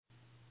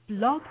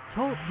Blog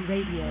Talk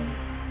Radio.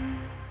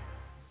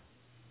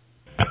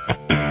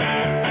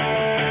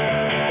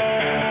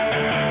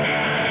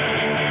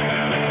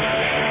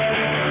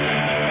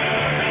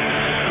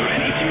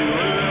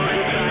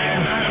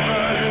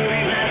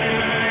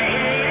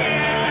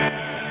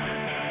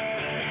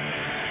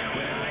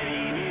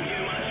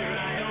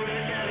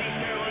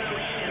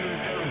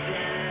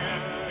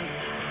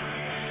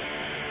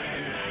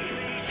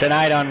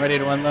 Tonight on Ready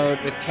to Unload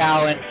with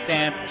Cal and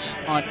Sam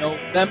on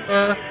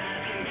November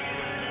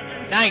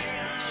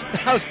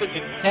 9th,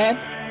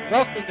 2010.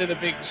 Welcome to the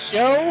big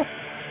show.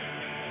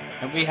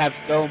 And we have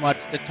so much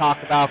to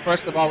talk about.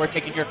 First of all, we're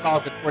taking your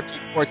calls at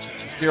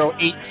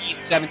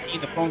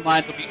 424-220-1817. The phone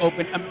lines will be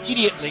open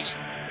immediately.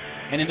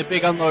 And in the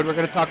big unload, we're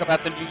going to talk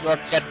about the New York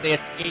Jets. They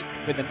escaped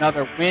with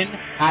another win.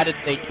 How did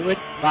they do it?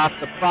 Lots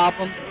of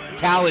problems.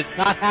 Cal is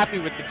not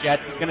happy with the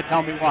Jets. He's going to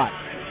tell me why.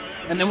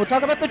 And then we'll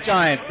talk about the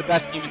Giants, the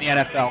best team in the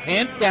NFL.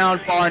 Hands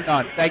down, bar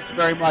none. Thank you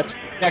very much.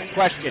 Next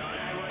question.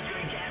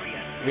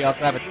 We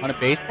also have a ton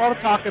of baseball to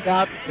talk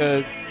about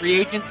because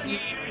free agency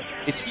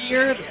is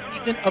here, the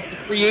season of the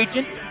free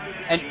agent.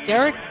 And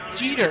Derek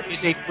Jeter is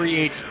a free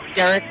agent.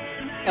 Derek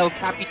El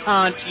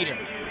Capitan Jeter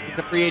is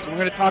a free agent.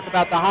 We're going to talk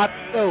about the hot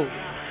stove.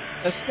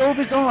 The stove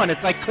is on.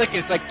 It's like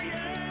clicking.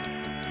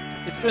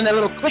 It's doing that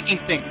little clicking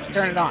thing. Just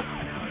turn it on.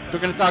 So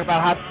we're going to talk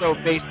about hot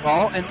stove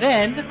baseball. And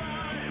then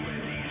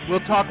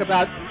we'll talk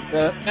about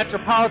the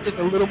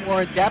Metropolitans a little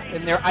more in depth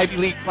in their Ivy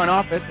League front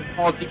office, as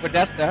Paul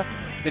DePodesta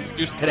is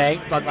introduced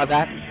today. We'll talk about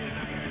that.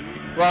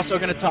 We're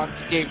also going to talk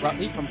to Dave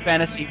Rutley from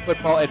Fantasy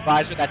Football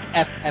Advisor. That's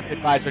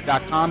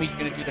ffadvisor.com. He's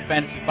going to do the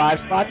Fantasy 5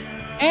 spot.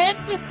 And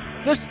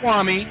the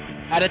Swami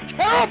had a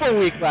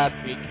terrible week last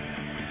week.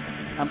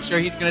 I'm sure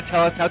he's going to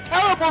tell us how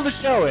terrible the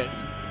show is.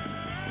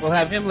 We'll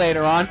have him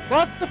later on.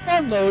 Plus the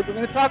fun load.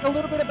 We're going to talk a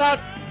little bit about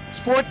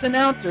sports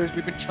announcers.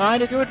 We've been trying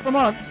to do it for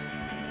months.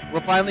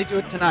 We'll finally do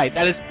it tonight.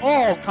 That is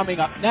all coming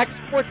up next.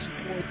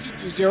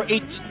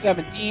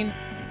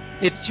 424-220-1817.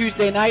 It's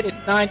Tuesday night. It's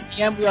 9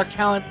 p.m. We are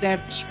Cal and Sam.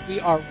 We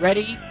are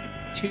ready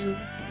to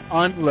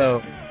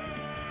unload.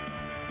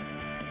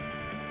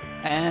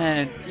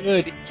 And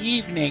good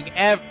evening,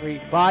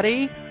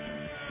 everybody.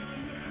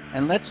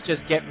 And let's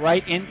just get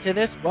right into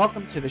this.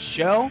 Welcome to the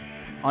show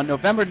on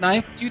November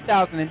 9th,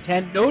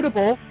 2010.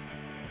 Notable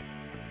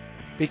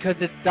because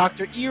it's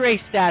Dr. Ire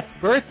Stat's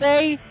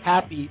birthday.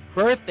 Happy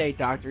birthday,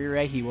 Dr.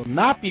 Ire. He will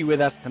not be with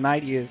us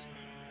tonight. He is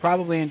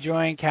probably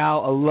enjoying,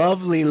 Cal, a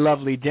lovely,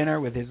 lovely dinner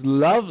with his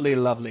lovely,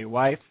 lovely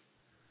wife.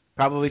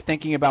 Probably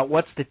thinking about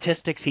what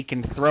statistics he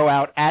can throw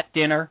out at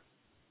dinner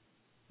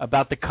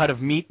about the cut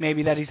of meat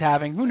maybe that he's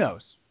having. Who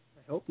knows?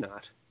 I hope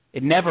not.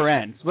 It never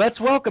ends. Let's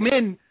welcome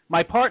in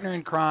my partner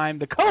in crime,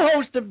 the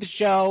co-host of the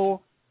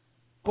show.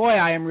 Boy,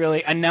 I am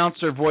really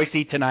announcer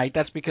voicey tonight.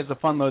 That's because the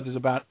Fun Loads is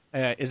about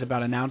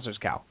announcers,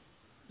 Cal.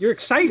 You're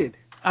excited.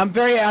 I'm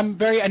very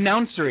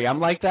announcery.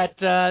 I'm like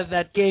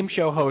that game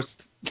show host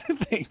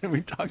thing that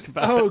we talked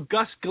about. Oh,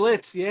 Gus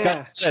Glitz, yeah.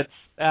 Gus Glitz.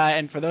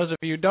 And for those of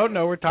you who don't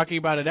know, we're talking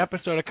about an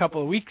episode a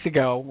couple of weeks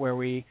ago where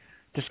we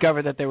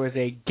discovered that there was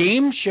a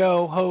game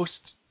show host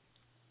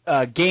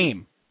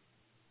game,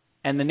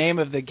 and the name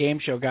of the game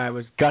show guy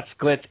was Gus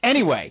Glitz.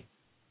 Anyway,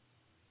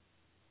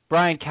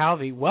 Brian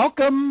Calvi,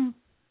 welcome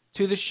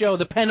to the show,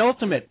 the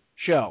penultimate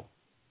show.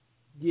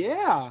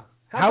 Yeah.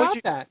 How about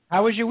that?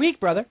 How was your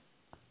week, brother?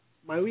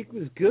 My week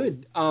was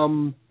good.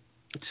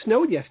 It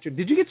snowed yesterday.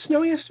 Did you get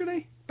snow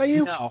yesterday by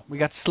you? No, we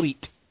got sleet.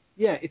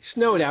 Yeah, it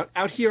snowed out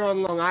here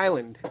on Long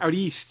Island, out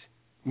east.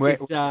 Way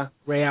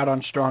out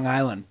on Strong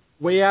Island.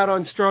 Way out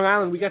on Strong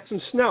Island, we got some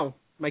snow.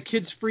 My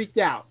kids freaked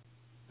out.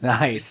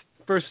 Nice.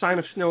 First sign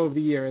of snow of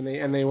the year,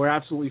 and they were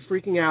absolutely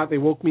freaking out. They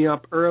woke me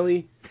up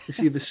early to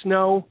see the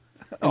snow.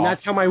 And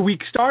that's how my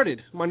week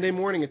started, Monday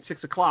morning at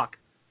 6 o'clock.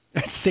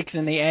 At 6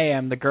 in the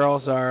a.m., the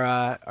girls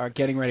are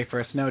getting ready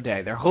for a snow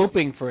day. They're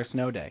hoping for a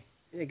snow day.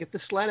 Yeah, get the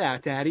sled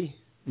out, Daddy.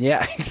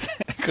 Yeah,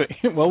 exactly.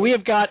 Well, we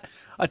have got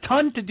a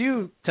ton to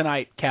do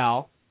tonight,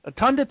 Cal. A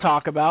ton to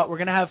talk about. We're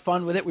going to have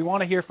fun with it. We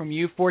want to hear from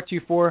you,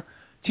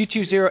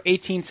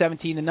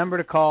 424-220-1817, the number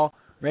to call,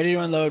 ready to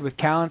unload with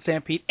Cal and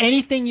Sam Pete.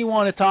 Anything you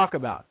want to talk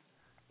about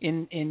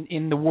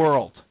in the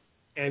world.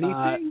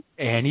 Anything?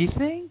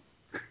 Anything?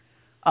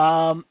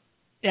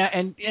 Yeah,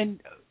 and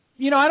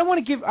you know, I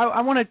want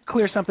to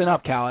clear something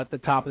up, Cal, at the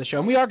top of the show.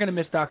 And we are going to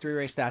miss Dr.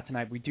 Ire Stat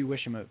tonight. We do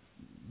wish him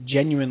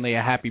genuinely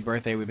a happy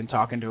birthday. We've been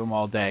talking to him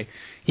all day.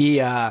 He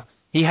has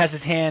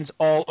his hands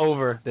all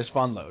over this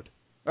fun load,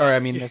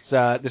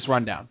 this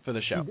rundown for the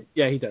show.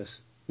 Yeah, he does.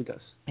 He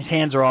does. His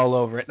hands are all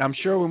over it. And I'm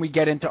sure when we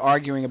get into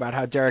arguing about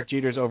how Derek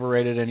Jeter's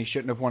overrated and he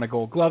shouldn't have won a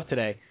Gold Glove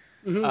today,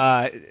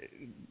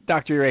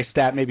 Dr. Ire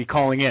Stat may be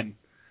calling in.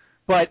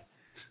 But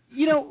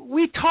you know,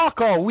 we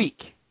talk all week.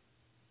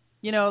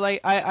 You know,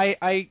 like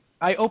I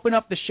open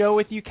up the show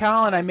with you,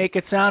 Cal, and I make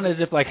it sound as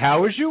if like,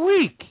 how was your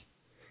week?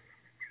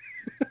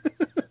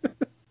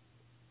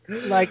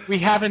 Like we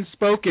haven't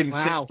spoken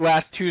since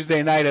last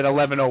Tuesday night at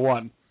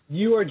 11:01.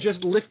 You are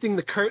just lifting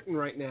the curtain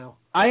right now.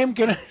 I am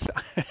gonna.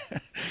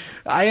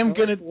 I am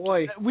going to...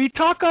 Boy. We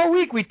talk all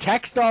week. We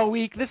text all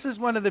week. This is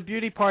one of the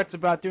beauty parts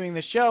about doing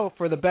the show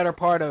for the better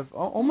part of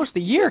almost a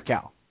year,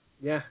 Cal.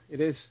 Yeah, it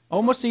is.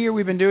 Almost a year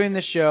we've been doing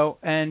this show,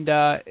 and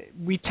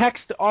we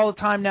text all the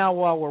time now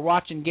while we're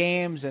watching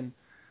games and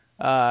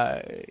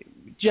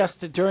just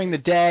during the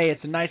day.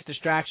 It's a nice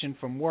distraction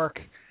from work.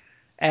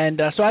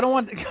 And so I don't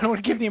want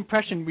to give the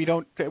impression we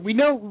don't. We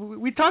know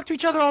we talk to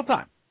each other all the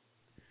time.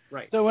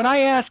 Right. So when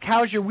I ask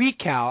how's your week,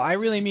 Cal, I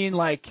really mean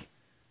like,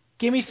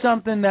 give me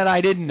something that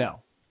I didn't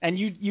know, and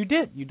you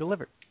did. You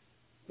delivered.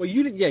 Well,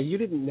 you did. Yeah, you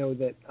didn't know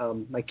that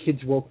my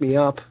kids woke me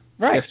up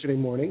yesterday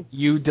morning.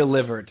 You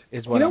delivered,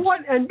 is what. You know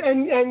what?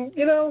 And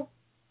you know,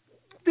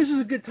 this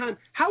is a good time.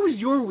 How was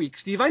your week,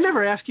 Steve? I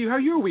never asked you how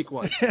your week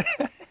was.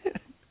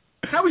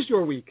 How was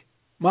your week?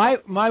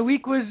 My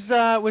week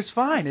was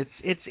fine.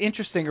 It's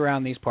interesting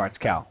around these parts,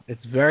 Cal.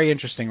 It's very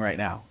interesting right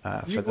now.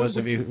 For those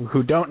of you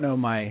who don't know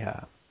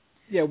my.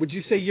 Yeah, would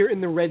you say you're in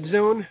the red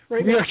zone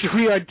right now?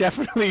 We are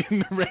definitely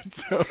in the red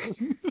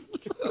zone.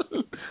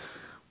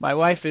 My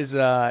wife is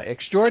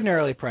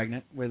extraordinarily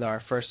pregnant with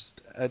our first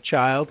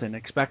child and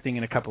expecting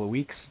in a couple of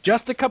weeks.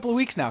 Just a couple of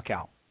weeks now,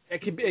 Cal.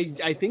 It could be.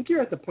 I think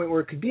you're at the point where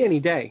it could be any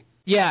day.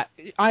 Yeah,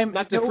 I'm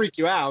not to freak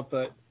you out,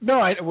 but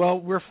no. Well,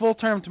 we're full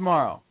term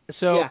tomorrow.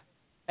 So, yeah.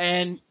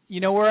 And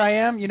you know where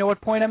I am? You know what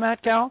point I'm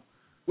at, Cal?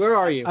 Where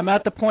are you? I'm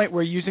at the point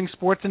where using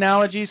sports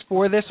analogies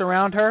for this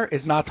around her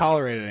is not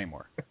tolerated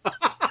anymore.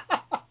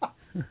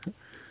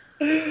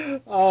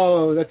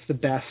 Oh, that's the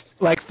best.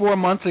 Like 4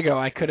 months ago,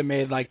 I could have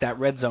made like that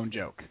red zone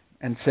joke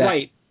and said,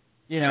 right.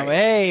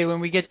 Hey, when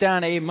we get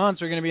down to 8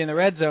 months, we're going to be in the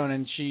red zone,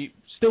 and she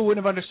still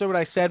wouldn't have understood what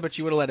I said, but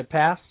she would have let it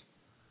pass.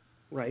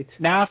 Right.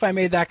 Now, if I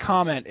made that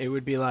comment, it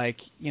would be like,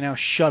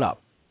 shut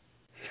up,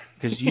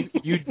 because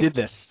you did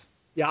this.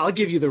 Yeah, I'll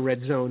give you the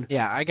red zone.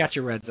 Yeah, I got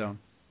your red zone.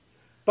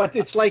 But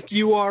it's like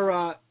you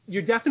are,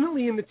 you're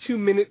definitely in the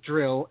 2-minute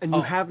drill, and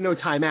you have no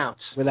timeouts.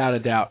 Without a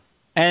doubt.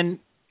 And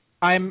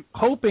I'm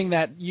hoping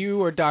that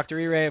you or Dr.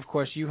 Ire, of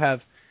course, you have,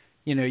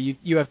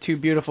 you have 2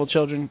 beautiful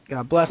children.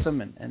 God bless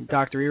them. And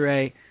Dr.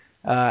 Ire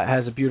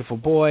has a beautiful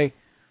boy.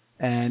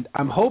 And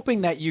I'm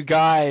hoping that you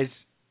guys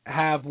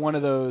have one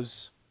of those,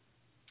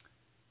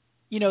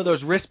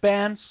 those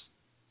wristbands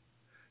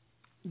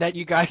that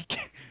you guys,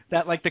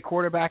 that like the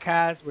quarterback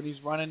has when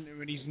he's running,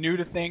 when he's new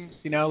to things,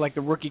 like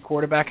the rookie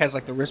quarterback has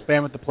like the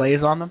wristband with the plays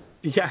on them.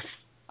 Yes.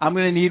 I'm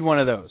going to need one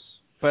of those.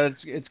 But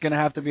it's going to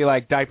have to be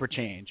like diaper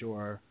change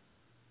or...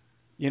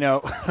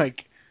 like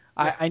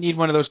I need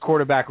one of those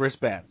quarterback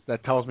wristbands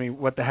that tells me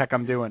what the heck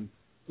I'm doing.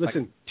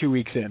 Listen, like 2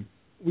 weeks in.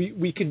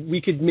 We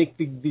could make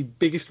the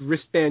biggest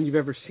wristband you've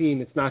ever seen.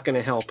 It's not going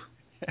to help.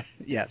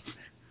 Yes.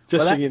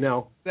 Just so you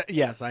know.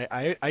 Yes,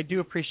 I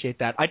do appreciate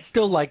that. I'd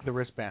still like the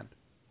wristband.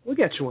 We'll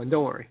get you one.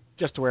 Don't worry.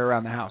 Just to wear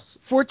around the house.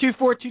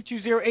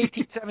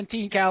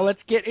 424-220-1817, Cal. Let's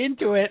get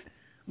into it,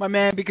 my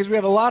man, because we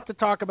have a lot to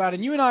talk about.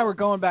 And you and I were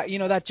going back,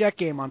 that Jet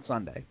game on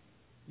Sunday.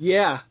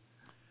 Yeah.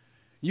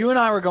 You and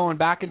I were going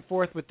back and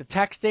forth with the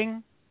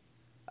texting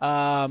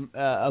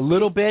a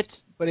little bit,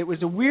 but it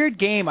was a weird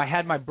game. I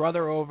had my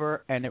brother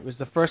over, and it was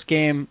the first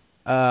game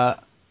I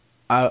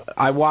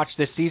watched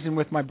this season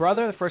with my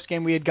brother, the first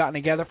game we had gotten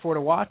together for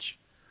to watch.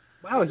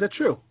 Wow, is that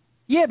true?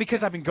 Yeah,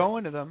 because I've been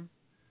going to them.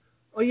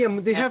 Oh, yeah,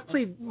 they have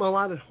played a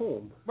lot at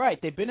home. Right,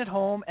 they've been at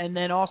home, and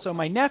then also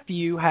my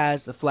nephew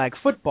has the flag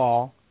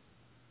football.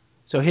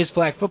 So his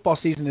flag football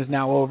season is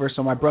now over,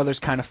 so my brother's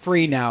kind of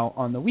free now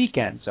on the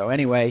weekend. So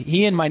anyway,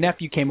 he and my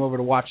nephew came over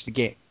to watch the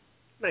game.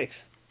 Nice.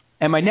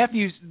 And my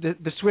nephew's,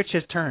 the switch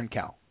has turned,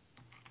 Cal.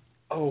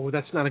 Oh,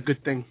 that's not a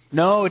good thing.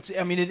 No,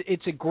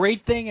 it's a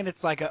great thing, and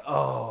it's like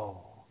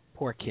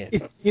poor kid.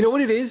 You know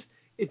what it is?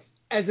 It's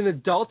as an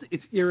adult,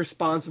 it's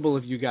irresponsible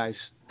of you guys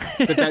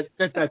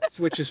that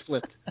switch is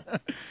flipped.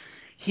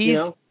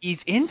 He's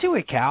into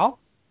it, Cal.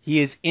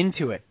 He is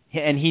into it,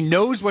 and he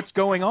knows what's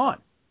going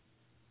on.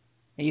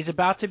 He's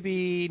about to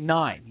be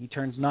 9. He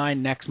turns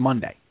 9 next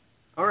Monday.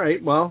 All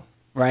right, well.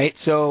 Right,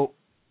 so,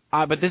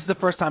 but this is the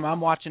first time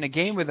I'm watching a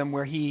game with him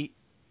where he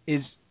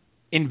is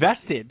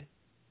invested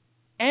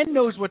and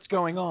knows what's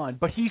going on,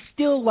 but he's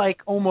still like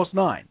almost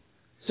 9.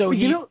 So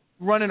he's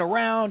running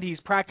around, he's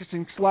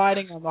practicing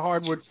sliding on the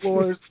hardwood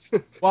floors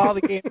while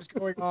the game is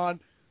going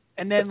on.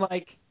 And then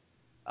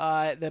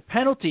the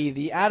penalty,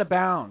 the out of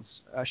bounds,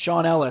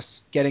 Sean Ellis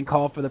getting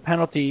called for the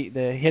penalty,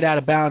 the hit out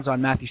of bounds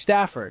on Matthew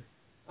Stafford.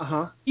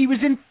 Uh-huh. He was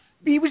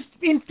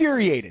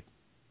infuriated.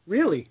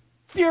 Really?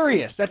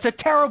 Furious. That's a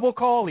terrible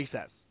call, he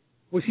says.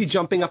 Was he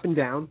jumping up and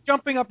down?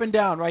 Jumping up and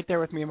down right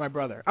there with me and my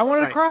brother. I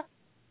wanted to cry.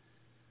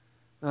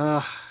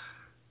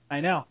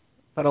 I know.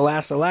 But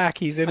alas, alack,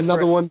 he's in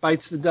another one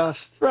bites the dust.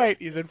 Right.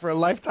 He's in for a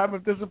lifetime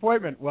of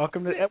disappointment.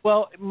 Welcome to...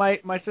 Well, my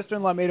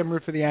sister-in-law made him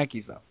root for the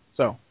Yankees, though.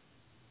 So...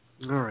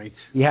 All right.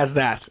 He has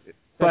that.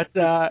 But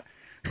at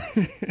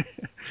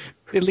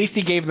least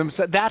he gave them...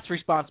 That's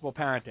responsible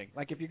parenting.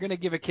 Like, if you're going to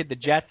give a kid the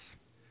Jets,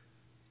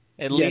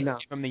 at least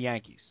give him the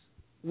Yankees.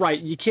 Right.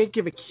 You can't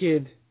give a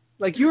kid...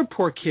 Like, you're a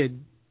poor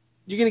kid.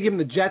 You're going to give him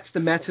the Jets, the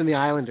Mets, and the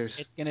Islanders.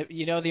 It's gonna,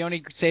 the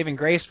only saving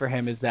grace for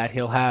him is that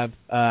he'll have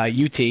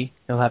UT,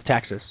 he'll have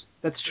Texas,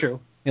 That's true.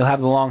 He'll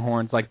have the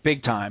Longhorns like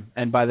big time,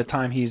 and by the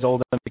time he's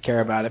old enough to care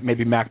about it,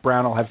 maybe Mac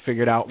Brown will have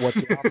figured out what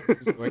the offense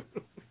is doing.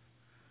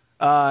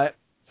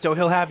 So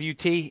he'll have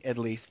UT at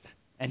least,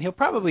 and he'll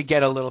probably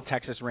get a little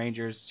Texas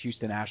Rangers,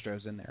 Houston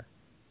Astros in there.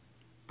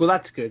 Well,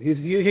 that's good.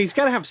 He's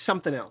got to have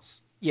something else.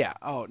 Yeah.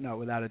 Oh no,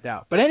 without a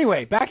doubt. But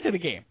anyway, back to the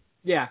game.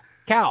 Yeah.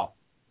 Cal.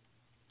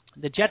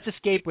 The Jets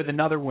escape with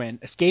another win.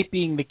 Escape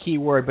being the key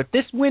word, but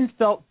this win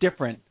felt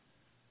different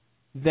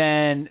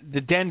than the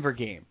Denver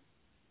game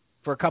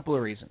for a couple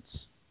of reasons.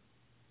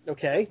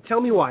 Okay,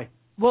 tell me why.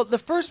 Well, the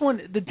first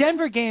one, the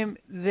Denver game,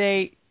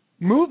 they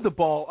moved the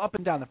ball up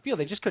and down the field.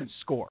 They just couldn't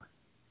score.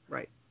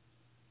 Right.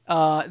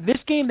 This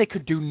game, they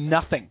could do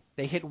nothing.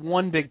 They hit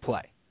one big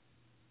play.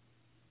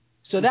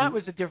 So that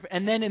was a different.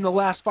 And then in the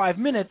last 5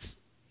 minutes,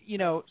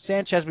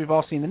 Sanchez, we've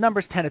all seen the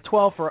numbers, 10 of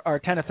 12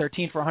 or 10 of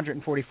 13 for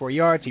 144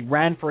 yards. He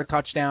ran for a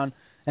touchdown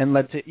and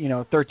led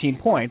to 13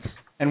 points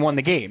and won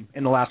the game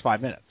in the last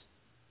 5 minutes.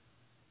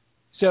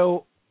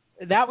 So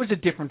that was a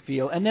different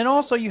feel. And then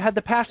also you had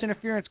the pass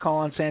interference call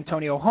on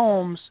Santonio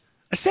Holmes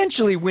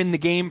essentially win the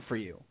game for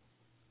you.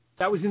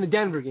 That was in the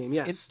Denver game,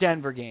 yes. It's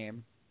Denver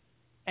game.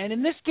 And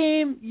in this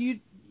game, you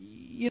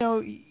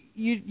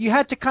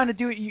had to kind of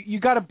do it. You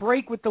got a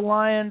break with the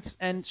Lions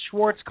and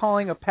Schwartz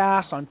calling a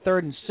pass on 3rd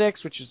and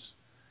 6, which is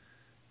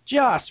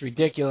just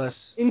ridiculous.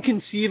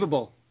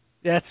 Inconceivable.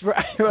 That's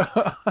right.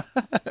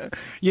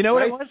 You know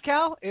what it was,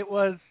 Cal? It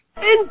was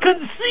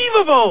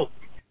inconceivable.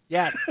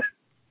 Yes.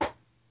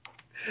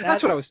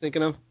 That's what I was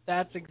thinking of.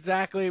 That's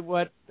exactly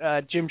what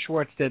Jim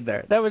Schwartz did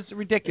there. That was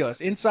ridiculous.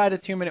 Inside a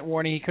 2-minute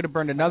warning, he could have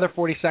burned another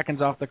 40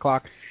 seconds off the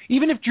clock.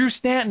 Even if Drew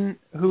Stanton,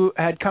 who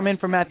had come in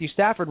for Matthew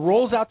Stafford,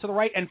 rolls out to the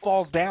right and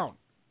falls down.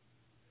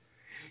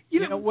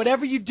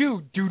 Whatever you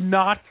do, do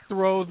not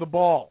throw the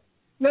ball.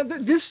 Now,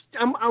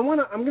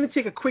 I'm going to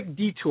take a quick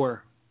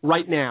detour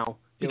right now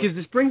because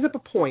this brings up a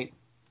point,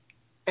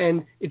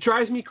 and it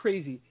drives me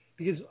crazy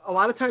because a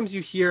lot of times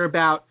you hear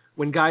about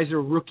when guys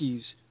are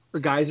rookies or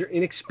guys are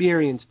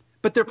inexperienced,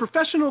 but they're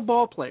professional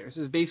ball players,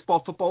 as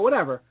baseball, football,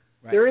 whatever.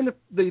 Right. They're in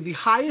the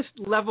highest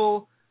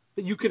level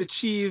that you could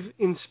achieve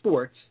in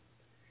sports.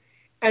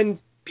 And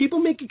people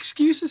make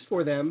excuses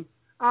for them.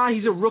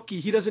 He's a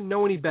rookie. He doesn't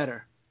know any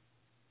better.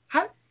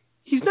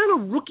 He's not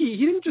a rookie.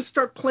 He didn't just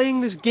start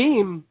playing this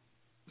game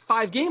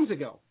 5 games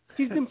ago.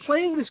 He's been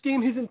playing this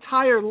game his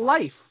entire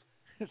life.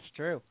 It's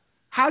true.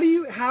 How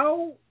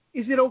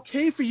is it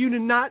okay for you to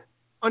not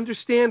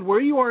understand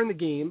where you are in the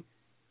game,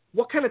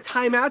 what kind of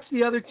timeouts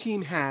the other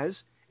team has,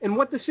 and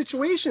what the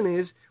situation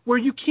is where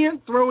you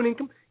can't throw an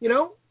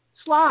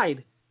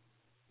slide,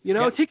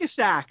 take a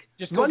sack,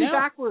 just run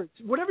backwards,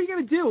 whatever you're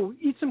going to do,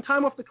 eat some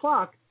time off the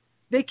clock.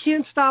 They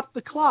can't stop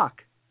the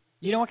clock.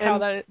 You know what, Cal?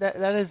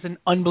 That is an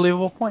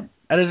unbelievable point.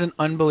 That is an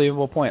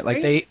unbelievable point. Like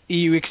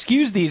you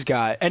excuse these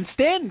guys, and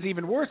Stanton's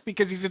even worse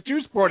because he's a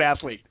 2-sport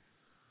athlete.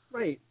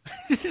 Right.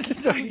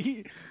 So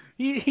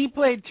he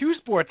played 2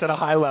 sports at a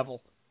high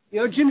level.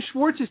 Jim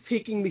Schwartz is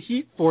taking the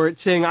heat for it,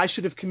 saying I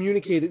should have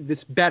communicated this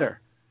better.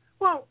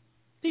 Well,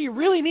 do you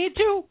really need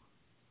to?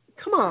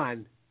 Come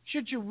on.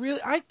 Should you really?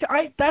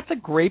 That's a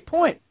great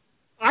point.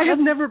 I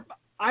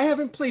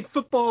haven't played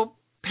football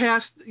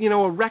past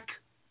a rec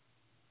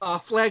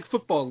flag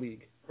football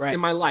league in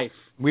my life.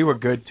 We were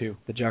good too,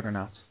 the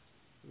Juggernauts.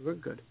 We're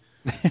good.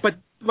 But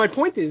my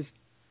point is,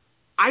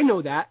 I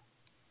know that.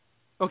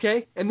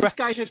 Okay, and this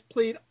guy has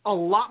played a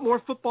lot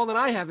more football than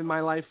I have in my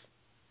life.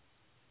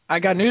 I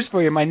got news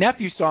for you. My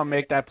nephew saw him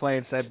make that play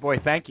and said, "Boy,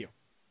 thank you."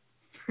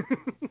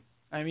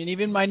 I mean,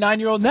 even my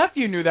 9-year-old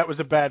nephew knew that was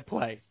a bad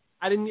play.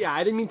 I didn't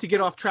mean to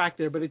get off track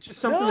there, but it's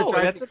just something that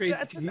drives me crazy.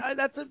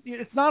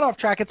 It's not off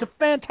track. It's a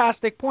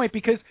fantastic point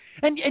because,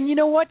 and you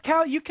know what,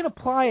 Cal, you can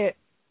apply it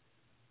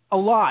a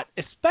lot,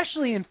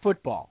 especially in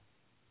football,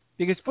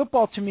 because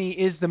football to me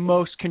is the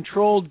most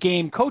controlled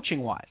game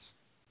coaching-wise.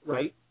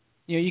 Right.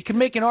 You can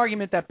make an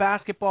argument that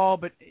basketball,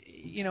 but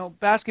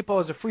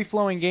basketball is a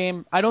free-flowing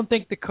game. I don't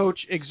think the coach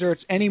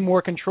exerts any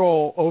more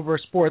control over a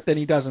sport than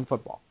he does in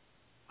football.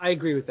 I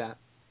agree with that.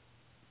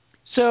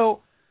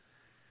 So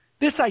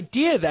this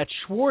idea that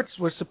Schwartz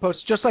was supposed,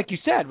 just like you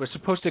said, was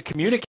supposed to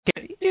communicate,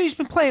 he's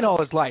been playing all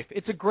his life.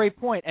 It's a great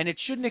point, and it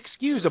shouldn't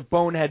excuse a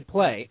bonehead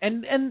play.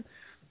 And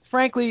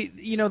frankly,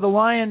 the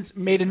Lions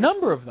made a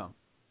number of them.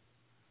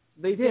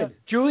 They did.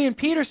 Julian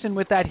Peterson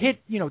with that hit,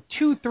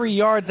 2-3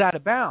 yards out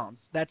of bounds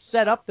that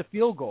set up the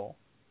field goal.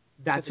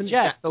 That's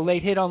the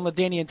late hit on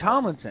LaDainian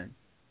Tomlinson.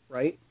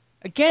 Right.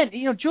 Again,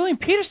 Julian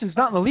Peterson's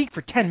not in the league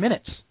for 10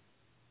 minutes.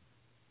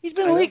 He's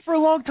been in the league for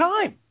a long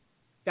time.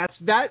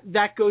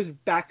 That goes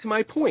back to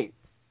my point.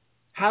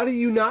 How do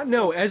you not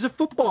know, as a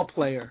football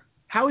player,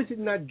 how is it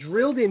not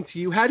drilled into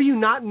you? How do you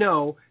not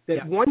know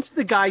that once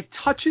the guy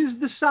touches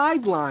the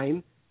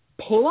sideline,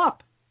 pull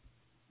up?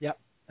 Yep,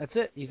 that's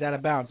it. He's out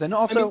of bounds. And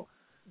also,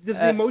 does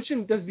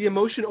the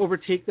emotion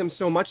overtake them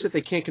so much that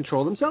they can't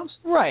control themselves?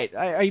 Right.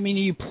 I mean, are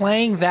you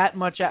playing that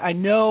much? I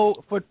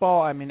know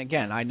football. I mean,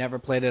 again, I never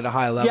played at a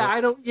high level. Yeah,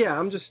 I don't. Yeah,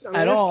 I'm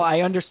at all. I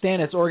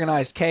understand it's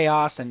organized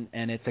chaos and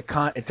it's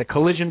a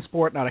collision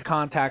sport, not a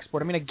contact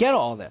sport. I mean, I get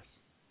all this.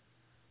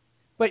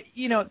 But,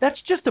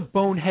 that's just a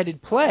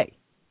boneheaded play.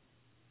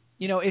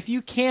 If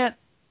you can't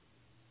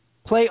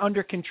play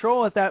under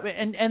control at that,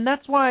 and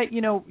that's why,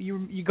 you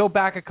go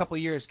back a couple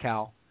of years,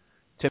 Cal,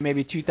 to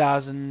maybe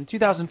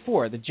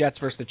 2004, the Jets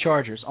versus the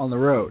Chargers on the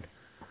road,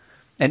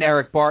 and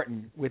Eric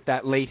Barton with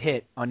that late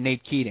hit on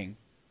Nate Keating.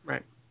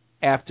 Right.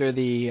 After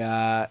he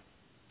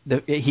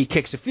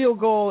kicks a field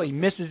goal, he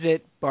misses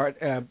it.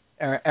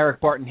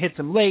 Eric Barton hits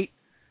him late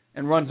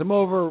and runs him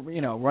over,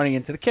 running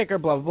into the kicker,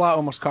 blah, blah, blah,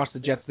 almost cost the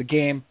Jets the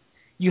game.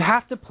 You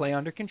have to play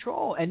under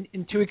control. And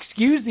to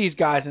excuse these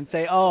guys and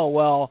say, oh,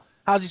 well,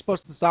 how's he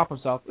supposed to stop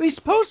himself? Well, he's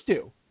supposed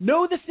to.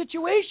 Know the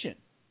situation.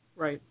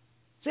 Right.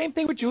 Same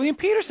thing with Julian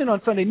Peterson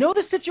on Sunday. Know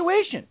the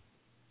situation.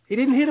 He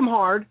didn't hit him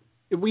hard.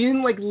 We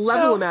didn't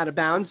level him out of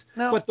bounds.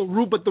 No. But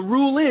the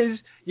rule is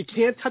you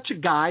can't touch a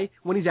guy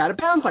when he's out of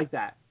bounds like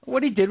that.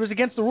 What he did was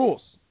against the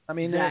rules. I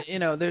mean, exactly.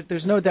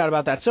 There's no doubt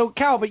about that. So,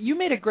 Cal, but you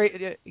made a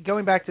great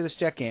going back to this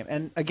Jet game.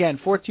 And again,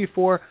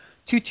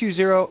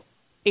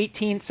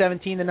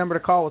 424-220-1817, the number to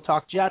call. We'll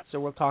talk Jets or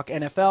we'll talk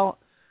NFL.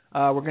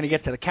 We're going to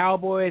get to the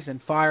Cowboys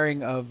and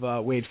firing of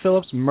Wade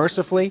Phillips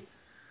mercifully.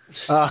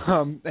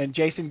 And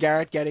Jason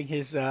Garrett getting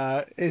his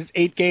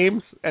 8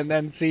 games, and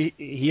then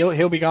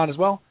he'll be gone as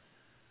well.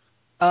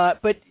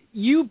 But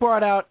you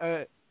brought out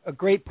a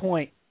great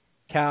point,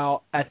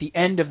 Cal, at the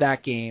end of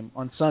that game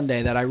on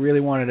Sunday that I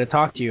really wanted to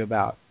talk to you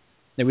about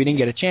that we didn't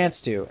get a chance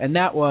to, and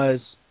that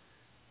was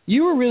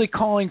you were really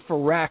calling for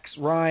Rex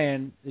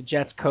Ryan, the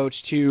Jets coach,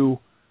 to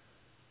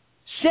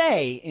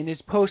say in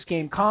his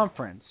post-game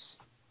conference,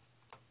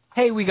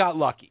 hey, we got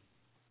lucky.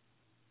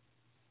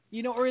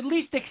 Or at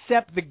least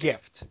accept the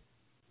gift.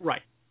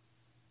 Right.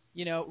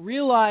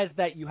 Realize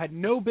that you had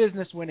no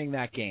business winning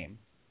that game.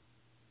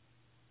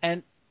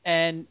 And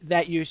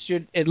that you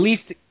should at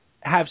least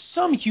have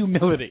some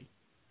humility.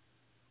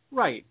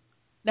 Right.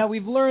 Now,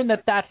 we've learned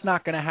that that's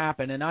not going to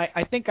happen. And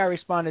I think I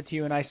responded to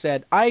you and I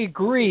said, I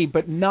agree,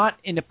 but not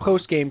in a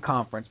post-game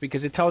conference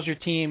because it tells your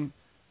team,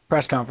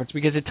 press conference,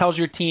 because it tells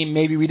your team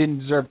maybe we didn't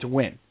deserve to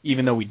win,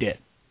 even though we did.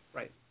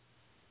 Right.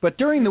 But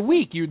during the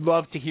week, you'd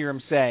love to hear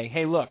him say,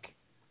 hey, look,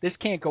 this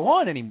can't go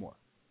on anymore.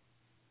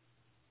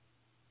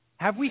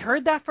 Have we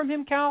heard that from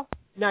him, Cal?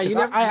 No,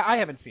 I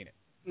haven't seen it.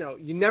 No,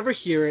 you never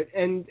hear it.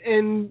 And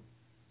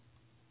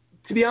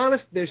to be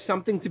honest, there's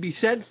something to be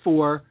said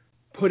for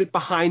put it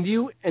behind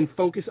you and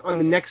focus on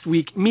the next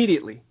week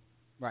immediately.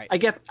 Right. I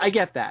get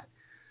that.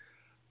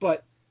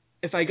 But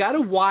if I got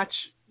to watch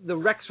the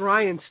Rex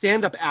Ryan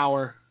stand-up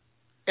hour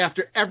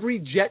after every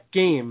Jet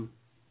game,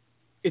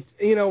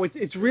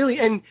 it's really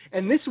and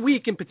this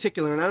week in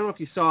particular, and I don't know if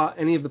you saw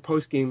any of the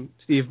post game,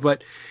 Steve, but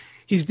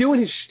he's doing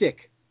his shtick,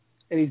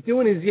 and he's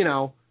doing his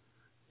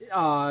they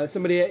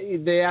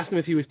asked him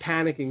if he was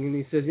panicking, and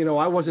he says,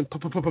 I wasn't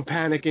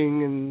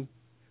panicking,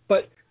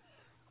 but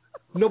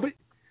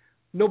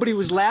nobody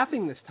was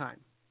laughing this time.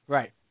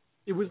 Right.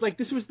 It was like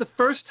this was the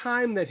first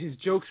time that his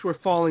jokes were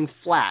falling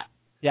flat.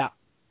 Yeah.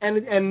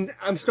 And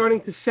I'm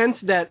starting to sense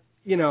that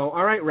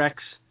all right,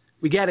 Rex,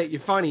 we get it,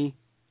 you're funny.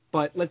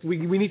 But we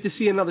need to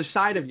see another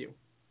side of you.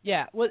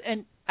 Yeah, well,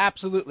 and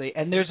absolutely.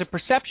 And there's a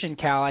perception,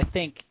 Cal, I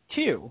think,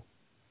 too.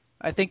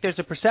 I think there's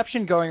a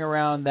perception going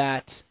around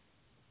that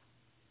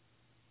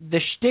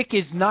the shtick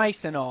is nice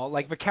and all,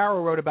 like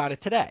Vaccaro wrote about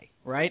it today,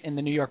 right, in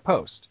the New York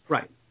Post.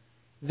 Right.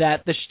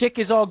 That the shtick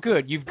is all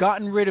good. You've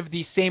gotten rid of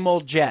the same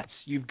old Jets.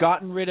 You've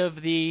gotten rid of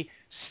the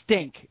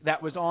stink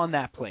that was on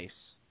that place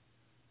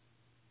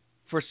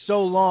for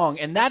so long.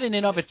 And that in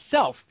and of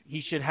itself,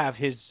 he should have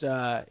his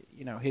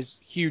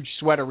huge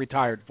sweater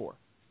retired for.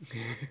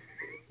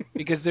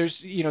 Because there's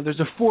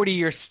a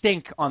 40-year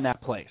stink on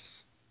that place.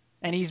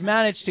 And he's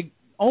managed to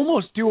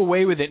almost do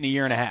away with it in a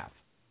year and a half.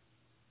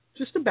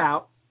 Just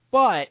about.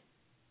 But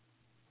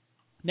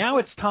now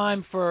it's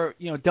time for,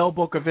 Del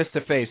Boca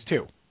Vista Phase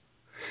 2.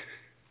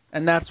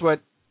 And that's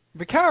what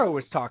Vaccaro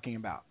was talking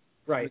about.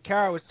 Right.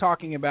 Vaccaro was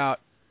talking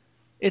about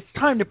it's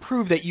time to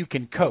prove that you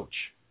can coach.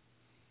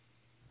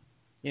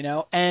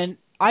 And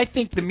I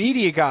think the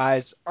media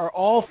guys are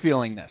all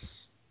feeling this.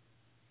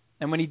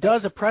 And when he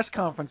does a press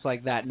conference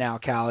like that now,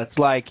 Cal, it's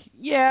like,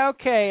 yeah,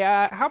 okay,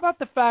 how about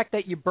the fact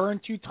that you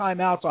burned 2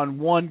 timeouts on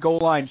 1 goal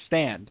line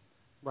stand,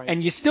 right,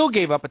 and you still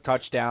gave up a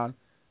touchdown,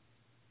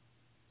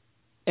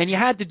 and you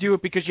had to do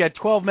it because you had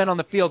 12 men on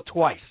the field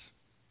twice.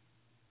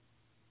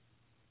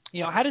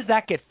 How does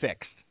that get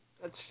fixed?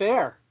 That's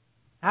fair.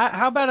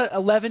 How about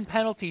 11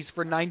 penalties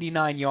for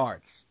 99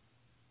 yards?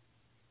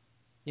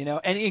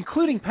 And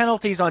including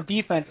penalties on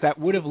defense that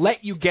would have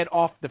let you get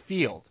off the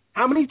field.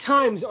 How many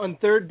times on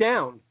third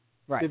down?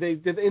 Right.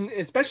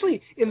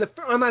 Especially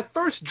on that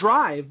first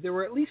drive, there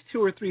were at least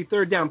 2 or 3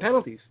 third down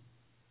penalties.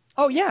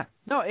 Oh, yeah.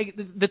 No,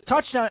 the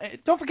touchdown.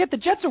 Don't forget, the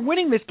Jets are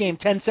winning this game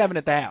 10-7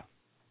 at the half.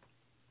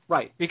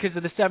 Right. Because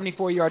of the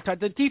 74-yard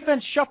touchdown. The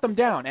defense shut them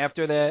down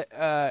after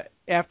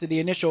the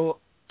initial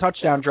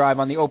touchdown drive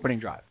on the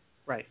opening drive.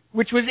 Right.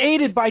 Which was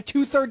aided by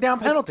 2 third down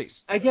penalties.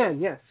 Again,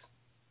 yes.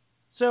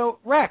 So,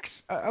 Rex,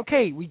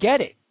 okay, we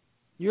get it.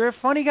 You're a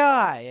funny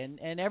guy,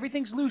 and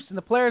everything's loose, and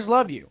the players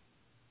love you.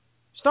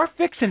 Start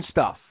fixing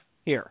stuff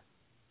here.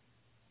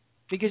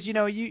 Because,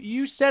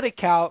 you said it,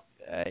 Cal,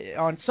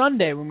 on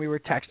Sunday when we were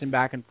texting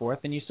back and forth,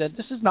 and you said,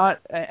 this is not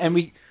 – and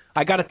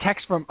I got a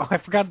text from – I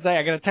forgot to say,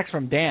 I got a text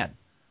from Dan.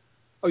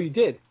 Oh, you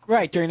did?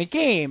 Right, during the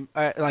game,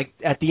 like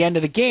at the end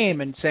of the game,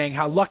 and saying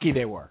how lucky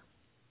they were.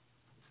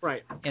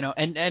 Right.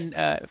 And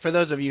for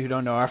those of you who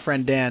don't know, our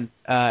friend Dan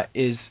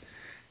is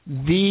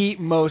the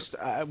most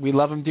we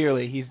love him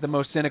dearly. He's the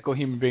most cynical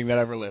human being that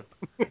ever lived.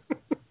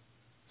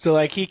 So,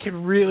 like, he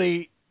can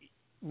really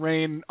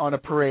rain on a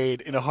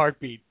parade in a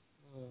heartbeat.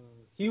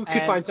 You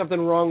could find something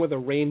wrong with a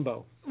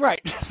rainbow.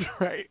 Right,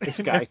 right. This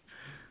guy.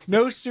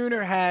 No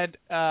sooner had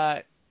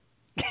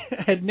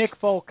Nick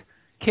Folk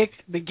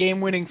kicked the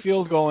game-winning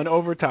field goal in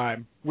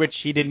overtime, which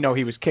he didn't know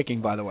he was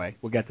kicking, by the way.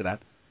 We'll get to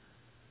that.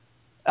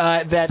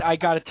 That I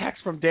got a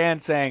text from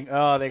Dan saying,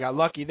 oh, they got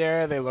lucky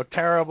there. They look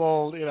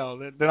terrible.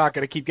 They're not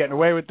going to keep getting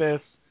away with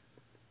this.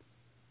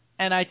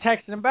 And I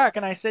texted him back,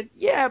 and I said,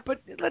 yeah,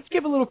 but let's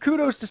give a little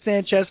kudos to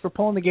Sanchez for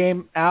pulling the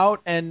game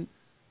out. And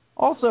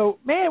also,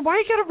 man, why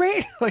you got to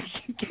rain? Like,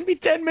 give me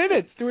 10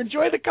 minutes to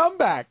enjoy the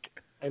comeback.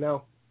 I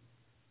know.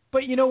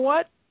 But you know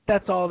what?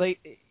 That's all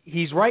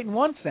he's right in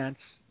one sense.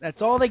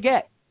 That's all they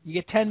get. You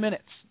get 10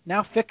 minutes.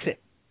 Now fix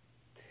it.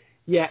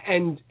 Yeah,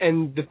 and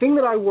the thing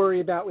that I worry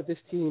about with this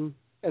team,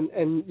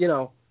 and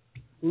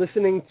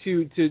listening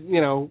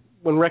to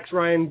when Rex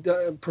Ryan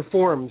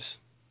performs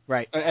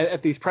right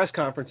at these press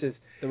conferences,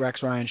 the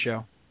Rex Ryan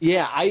show.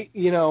 Yeah, I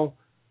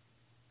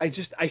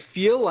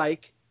feel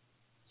like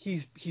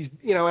he's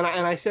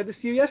and I said this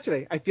to you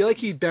yesterday. I feel like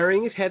he's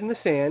burying his head in the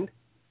sand,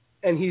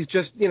 and he's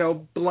just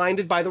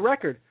blinded by the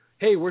record.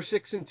 Hey, we're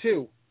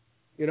 6-2.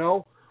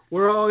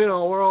 We're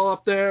all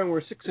up there, and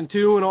we're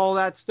 6-2 and all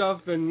that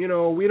stuff, and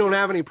we don't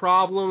have any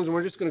problems, and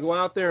we're just going to go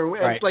out there and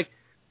right. It's like,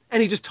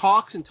 and he just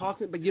talks and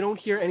talks, but you don't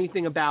hear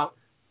anything about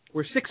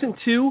we're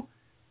 6-2,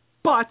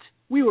 but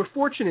we're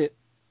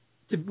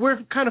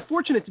kind of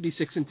fortunate to be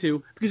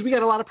 6-2 because we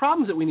got a lot of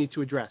problems that we need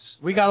to address.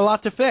 We got a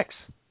lot to fix.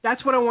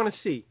 That's what I want to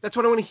see. That's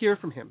what I want to hear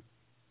from him.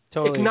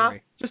 Totally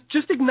agree.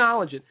 Just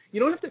acknowledge it. You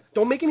don't have to.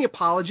 Don't make any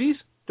apologies.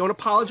 Don't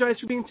apologize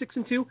for being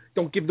 6-2.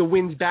 Don't give the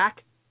wins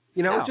back.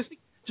 No.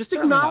 Just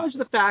acknowledge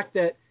the fact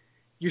that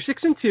you're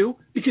 6-2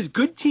 because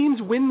good teams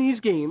win these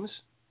games.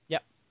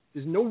 Yep.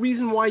 There's no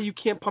reason why you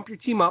can't pump your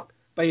team up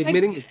by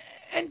admitting.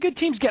 And good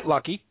teams get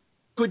lucky.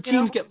 Good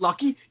teams get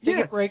lucky. They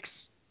get breaks.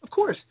 Of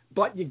course.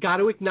 But you got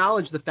to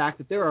acknowledge the fact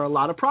that there are a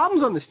lot of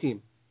problems on this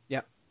team.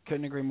 Yep.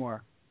 Couldn't agree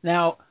more.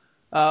 Now,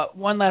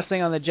 one last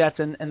thing on the Jets,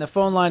 and the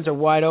phone lines are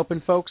wide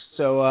open, folks.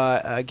 So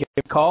give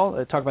a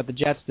call. Talk about the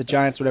Jets, the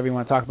Giants, whatever you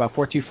want to talk about.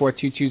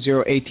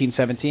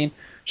 424-220-1817.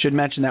 Should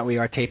mention that we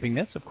are taping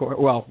this, of course.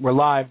 Well, we're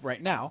live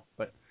right now,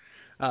 but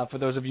for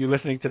those of you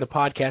listening to the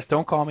podcast,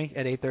 don't call me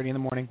at 8:30 in the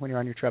morning when you're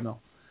on your treadmill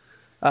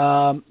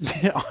on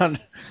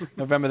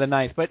November the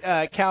 9th. But,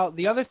 Cal,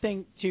 the other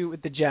thing, too,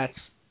 with the Jets,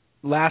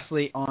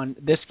 lastly on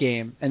this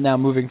game and now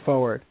moving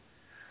forward,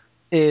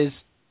 is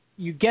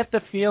you get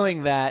the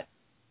feeling that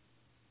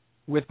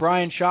with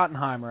Brian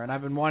Schottenheimer, and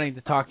I've been wanting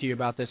to talk to you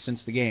about this since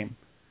the game,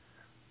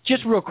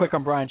 just real quick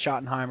on Brian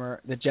Schottenheimer,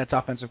 the Jets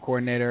offensive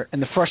coordinator,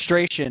 and the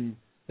frustration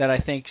that I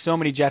think so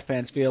many Jet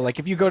fans feel. Like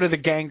if you go to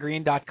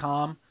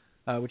thegangrene.com,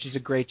 which is a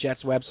great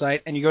Jets website,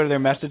 and you go to their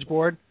message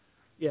board,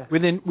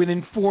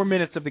 within 4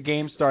 minutes of the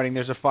game starting,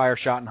 there's a Fire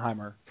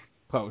Schottenheimer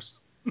post,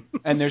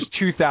 and there's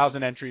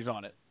 2,000 entries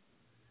on it.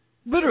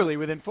 Literally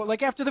within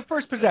after the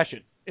first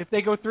possession, if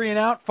they go 3 and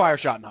out, Fire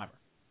Schottenheimer.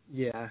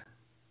 Yeah.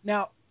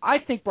 Now, I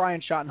think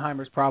Brian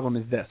Schottenheimer's problem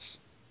is this.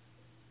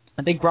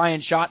 I think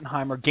Brian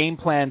Schottenheimer game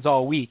plans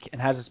all week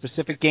and has a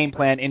specific game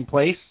plan in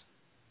place.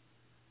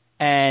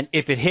 And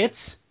if it hits,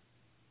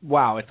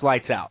 wow, it's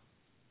lights out.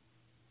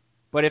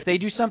 But if they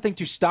do something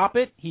to stop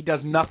it, he does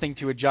nothing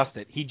to adjust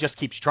it. He just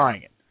keeps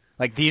trying it.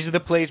 Like, these are the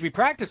plays we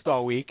practiced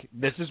all week.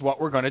 This is what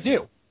we're going to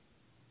do.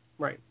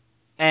 Right.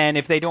 And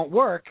if they don't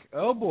work,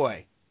 oh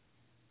boy,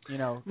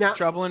 now,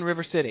 trouble in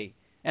River City.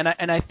 And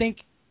I think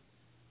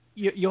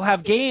you'll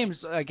have games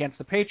against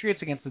the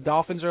Patriots, against the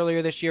Dolphins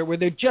earlier this year, where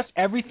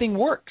everything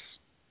works.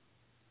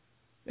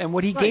 And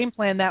what he game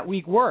planned that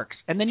week works.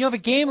 And then you have a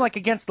game like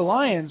against the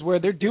Lions where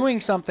they're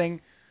doing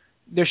something,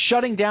 they're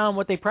shutting down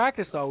what they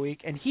practiced all week,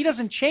 and he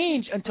doesn't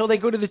change until they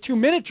go to the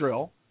 2-minute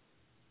drill,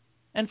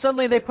 and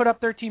suddenly they put up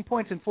 13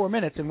 points in 4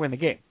 minutes and win the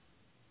game.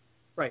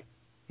 Right.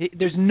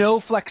 There's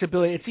no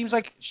flexibility. It seems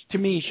like, to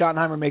me,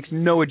 Schottenheimer makes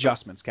no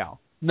adjustments, Cal.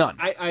 None.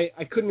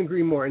 I couldn't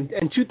agree more. And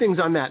 2 things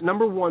on that.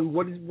 Number one,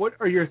 what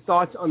are your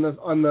thoughts on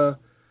the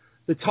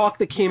talk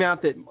that came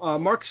out that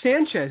Mark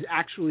Sanchez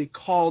actually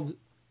called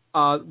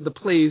the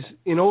plays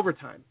in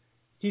overtime?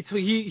 He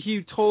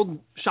told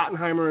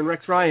Schottenheimer and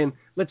Rex Ryan,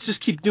 let's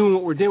just keep doing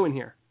what we're doing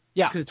here.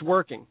 Yeah, because it's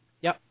working.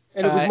 Yep.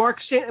 And it was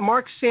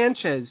Mark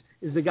Sanchez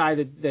is the guy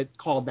that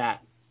called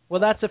that.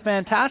 Well, that's a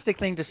fantastic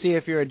thing to see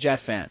if you're a Jet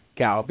fan,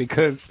 Cal,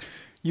 because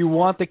you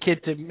want the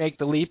kid to make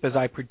the leap, as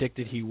I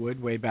predicted he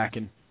would way back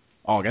in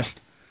August.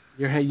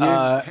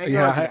 I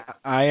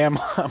am.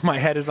 My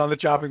head is on the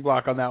chopping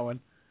block on that one.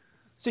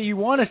 So you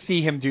want to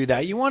see him do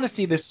that. You want to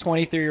see this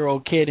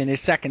 23-year-old kid in his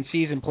second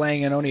season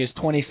playing in only his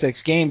 26th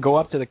game go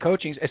up to the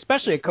coaching,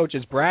 especially a coach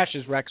as brash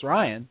as Rex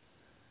Ryan,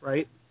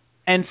 right,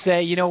 and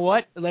say, you know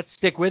what, let's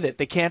stick with it.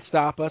 They can't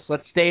stop us.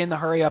 Let's stay in the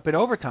hurry up in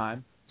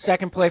overtime.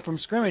 Second play from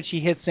scrimmage,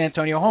 he hits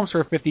Santonio Holmes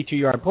for a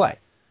 52-yard play.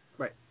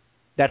 Right.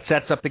 That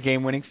sets up the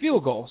game-winning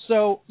field goal.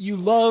 So you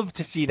love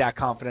to see that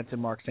confidence in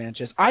Mark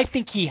Sanchez. I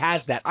think he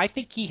has that. I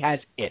think he has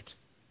it.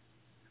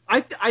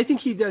 I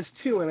think he does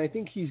too, and I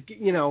think he's,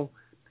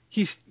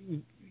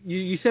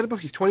 you said it before,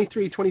 he's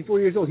 23, 24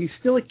 years old. He's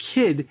still a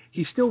kid.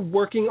 He's still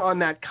working on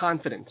that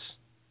confidence.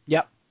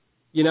 Yep.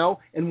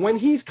 And when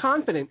he's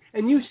confident,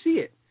 and you see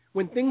it,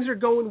 when things are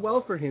going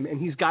well for him and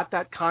he's got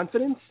that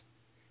confidence,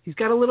 he's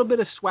got a little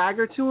bit of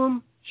swagger to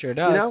him. Sure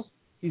does.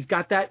 He's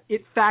got that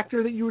it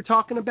factor that you were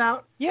talking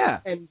about. Yeah.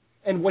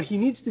 And what he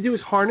needs to do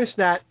is harness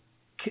that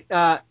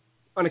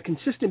on a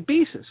consistent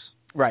basis.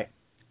 Right.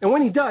 And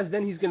when he does,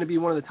 then he's going to be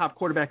one of the top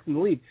quarterbacks in the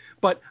league.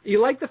 But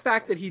you like the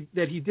fact that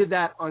he did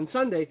that on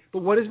Sunday,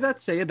 but what does that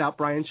say about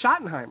Brian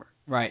Schottenheimer?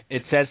 Right.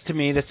 It says to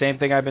me the same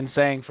thing I've been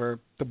saying for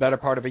the better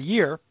part of a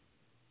year,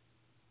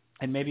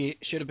 and maybe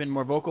should have been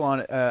more vocal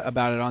on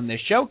about it on this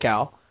show,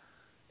 Cal,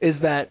 is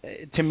that,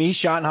 to me,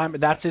 Schottenheimer,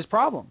 that's his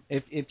problem.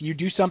 If you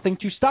do something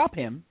to stop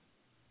him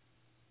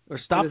or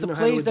stop the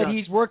plays that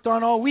he's worked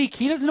on all week,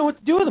 he doesn't know what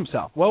to do with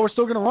himself. Well, we're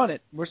still going to run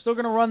it. We're still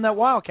going to run that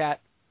Wildcat.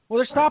 Well,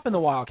 they're stopping the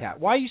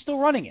Wildcat. Why are you still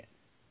running it?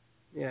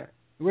 Yeah.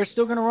 We're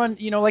still going to run,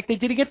 like they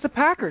did against the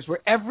Packers, where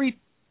every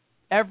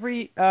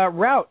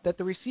route that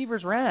the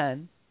receivers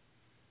ran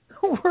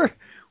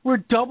were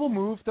double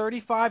move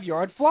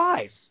 35-yard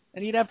flies.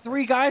 And you'd have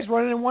three guys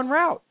running in one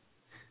route.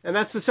 And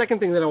that's the second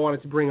thing that I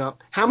wanted to bring up.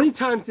 How many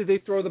times did they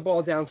throw the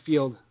ball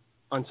downfield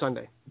on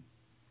Sunday?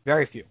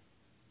 Very few.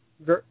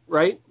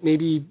 Right?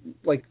 Maybe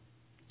like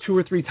 2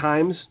 or 3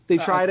 times they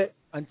tried it.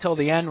 Until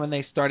the end when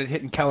they started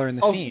hitting Keller in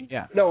the seam.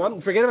 Yeah. No,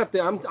 forget about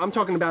I'm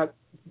talking about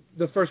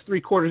the first 3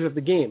 quarters of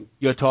the game.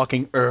 You're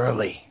talking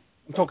early.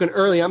 I'm talking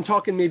early. I'm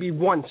talking maybe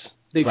once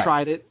they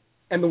tried it.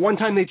 And the one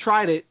time they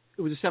tried it,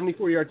 it was a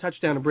 74-yard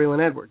touchdown to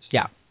Braylon Edwards.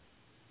 Yeah.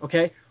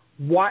 Okay?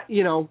 Why,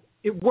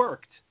 it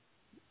worked.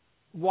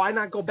 Why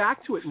not go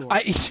back to it more?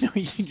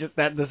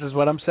 This is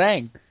what I'm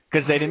saying,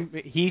 because they didn't.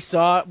 He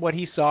saw what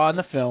he saw in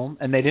the film,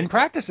 and they didn't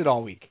practice it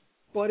all week.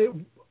 But it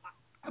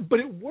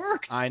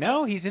worked. I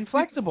know, he's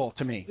inflexible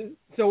to me.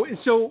 So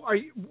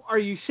are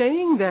you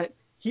saying that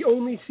he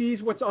only sees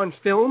what's on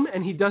film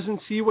and he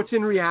doesn't see what's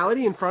in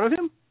reality in front of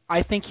him?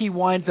 I think he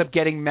winds up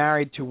getting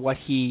married to what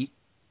he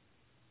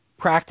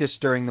practiced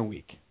during the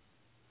week.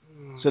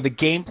 So the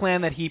game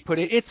plan that he put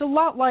in, it's a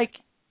lot like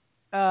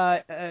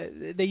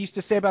they used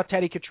to say about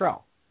Teddy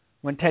Cottrell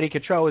when Teddy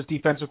Cottrell was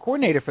defensive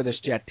coordinator for this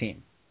Jet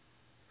team.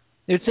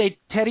 They would say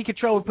Teddy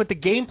Cottrell would put the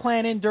game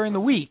plan in during the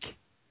week,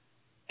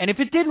 and if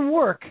it didn't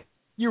work,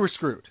 you were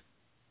screwed.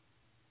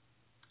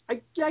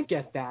 I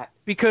get that.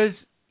 Because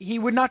he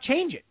would not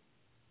change it.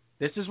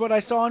 This is what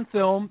I saw on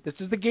film. This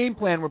is the game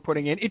plan we're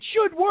putting in. It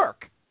should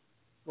work.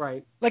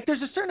 Right. Like,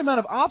 there's a certain amount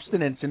of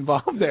obstinance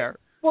involved there.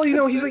 Well, he's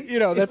like...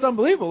 that's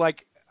unbelievable. Like,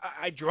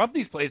 I drew up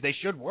these plays. They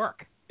should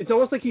work. It's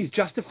almost like he's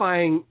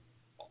justifying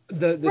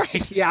the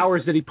 60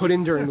 hours that he put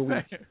in during the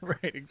week.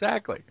 Right,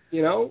 exactly.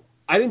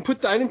 I didn't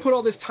put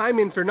all this time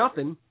in for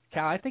nothing.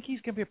 Cal, I think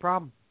he's going to be a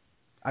problem.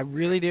 I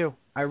really do.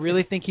 I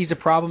really think he's a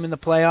problem in the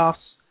playoffs.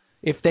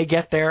 If they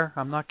get there,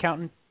 I'm not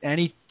counting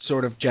any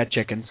sort of jet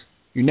chickens.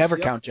 You never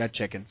count jet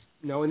chickens.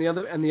 No, and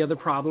the other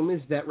problem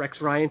is that Rex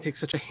Ryan takes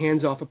such a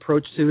hands-off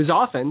approach to his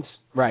offense.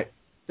 Right.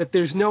 That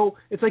there's no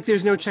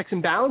checks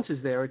and balances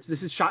there. This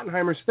is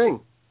Schottenheimer's thing.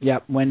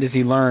 Yep. When does he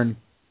learn?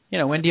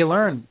 When do you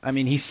learn? I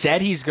mean, he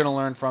said he's going to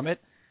learn from it,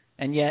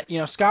 and yet,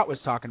 Scott was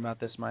talking about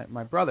this,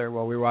 my brother,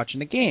 while we were watching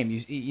the game.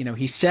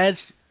 He says,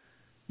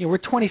 we're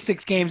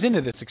 26 games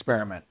into this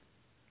experiment,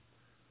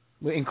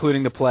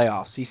 including the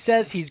playoffs. He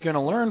says he's going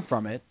to learn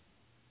from it,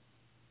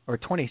 or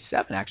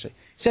 27 actually.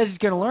 He says he's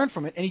going to learn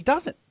from it, and he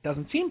doesn't.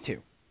 Doesn't seem to.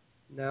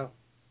 No.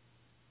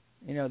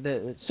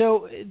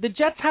 So the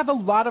Jets have a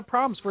lot of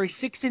problems for a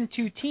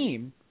 6-2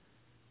 team.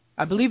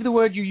 I believe the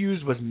word you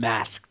used was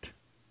masked.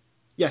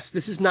 Yes,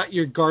 this is not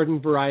your garden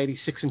variety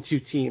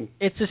 6-2 team.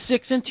 It's a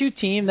 6-2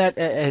 team that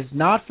has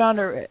not found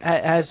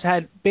has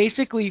had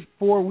basically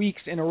 4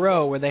 weeks in a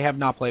row where they have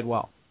not played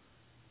well,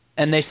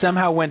 and they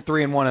somehow went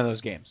 3-1 of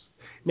those games.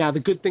 Now the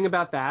good thing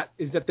about that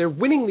is that they're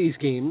winning these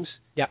games.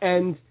 Yep.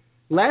 And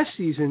last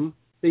season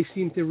they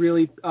seemed to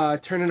really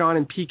turn it on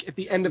and peak at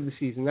the end of the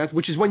season.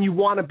 Which is when you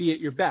want to be at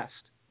your best.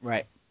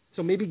 Right.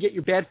 So maybe get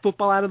your bad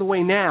football out of the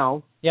way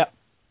now. Yep.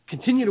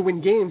 Continue to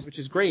win games, which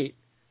is great.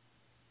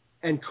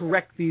 And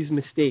correct these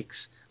mistakes.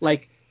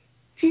 Like,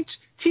 teach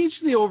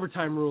the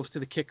overtime rules to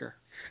the kicker,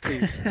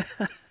 please.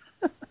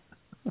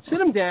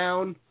 Sit him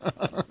down.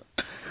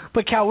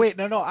 But Cal, wait,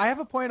 no, I have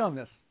a point on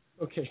this.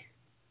 Okay.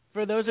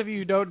 For those of you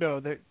who don't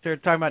know, they're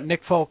talking about Nick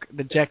Folk,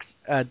 the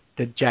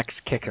Jets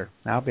kicker.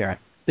 I'll be all right.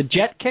 The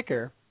Jet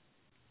kicker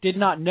did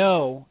not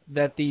know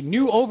that the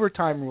new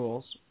overtime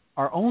rules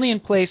are only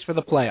in place for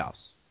the playoffs.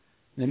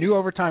 And the new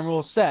overtime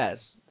rule says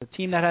the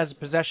team that has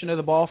possession of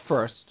the ball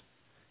first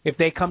If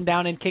they come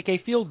down and kick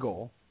a field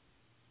goal,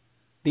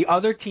 the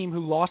other team who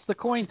lost the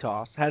coin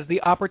toss has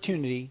the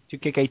opportunity to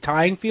kick a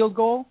tying field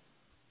goal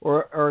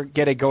or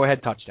get a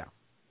go-ahead touchdown.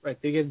 Right.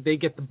 They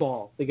get the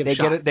ball. They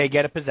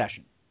get a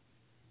possession.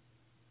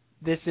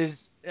 This is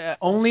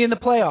only in the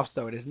playoffs,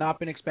 though. It has not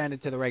been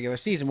expanded to the regular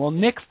season. Well,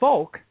 Nick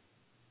Folk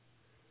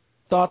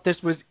thought this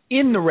was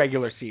in the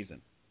regular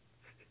season.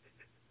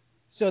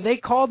 So they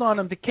called on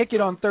him to kick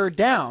it on third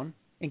down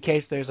in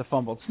case there's a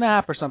fumbled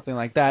snap or something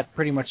like that,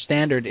 pretty much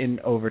standard in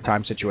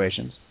overtime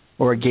situations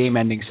or a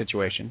game-ending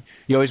situation.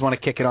 You always want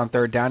to kick it on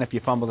third down. If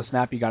you fumble the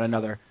snap, you got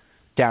another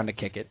down to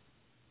kick it.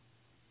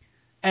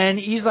 And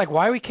he's like,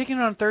 why are we kicking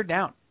it on third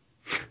down?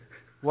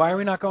 Why are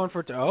we not going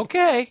for it?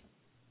 Okay.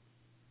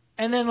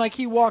 And then, like,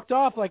 he walked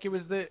off like it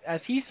was as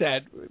he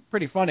said,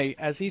 pretty funny,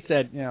 as he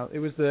said, it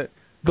was the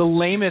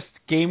lamest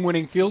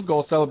game-winning field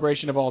goal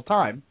celebration of all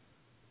time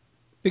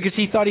because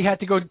he thought he had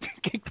to go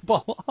kick the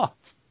ball off.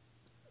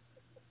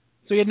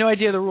 So he had no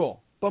idea of the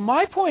rule. But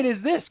my point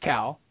is this,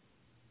 Cal.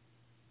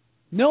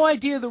 No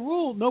idea of the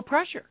rule, no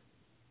pressure.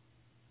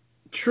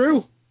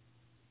 True.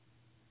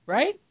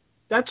 Right?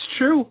 That's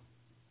true.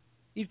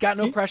 He's got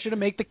no pressure to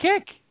make the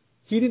kick.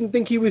 He didn't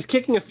think he was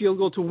kicking a field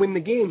goal to win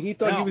the game. He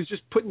thought he was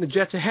just putting the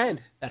Jets ahead,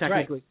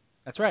 technically. Right.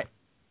 That's right.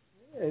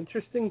 Yeah,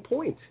 interesting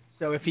point.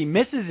 So if he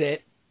misses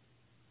it,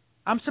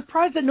 I'm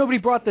surprised that nobody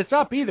brought this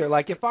up either.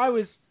 Like, if I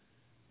was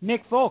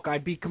Nick Folk,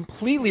 I'd be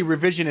completely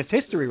revisionist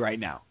history right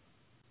now.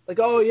 Like,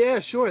 oh, yeah,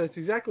 sure, that's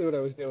exactly what I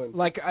was doing.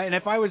 Like, and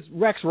if I was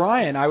Rex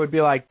Ryan, I would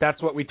be like,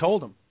 that's what we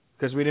told him,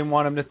 because we didn't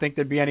want him to think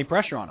there'd be any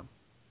pressure on him.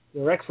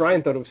 Yeah, Rex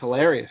Ryan thought it was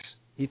hilarious.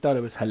 He thought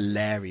it was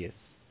hilarious.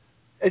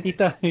 He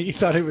thought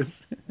it was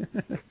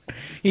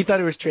he thought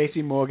it was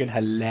Tracy Morgan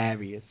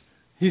hilarious.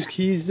 He's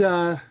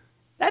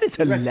that is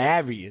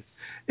hilarious.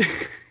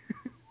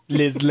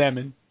 Liz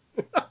Lemon.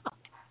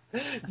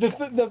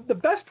 The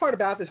best part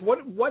about this,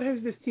 what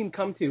has this team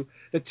come to?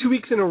 That 2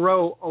 weeks in a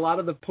row, a lot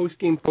of the post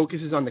game focus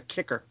is on the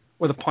kicker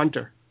or the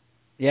punter.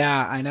 Yeah,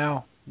 I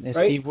know.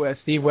 Right?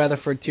 Steve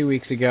Weatherford 2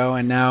 weeks ago,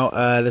 and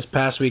now this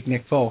past week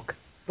Nick Folk.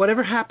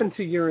 Whatever happened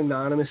to your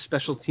anonymous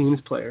special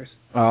teams players?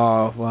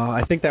 Oh, well,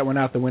 I think that went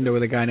out the window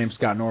with a guy named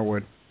Scott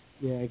Norwood.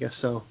 Yeah, I guess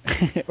so.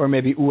 Or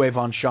maybe Uwe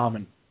von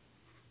Schaman.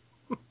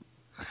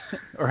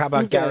 Or how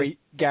about Gary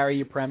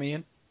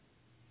Yepremian?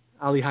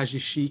 Ali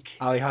Haji Sheik.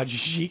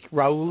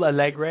 Raul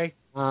Alegre.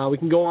 We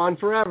can go on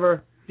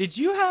forever. Did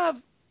you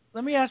have...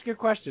 Let me ask you a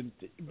question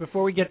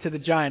before we get to the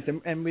Giants,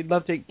 and we'd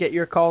love to get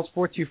your calls,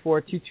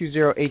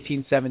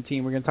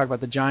 424-220-1817. We're going to talk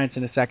about the Giants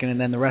in a second, and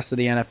then the rest of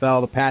the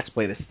NFL. The Pats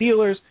play the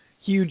Steelers.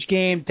 Huge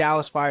game.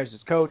 Dallas fires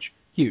his coach.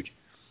 Huge.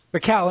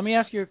 But, Cal, let me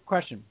ask you a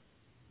question.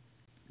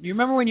 You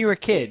remember when you were a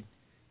kid,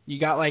 you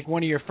got, like,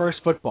 one of your first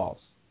footballs?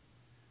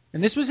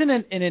 And this was in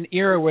an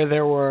era where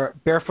there were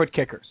barefoot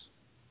kickers.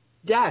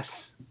 Yes.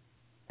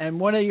 And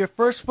one of your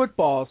first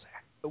footballs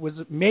was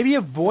maybe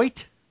a Voigt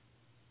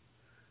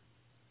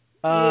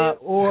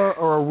or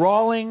a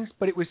Rawlings,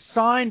 but it was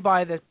signed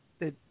by the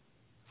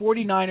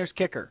 49ers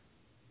kicker.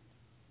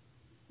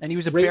 And he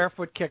was a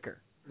barefoot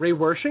kicker. Ray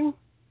Wershing?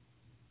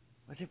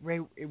 Was it Ray?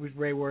 It was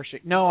Ray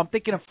Wershing. No, I'm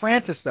thinking of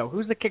Francis, though.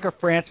 Who's the kicker,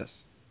 Francis?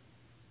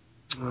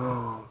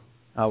 Oh,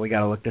 we got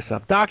to look this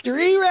up. Dr.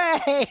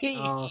 E-Ray!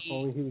 Oh, if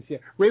only he was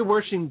here. Ray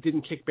Wershing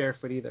didn't kick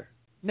barefoot either.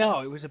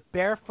 No, it was a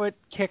barefoot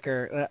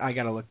kicker. I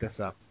got to look this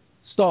up.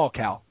 Stall,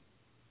 Cal.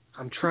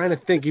 I'm trying to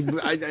think.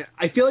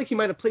 I feel like he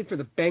might have played for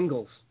the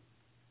Bengals.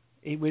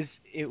 It was.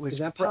 Is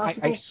that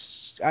possible?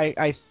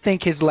 I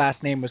think his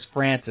last name was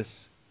Francis.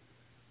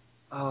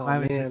 Oh,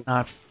 man. It's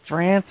not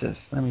Francis.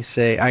 Let me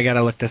see. I got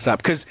to look this up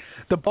because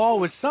the ball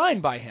was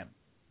signed by him.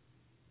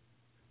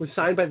 Was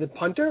signed by the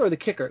punter or the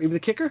kicker? It was a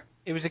kicker?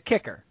 It was a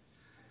kicker.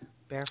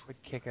 Barefoot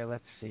kicker.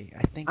 Let's see.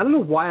 I don't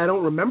know why I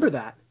don't remember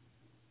that.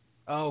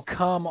 Oh,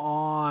 come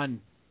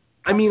on.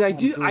 I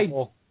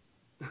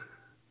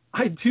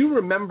do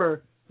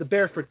remember the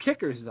barefoot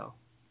kickers, though.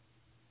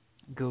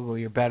 Google,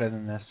 you're better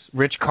than this.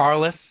 Rich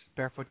Carless,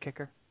 barefoot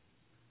kicker.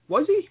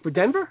 Was he? For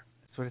Denver?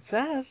 That's what it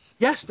says.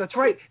 Yes, that's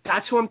right.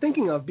 That's who I'm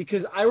thinking of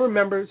because I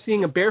remember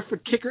seeing a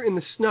barefoot kicker in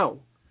the snow.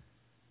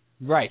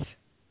 Right.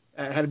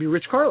 It had to be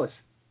Rich Carless.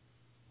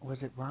 Was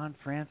it Ron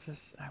Francis?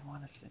 I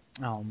want to say.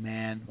 Oh,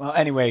 man. Well,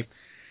 anyway,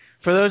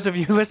 for those of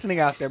you listening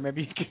out there,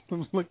 maybe you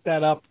can look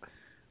that up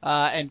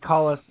and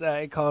call us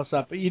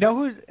up. You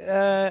know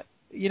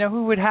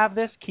who would have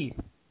this? Keith.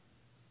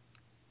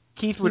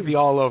 Keith would be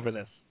all over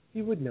this.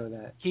 He would know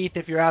that. Keith,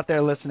 if you're out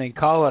there listening,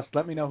 call us.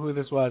 Let me know who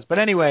this was. But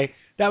anyway,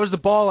 that was the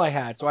ball I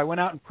had. So I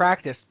went out and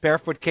practiced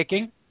barefoot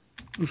kicking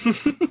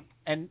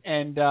and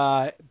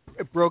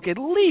broke at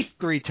least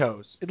 3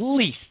 toes. At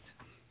least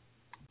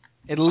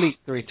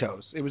 3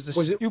 toes. It was the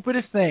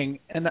stupidest thing.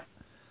 And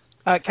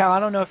Cal, I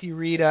don't know if you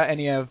read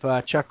any of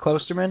Chuck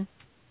Klosterman.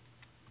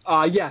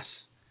 Yes.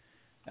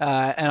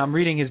 And I'm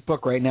reading his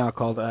book right now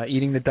called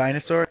Eating the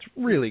Dinosaur. It's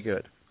really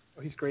good.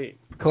 Oh, he's great.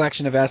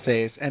 Collection of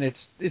essays, and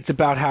it's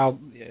about how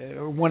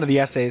one of the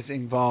essays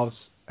involves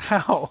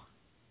how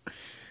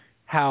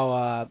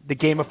the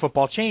game of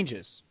football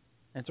changes.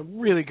 And it's a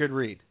really good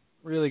read.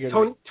 Really good.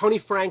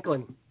 Tony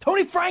Franklin.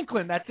 Tony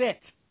Franklin, that's it.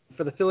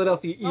 For the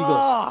Philadelphia Eagles.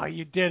 Oh,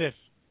 you did it.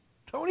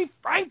 Tony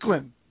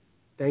Franklin.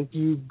 Thank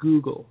you,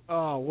 Google.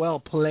 Oh, well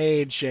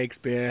played,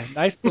 Shakespeare.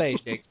 Nice play,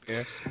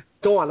 Shakespeare.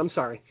 Go on, I'm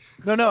sorry.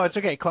 No, it's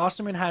okay.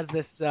 Klosterman has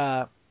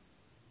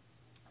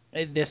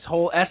this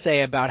whole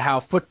essay about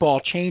how football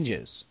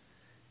changes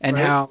and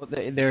how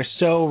they're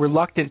so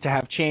reluctant to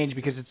have change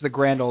because it's the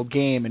grand old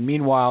game, and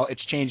meanwhile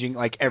it's changing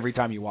like every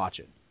time you watch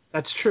it.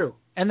 That's true.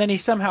 And then he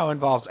somehow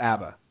involves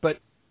ABBA, but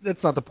that's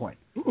not the point.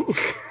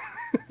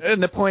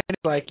 And the point is,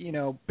 like,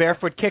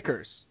 barefoot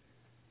kickers.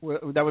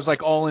 That was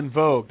like all in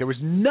vogue. There was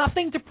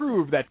nothing to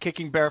prove that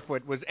kicking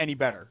barefoot was any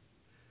better.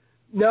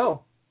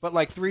 No. But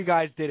like 3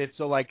 guys did it,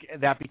 so like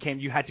that became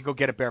you had to go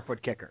get a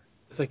barefoot kicker.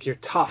 It's like you're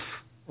tough.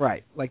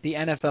 Right. Like the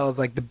NFL is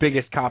like the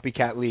biggest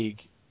copycat league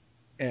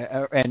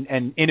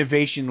and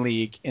innovation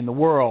league in the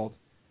world,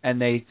 and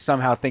they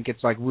somehow think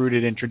it's like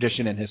rooted in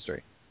tradition and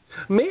history.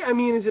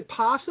 Is it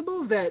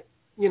possible that,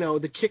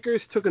 the kickers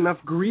took enough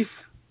grief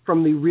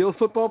from the real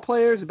football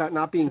players about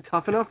not being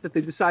tough enough that they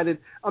decided,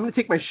 I'm going to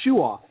take my shoe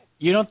off?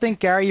 You don't think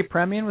Gary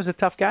Yepremian was a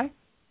tough guy?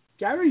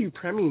 Gary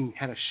Yepremian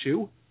had a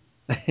shoe.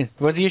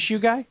 Was he a shoe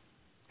guy?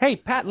 Hey,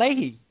 Pat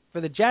Leahy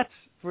for the Jets,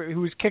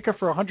 who was kicker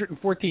for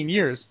 114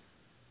 years.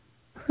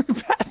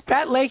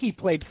 Pat Leahy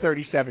played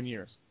 37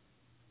 years.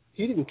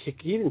 He didn't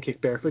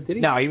kick barefoot, did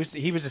he? No,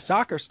 he was a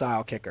soccer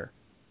style kicker.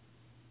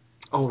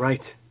 Oh,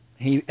 right.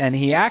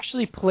 He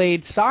actually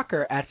played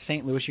soccer at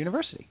St. Louis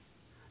University.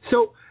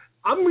 So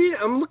I'm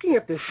looking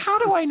at this. How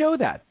do I know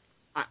that?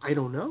 I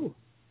don't know.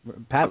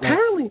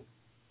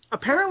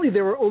 Apparently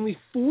there were only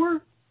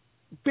 4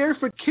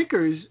 barefoot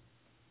kickers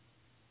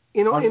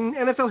in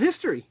NFL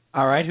history.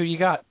 All right, who you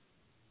got?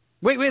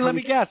 Wait, let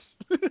me guess.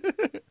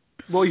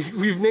 Well,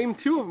 we've named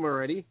 2 of them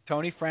already.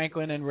 Tony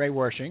Franklin and Ray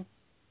Wersching.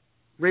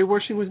 Ray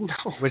Wersching was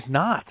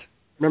not.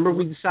 Remember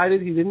we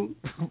decided he didn't?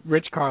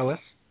 Rich Karlis.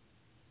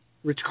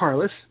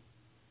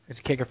 It's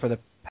a kicker for the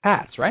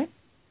Pats, right?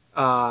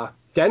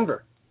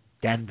 Denver.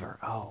 Oh, I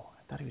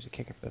thought he was a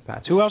kicker for the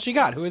Pats. Who else you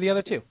got? Who are the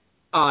other 2?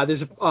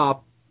 There's a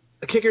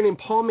kicker named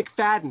Paul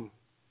McFadden.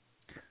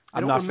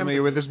 I'm not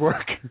familiar with his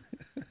work.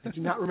 I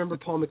do not remember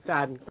Paul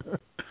McFadden.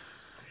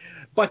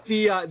 But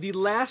the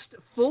last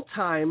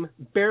full-time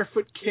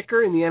barefoot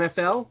kicker in the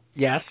NFL,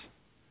 yes,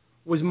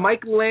 was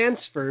Mike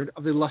Lansford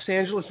of the Los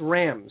Angeles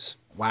Rams.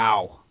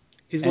 Wow.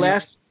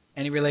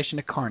 Any relation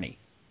to Carney?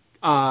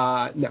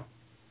 No.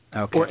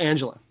 Okay. Or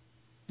Angela.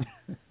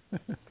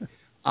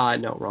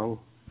 No, wrong.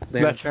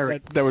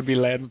 That would be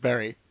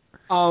Lansbury.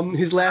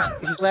 His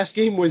last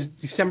game was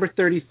December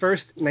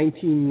 31st,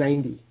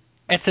 1990.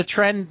 It's a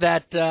trend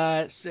that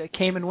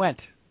came and went.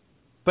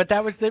 But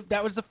that was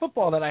the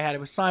football that I had. It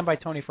was signed by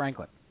Tony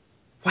Franklin.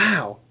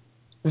 Wow.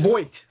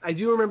 Voight. I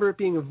do remember it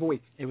being a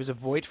Voight. It was a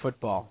Voight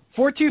football.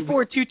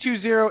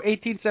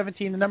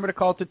 424-220-1817, the number to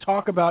call to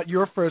talk about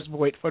your first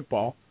Voight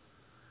football.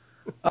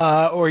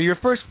 Or your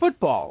first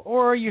football.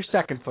 Or your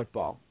second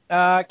football.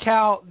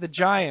 Cal, the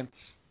Giants.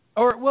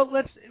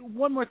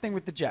 One more thing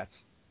with the Jets.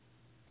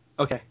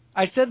 Okay.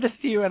 I said this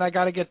to you, and I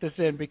got to get this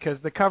in because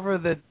the cover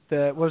of the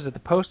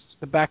Post,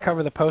 the back cover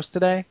of the Post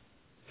today?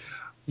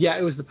 Yeah,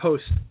 it was the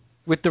Post.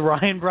 With the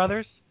Ryan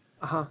brothers?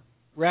 Uh-huh.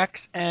 Rex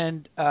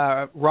and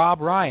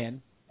Rob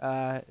Ryan.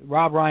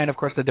 Rob Ryan, of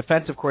course, the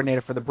defensive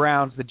coordinator for the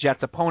Browns, the Jets'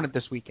 opponent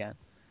this weekend,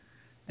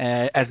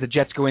 as the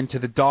Jets go into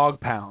the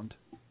dog pound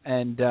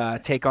and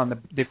take on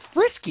the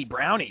frisky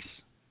Brownies.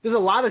 There's a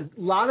lot of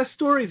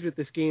stories with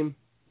this game.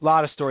 A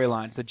lot of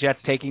storylines. The Jets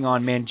taking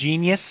on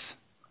Mangenius.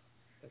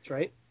 That's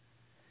right.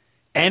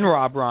 And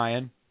Rob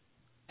Ryan.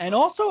 And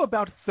also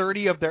about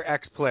 30 of their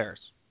ex-players.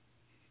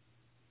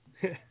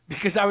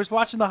 Because I was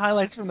watching the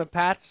highlights from the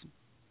Pats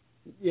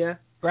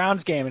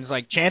Browns game, and it's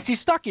like, Chancey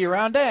Stuckey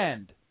around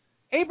end.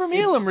 Abram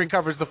Elam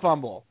recovers the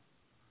fumble.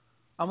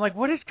 I'm like,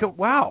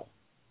 wow.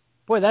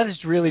 Boy, that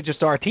is really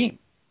just our team.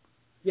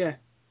 Yeah.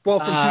 Well,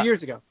 from 2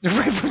 years ago.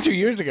 From 2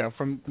 years ago,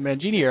 from the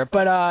Mangini era.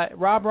 But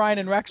Rob Ryan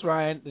and Rex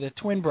Ryan, the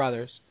twin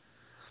brothers,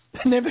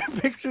 and they've been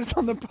pictures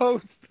on the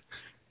Post.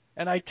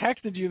 And I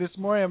texted you this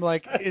morning. I'm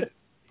like,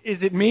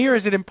 is it me or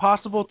is it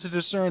impossible to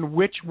discern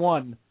which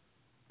one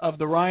of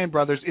the Ryan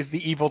brothers is the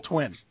evil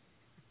twin?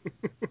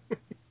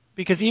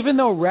 Because even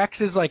though Rex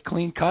is like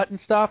clean cut and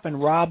stuff,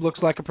 and Rob looks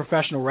like a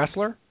professional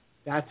wrestler,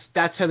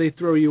 that's how they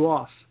throw you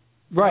off.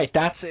 Right.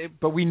 That's it.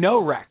 But we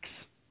know Rex.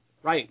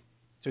 Right.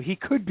 So he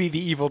could be the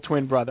evil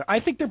twin brother. I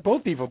think they're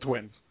both evil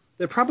twins.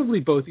 They're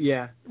probably both.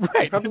 Yeah. Right.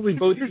 They're probably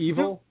both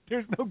evil.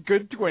 There's no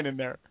good twin in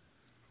there.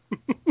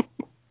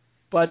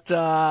 But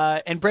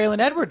and Braylon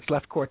Edwards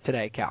left court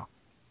today, Cal.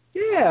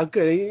 Yeah,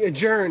 good. He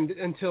adjourned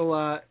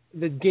until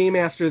the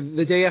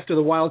day after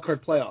the wild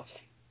card playoffs.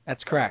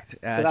 That's correct.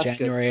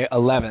 January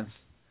 11th,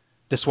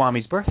 the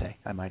Swami's birthday,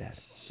 I might add.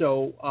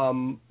 So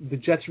the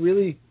Jets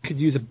really could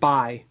use a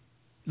bye.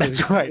 That's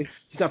right.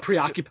 He's not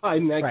preoccupied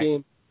in that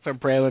game. So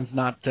Braylon's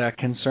not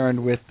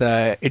concerned with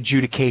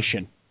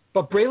adjudication.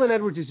 But Braylon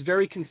Edwards is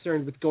very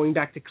concerned with going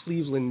back to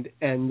Cleveland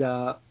and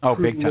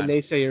proving the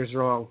naysayers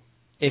wrong.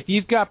 If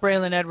you've got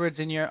Braylon Edwards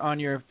on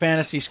your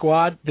fantasy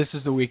squad, this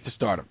is the week to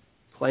start him.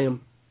 play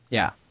him.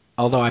 Yeah.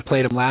 Although I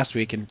played him last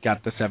week and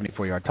got the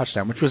 74-yard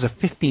touchdown, which was a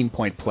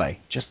 15-point play.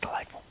 Just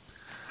delightful.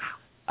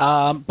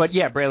 But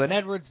yeah, Braylon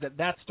Edwards,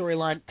 that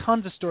storyline,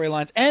 tons of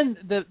storylines, and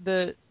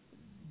the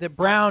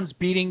Browns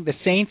beating the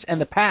Saints and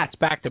the Pats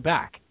back to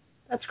back.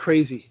 That's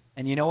crazy.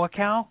 And you know what,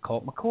 Cal?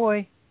 Colt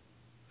McCoy.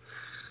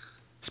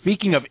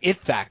 Speaking of it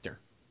factor.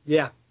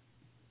 Yeah.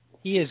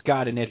 He has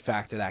got an it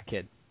factor, that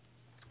kid.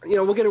 You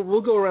know,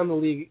 we'll go around the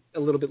league a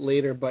little bit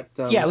later, but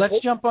let's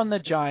jump on the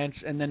Giants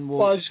and then we'll.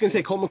 Well, I was just going to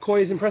say Colt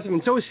McCoy is impressive,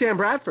 and so is Sam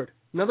Bradford,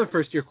 another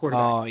first-year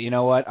quarterback. Oh, you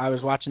know what? I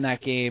was watching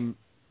that game.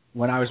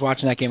 When I was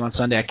watching that game on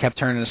Sunday, I kept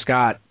turning to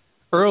Scott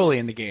early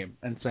in the game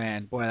and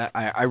saying, "Boy,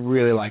 I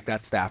really like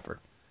that Stafford."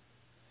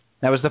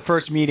 That was the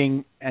first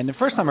meeting, and the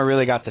first time I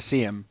really got to see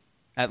him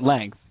at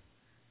length.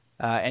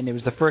 And it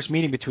was the first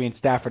meeting between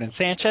Stafford and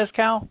Sanchez,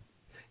 Cal.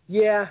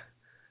 Yeah.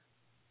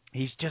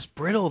 He's just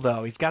brittle,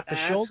 though. He's got the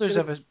shoulders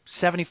of a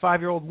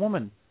 75-year-old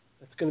woman.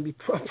 That's going to be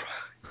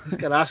he's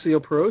got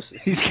osteoporosis.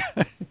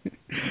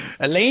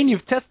 Elaine,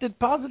 you've tested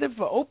positive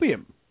for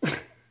opium.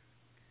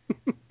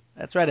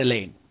 That's right,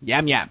 Elaine.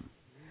 Yam Yam.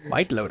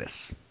 White Lotus.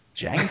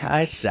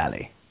 Shanghai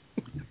Sally.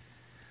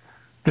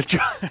 The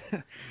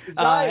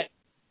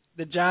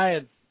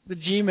Giants. The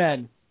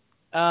G-Men.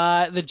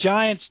 The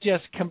Giants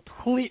just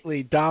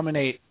completely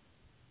dominate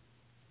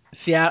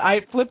Seattle.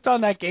 I flipped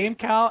on that game,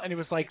 Cal, and it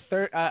was like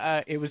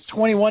it was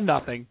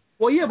 21-0.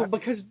 Well, yeah, but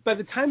because by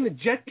the time the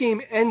Jet game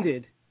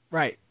ended,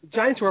 right, the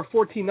Giants were up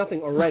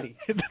 14-0 already.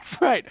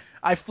 That's right.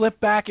 I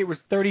flipped back; it was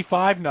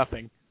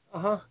 35-0.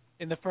 Uh-huh.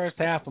 In the first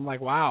half. I'm like,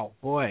 wow,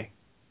 boy.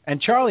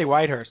 And Charlie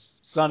Whitehurst,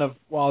 son of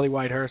Wally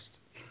Whitehurst,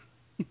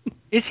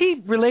 is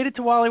he related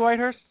to Wally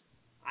Whitehurst?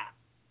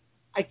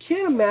 I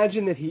can't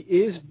imagine that he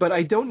is, but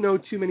I don't know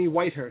too many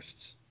Whitehursts.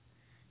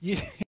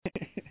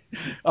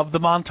 Of the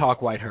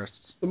Montauk Whitehursts.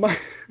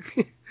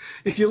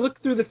 If you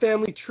look through the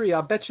family tree,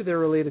 I'll bet you they're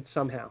related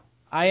somehow.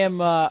 I am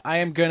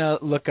gonna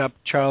look up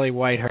Charlie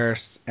Whitehurst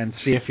and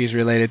see if he's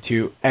related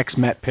to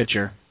ex-Met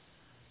pitcher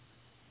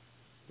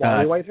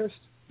Wally Whitehurst.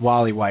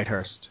 Wally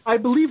Whitehurst. I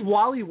believe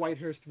Wally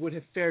Whitehurst would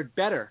have fared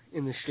better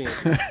in this game.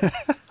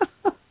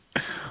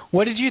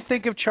 What did you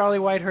think of Charlie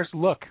Whitehurst's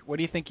look? What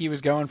do you think he was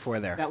going for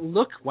there? That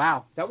look,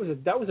 wow, that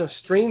was a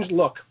strange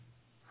look.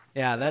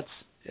 Yeah, that's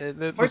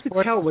hard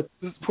to tell. What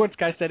the sports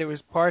guy said, it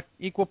was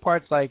equal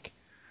parts like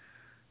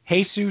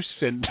Jesus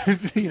and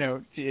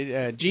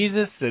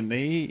Jesus, and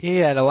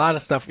he had a lot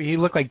of stuff. He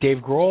looked like Dave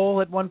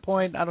Grohl at one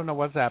point. I don't know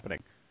what's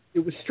happening. It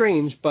was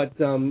strange, but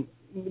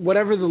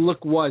whatever the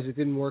look was, it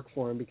didn't work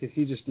for him because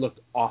he just looked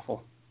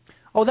awful.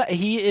 Oh,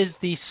 he is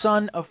the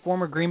son of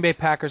former Green Bay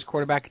Packers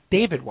quarterback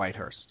David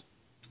Whitehurst.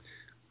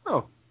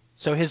 Oh.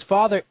 So his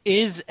father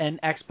is an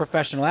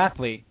ex-professional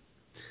athlete,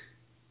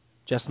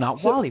 just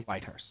not Wally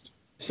Whitehurst.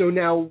 So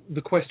now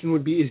the question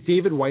would be, is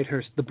David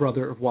Whitehurst the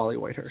brother of Wally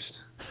Whitehurst?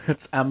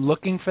 I'm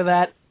looking for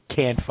that.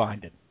 Can't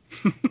find it.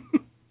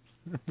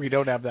 We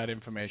don't have that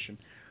information.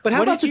 But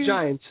how about the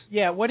Giants?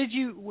 Yeah, what did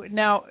you...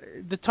 Now,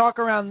 the talk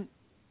around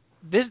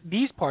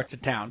these parts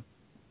of town,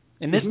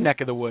 in this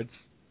neck of the woods,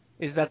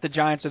 is that the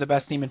Giants are the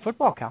best team in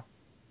football, Cal.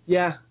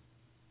 Yeah.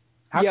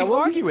 How can you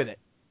argue with it?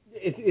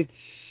 It's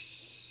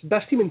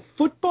best team in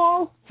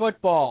football?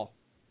 Football.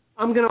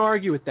 I'm going to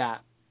argue with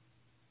that.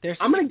 They're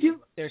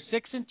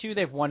 6-2.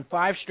 They've won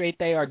 5 straight.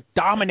 They are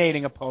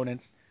dominating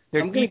opponents.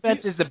 Their defense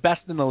is the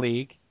best in the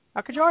league.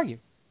 How could you argue?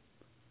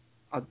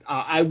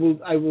 I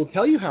will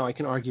tell you how I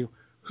can argue.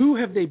 Who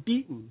have they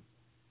beaten?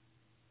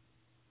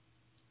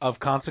 Of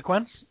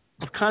consequence?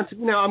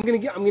 Now I'm going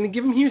to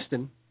give them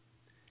Houston.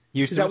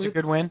 Houston was a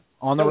good win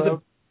on the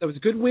road. That was a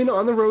good win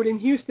on the road in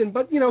Houston.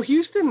 But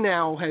Houston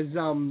now has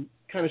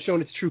kind of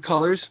shown its true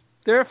colors.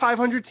 They're a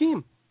 500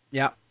 team.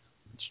 Yeah,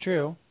 it's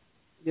true.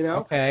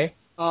 Okay.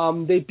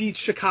 They beat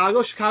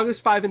Chicago. Chicago's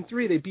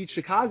 5-3. They beat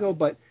Chicago,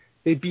 but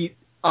they beat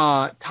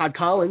Todd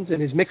Collins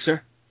and his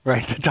mixer.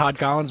 Right, the Todd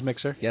Collins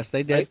mixer. Yes,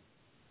 they did.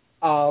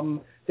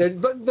 Right.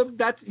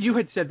 You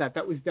had said that.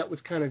 That was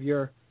kind of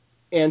your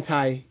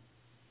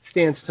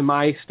anti-stance to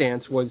my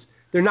stance. Was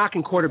they're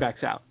knocking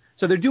quarterbacks out,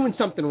 so they're doing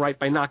something right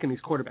by knocking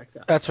these quarterbacks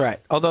out. That's right.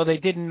 Although they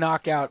didn't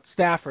knock out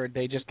Stafford,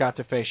 they just got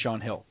to face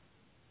Sean Hill.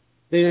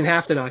 They didn't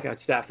have to knock out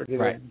Stafford.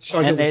 Right.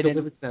 Sean Hill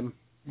delivered them.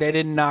 They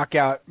didn't knock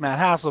out Matt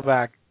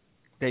Hasselbeck.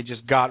 They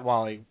just got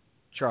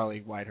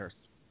Charlie Whitehurst.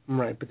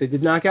 Right, but they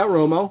did knock out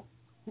Romo.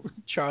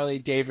 Charlie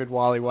David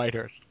Wally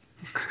Whitehurst.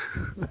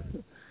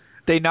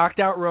 They knocked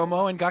out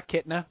Romo and got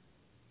Kitna.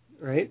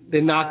 Right. They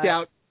knocked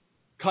out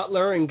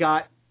Cutler and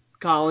got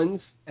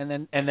Collins. And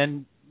then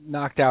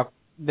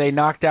they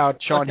knocked out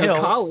Sean Hill.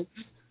 Collins.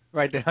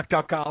 Right, they knocked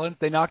out Collins.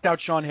 They knocked out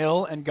Sean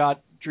Hill and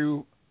got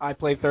Drew I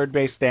play third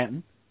base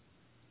Stanton.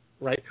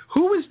 Right.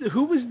 Who was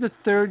the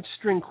third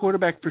string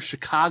quarterback for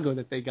Chicago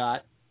that they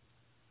got?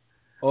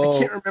 I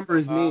can't remember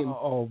his name.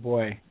 Oh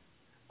boy.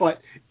 But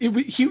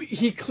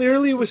he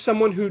clearly was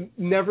someone who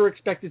never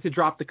expected to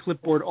drop the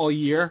clipboard all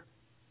year,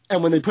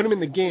 and when they put him in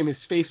the game, his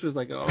face was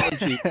like, oh,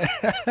 gee.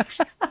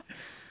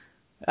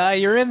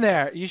 You're in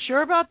there. You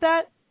sure about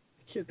that?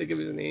 I can't think of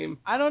his name.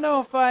 I don't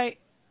know if I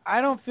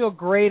I don't feel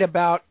great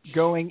about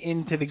going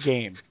into the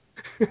game.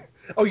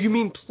 Oh, you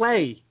mean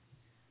play?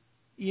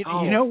 You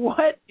know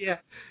what? Yeah.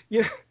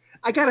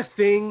 I got a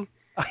thing.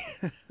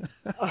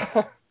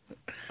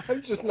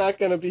 I'm just not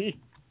going to be.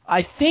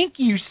 I think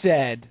you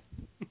said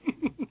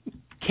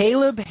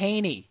Caleb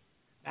Haney.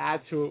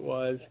 That's who it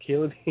was,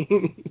 Caleb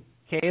Haney.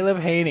 Caleb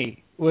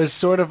Haney was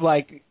sort of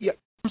like, yeah,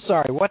 I'm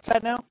sorry, what's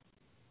that now?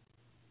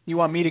 You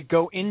want me to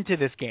go into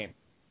this game?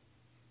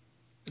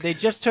 They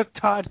just took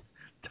Todd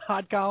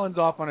Collins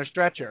off on a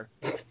stretcher,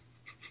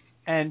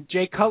 and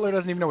Jay Cutler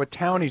doesn't even know what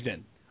town he's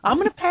in. I'm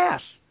going to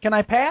pass. Can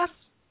I pass?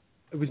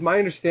 It was my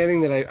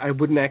understanding that I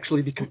wouldn't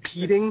actually be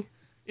competing.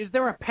 Is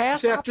there a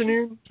pass this option?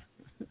 afternoon?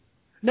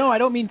 No, I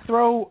don't mean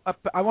throw.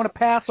 I want to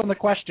pass on the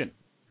question.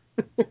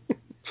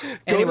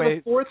 Anyway, to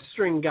the fourth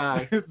string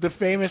guy. The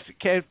famous.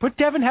 Put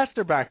Devin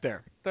Hester back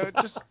there.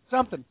 Just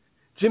something.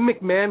 Jim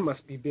McMahon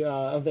must be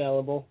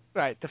available.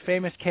 Right. The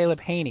famous Caleb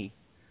Haney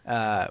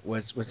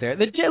was there.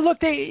 Look,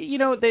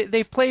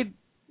 they played.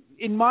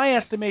 In my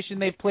estimation,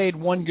 they played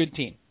one good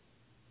team.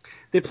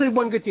 They played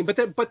one good team, but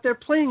they're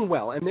playing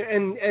well, and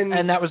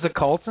that was the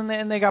Colts,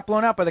 and they got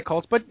blown out by the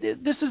Colts. But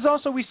this is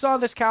also, we saw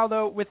this, Cal,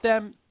 though, with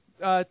them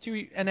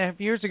 2.5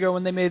 years ago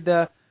when they made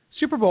the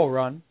Super Bowl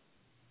run,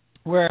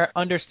 where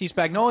under Steve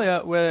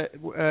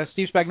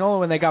Spagnuolo,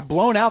 when they got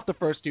blown out the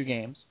first two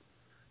games,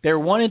 they were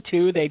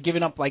 1-2. They had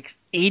given up like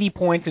 80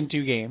 points in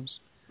 2 games.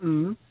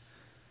 Mm-hmm.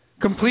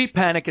 Complete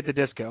panic at the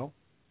disco.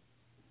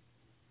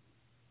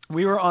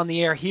 We were on the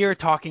air here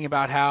talking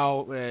about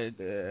how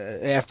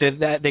after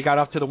that they got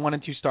off to the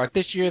 1-2 start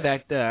this year,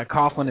 that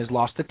Coughlin has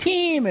lost the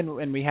team,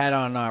 and we had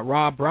on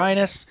Rob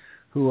Brynas,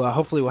 who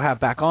hopefully we'll have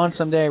back on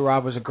someday.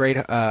 Ron was a great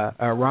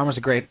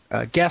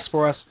guest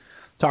for us,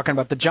 talking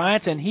about the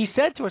Giants, and he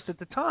said to us at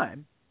the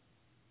time,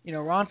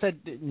 Ron said,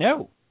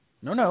 no,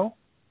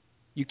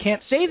 you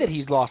can't say that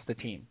he's lost the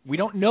team. We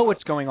don't know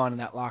what's going on in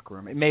that locker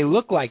room. It may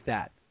look like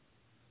that,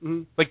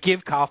 but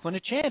give Coughlin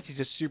a chance. He's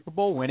a Super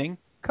Bowl winning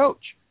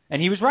coach.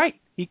 And he was right.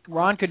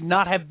 Ron could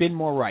not have been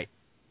more right.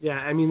 Yeah,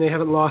 I mean, they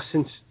haven't lost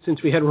since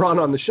we had Ron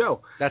on the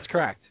show. That's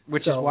correct,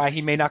 which is why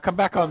he may not come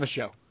back on the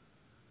show.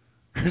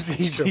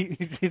 He's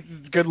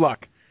good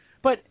luck.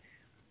 But,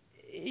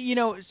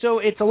 so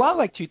it's a lot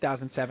like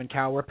 2007,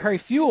 Cal, where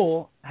Perry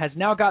Fewell has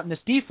now gotten this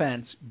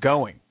defense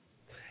going.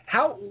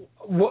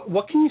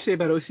 What can you say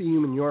about O.C.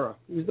 Umenyiora?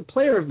 He was the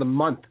player of the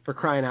month, for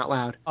crying out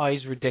loud. Oh,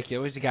 he's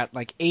ridiculous. He got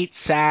like 8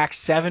 sacks,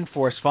 7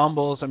 forced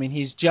fumbles. I mean,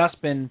 he's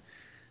just been...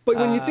 But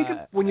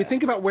when you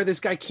think about where this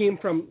guy came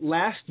from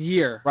last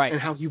year, right,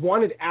 and how he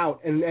wanted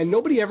out, and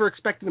nobody ever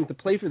expected him to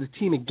play for the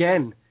team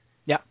again.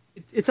 Yeah,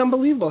 it's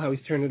unbelievable how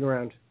he's turned it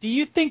around. Do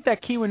you think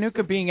that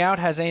Kiwanuka being out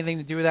has anything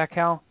to do with that,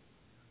 Cal?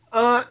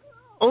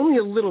 Only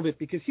a little bit,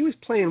 because he was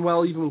playing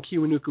well even when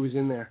Kiwanuka was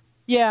in there.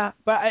 Yeah,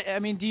 but I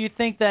mean, do you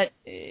think that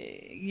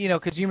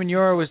because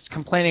Umenyiora was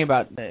complaining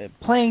about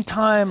playing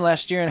time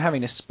last year and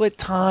having to split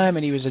time,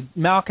 and he was a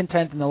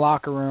malcontent in the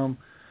locker room.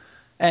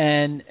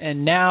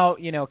 And now,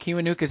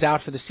 Kiwanuka's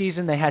out for the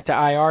season. They had to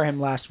IR him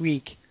last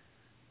week.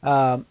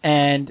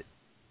 And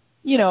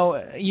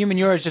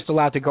Umenyiora is just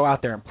allowed to go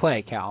out there and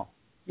play, Cal.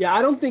 Yeah,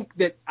 I don't think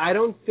that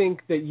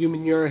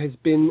Umenyiora has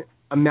been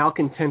a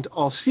malcontent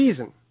all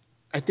season.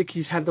 I think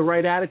he's had the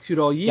right attitude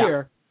all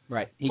year. Yeah,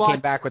 right. He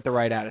came back with the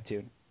right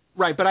attitude.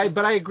 Right, but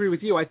I agree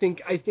with you. I think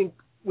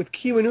with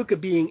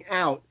Kiwanuka being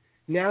out,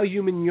 now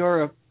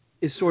Umenyiora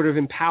is sort of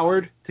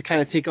empowered to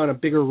kind of take on a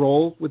bigger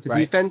role with the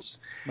defense.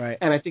 Right.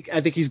 And I think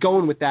he's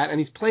going with that, and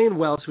he's playing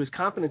well, so his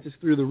confidence is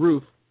through the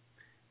roof.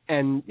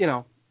 And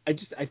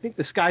I think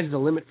the sky's the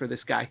limit for this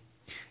guy.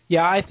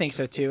 Yeah, I think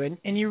so too.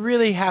 And you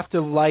really have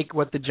to like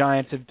what the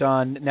Giants have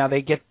done. Now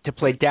they get to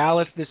play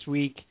Dallas this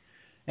week,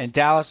 and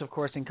Dallas, of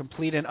course, in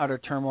complete and utter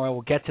turmoil.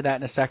 We'll get to that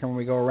in a second when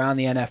we go around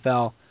the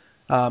NFL.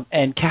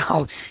 And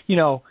Cal,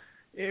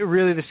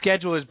 really the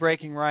schedule is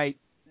breaking right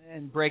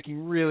and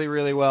breaking really,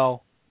 really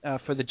well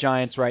for the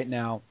Giants right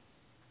now.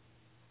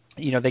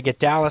 They get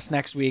Dallas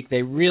next week.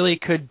 They really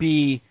could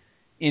be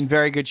in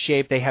very good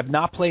shape. They have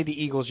not played the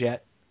Eagles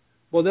yet.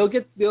 Well, they'll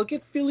get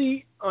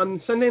Philly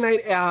on Sunday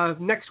night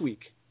next week,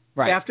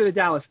 right after the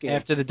Dallas game.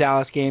 After the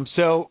Dallas game.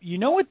 So you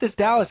know what this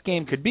Dallas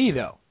game could be,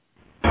 though.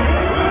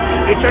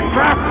 It's a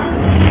trap.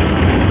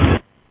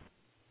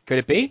 Could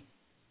it be?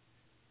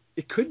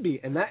 It could be,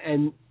 and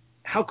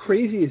how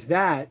crazy is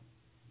that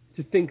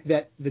to think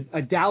that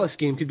a Dallas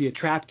game could be a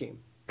trap game?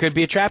 Could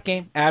be a trap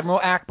game. Admiral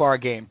Akbar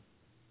game.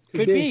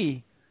 Could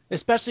be.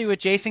 Especially with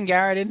Jason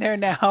Garrett in there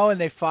now, and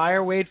they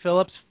fire Wade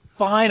Phillips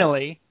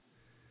finally.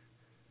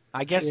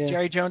 I guess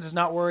Jerry Jones is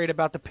not worried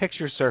about the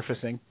picture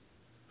surfacing.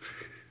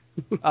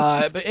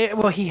 But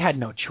he had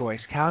no choice,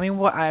 Cal. He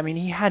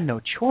had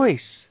no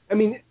choice. I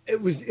mean, it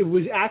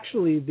was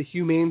actually the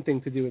humane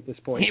thing to do at this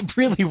point. It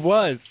really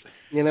was.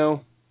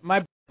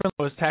 My brother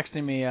was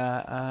texting me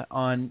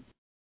on,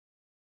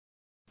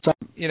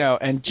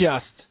 and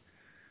just.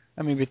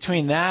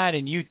 Between that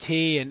and UT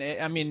and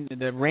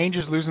the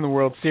Rangers losing the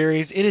World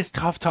Series, it is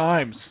tough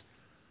times.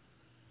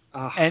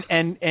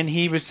 And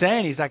he was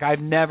saying, he's like, I've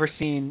never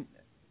seen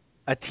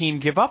a team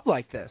give up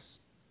like this.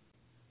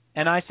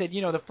 And I said,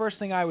 the first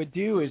thing I would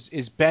do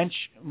is bench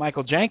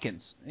Michael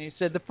Jenkins. And he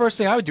said, the first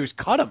thing I would do is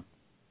cut him.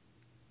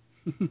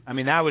 I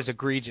mean, that was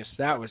egregious.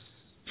 That was,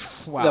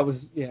 wow. That was,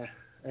 yeah,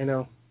 I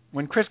know.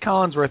 When Chris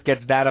Collinsworth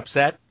gets that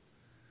upset,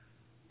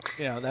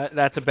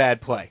 that's a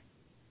bad play.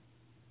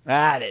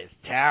 That is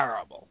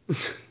terrible.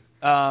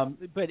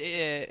 But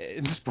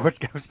the sports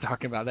guy was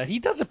talking about that. He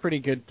does a pretty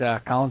good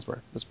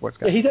Collinsworth, the sports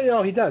guy.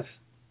 Yeah, he does.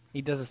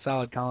 He does a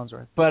solid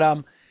Collinsworth. But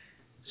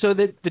so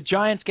the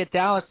Giants get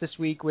Dallas this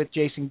week with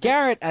Jason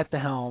Garrett at the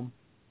helm.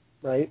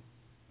 Right.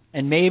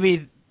 And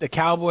maybe the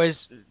Cowboys,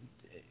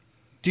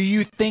 do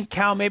you think,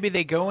 Cal, maybe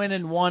they go in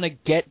and want to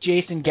get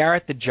Jason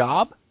Garrett the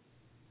job?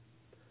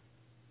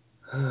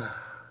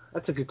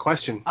 That's a good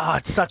question. Oh,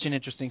 it's such an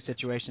interesting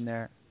situation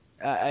there.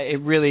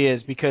 It really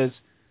is, because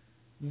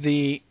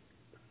the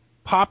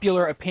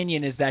popular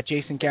opinion is that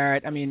Jason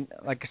Garrett, I mean,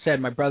 like I said,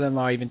 my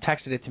brother-in-law even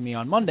texted it to me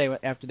on Monday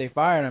after they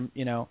fired him,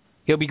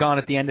 he'll be gone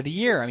at the end of the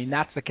year. I mean,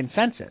 that's the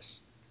consensus,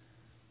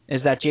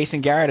 is that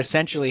Jason Garrett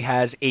essentially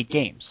has 8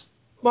 games.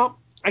 Well,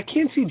 I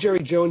can't see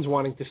Jerry Jones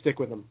wanting to stick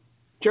with him.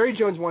 Jerry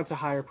Jones wants a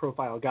higher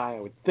profile guy, I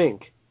would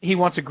think. He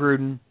wants a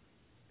Gruden.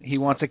 He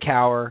wants a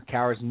Cowher.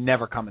 Cowher's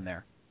never coming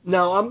there.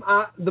 No,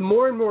 the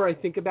more and more I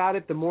think about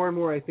it, the more and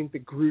more I think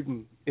that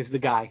Gruden is the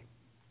guy.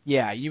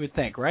 Yeah, you would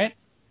think, right?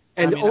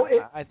 And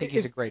I think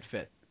he's a great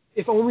fit.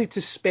 If only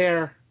to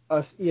spare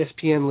us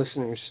ESPN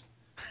listeners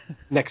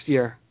next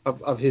year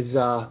of his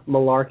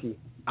malarkey.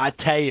 I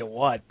tell you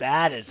what,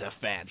 that is a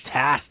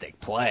fantastic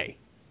play.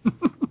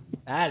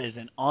 That is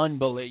an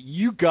unbelievable.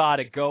 You got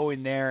to go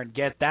in there and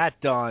get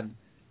that done.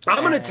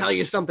 I'm going to tell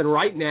you something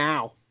right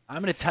now.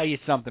 I've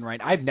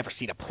never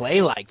seen a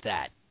play like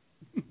that.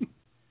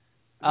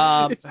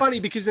 It's funny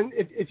because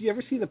if you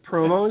ever see the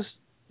promos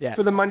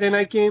for the Monday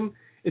night game,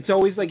 it's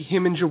always like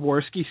him and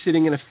Jaworski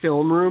sitting in a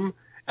film room,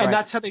 and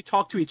that's how they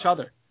talk to each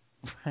other.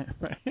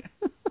 Right.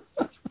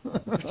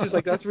 She's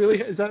like,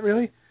 is that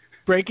really?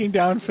 Breaking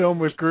down film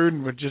with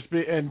Gruden would just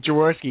be, and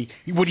Jaworski.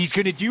 What he's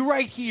going to do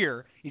right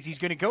here is he's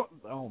going to go,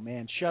 oh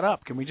man, shut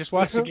up. Can we just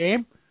watch the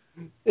game?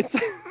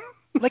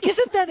 Like,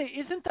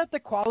 isn't that the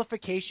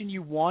qualification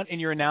you want in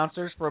your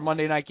announcers for a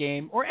Monday night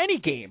game or any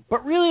game?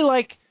 But really,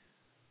 like,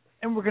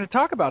 and we're going to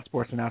talk about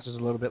sports announcers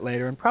a little bit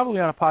later and probably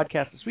on a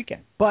podcast this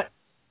weekend. But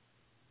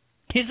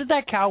isn't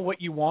that, Cal,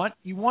 what you want?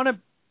 You want to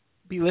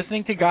be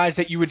listening to guys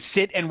that you would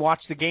sit and watch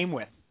the game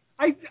with.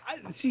 I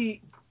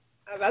see.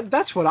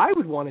 That's what I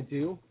would want to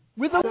do.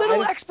 With a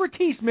little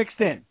expertise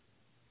mixed in.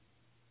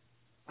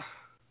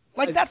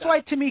 Like, that's why,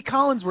 to me,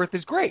 Collinsworth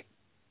is great.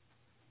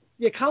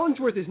 Yeah,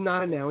 Collinsworth is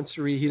not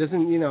announcery. He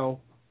doesn't,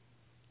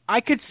 I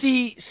could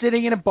see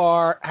sitting in a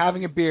bar,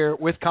 having a beer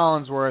with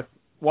Collinsworth,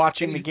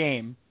 watching the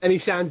game. And he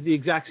sounds the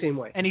exact same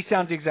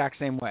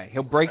way.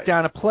 He'll break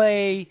down a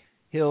play.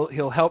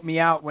 He'll help me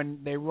out when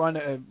they run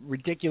a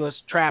ridiculous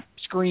trap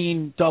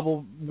screen,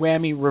 double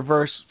whammy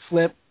reverse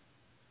flip.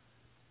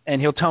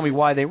 And he'll tell me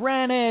why they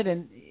ran it,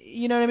 and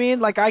you know what I mean?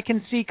 Like, I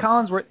can see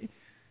Collinsworth.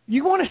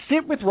 You want to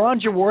sit with Ron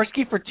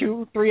Jaworski for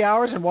 2-3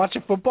 hours and watch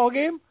a football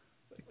game?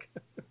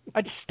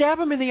 I'd stab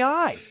him in the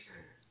eye.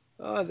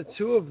 Oh, the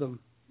two of them.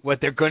 What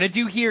they're going to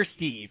do here,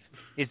 Steve,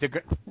 is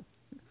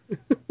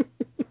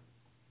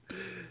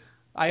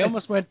I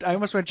almost went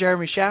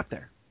Jeremy Schaap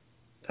there.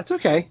 That's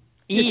okay.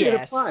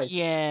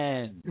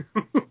 ESPN.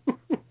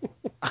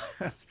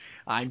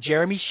 I'm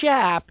Jeremy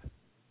Schaap,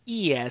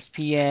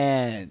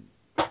 ESPN.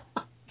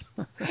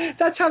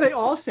 That's how they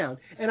all sound.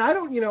 And I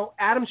don't,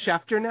 Adam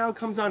Schefter now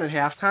comes on at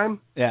halftime.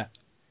 Yeah.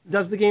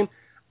 Does the game.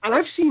 And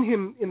I've seen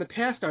him in the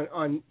past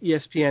on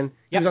ESPN.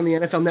 He was on the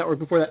NFL Network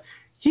before that.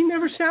 He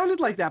never sounded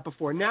like that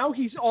before. Now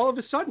he's all of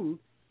a sudden,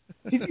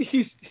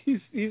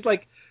 he's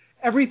like,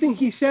 everything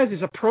he says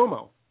is a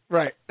promo.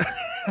 Right.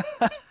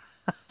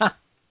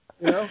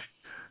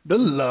 The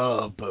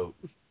Love Boat.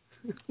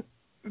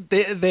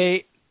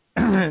 They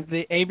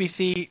the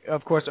ABC,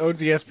 of course, owns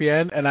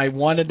ESPN, and I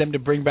wanted them to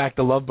bring back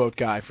the Love Boat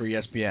guy for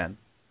ESPN.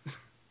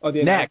 Oh,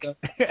 next,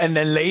 and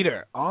then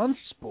later on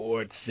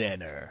Sports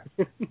Center.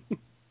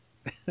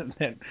 And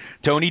then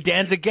Tony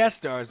Danza guest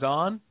stars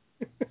on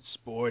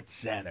Sports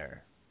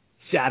Center.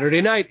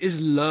 Saturday night is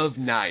Love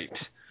Night.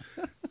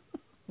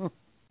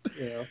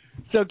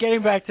 So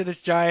getting back to this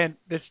giant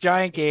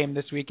game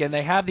this weekend,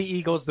 they have the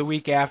Eagles the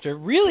week after.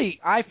 Really,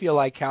 I feel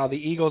like, Cal, the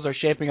Eagles are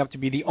shaping up to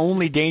be the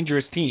only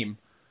dangerous team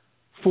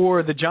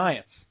for the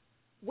Giants.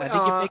 I think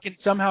if they can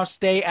somehow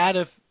stay out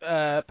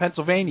of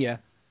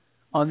Pennsylvania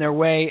on their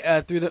way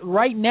through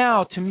right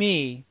now, to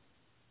me,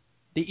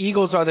 the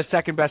Eagles are the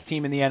second best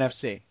team in the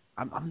NFC.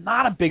 I'm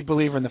not a big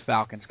believer in the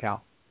Falcons,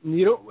 Cal.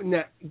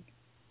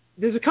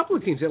 There's a couple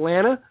of teams.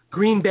 Atlanta,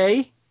 Green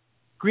Bay.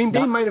 Green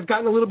Bay might have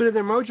gotten a little bit of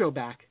their mojo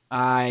back.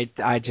 I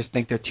just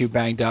think they're too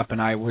banged up,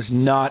 and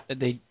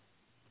they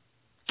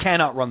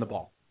cannot run the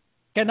ball.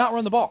 Cannot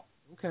run the ball.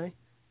 Okay.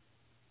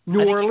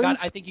 New Orleans?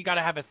 I think you got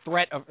to have a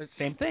threat of the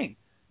same thing.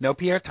 No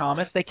Pierre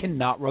Thomas, they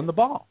cannot run the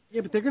ball.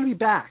 Yeah, but they're going to be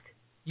back.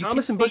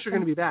 Thomas and Bush are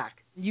going to be back.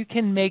 You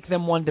can make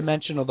them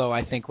one-dimensional, though,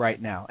 I think, right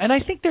now. And I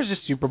think there's a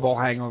Super Bowl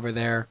hangover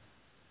there.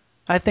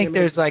 I think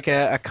there's like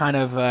a kind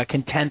of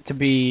content to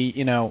be,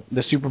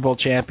 the Super Bowl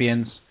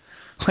champions,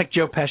 like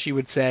Joe Pesci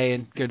would say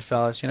in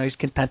Goodfellas. He's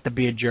content to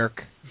be a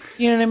jerk.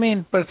 You know what I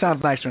mean? But it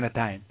sounds nicer in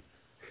Italian.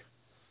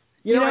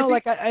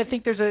 I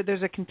think there's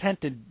a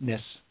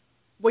contentedness.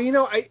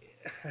 Well, I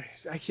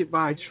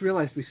just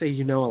realized we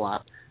say a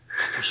lot.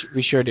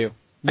 We sure do.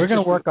 We're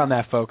going to work on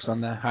that, folks,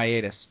 on the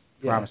hiatus.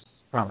 Yeah.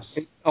 Promise.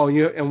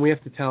 And we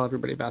have to tell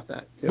everybody about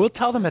that, too. We'll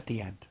tell them at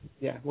the end.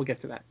 Yeah, we'll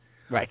get to that.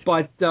 Right.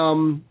 But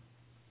I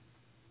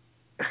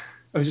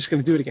was just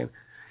going to do it again.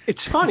 It's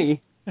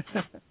funny.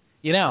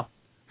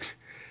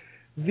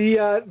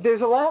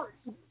 There's a lot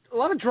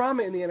of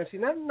drama in the NFC.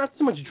 Not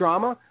so much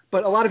drama,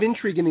 but a lot of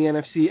intrigue in the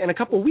NFC. And a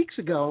couple of weeks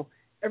ago,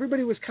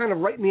 everybody was kind of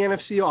writing the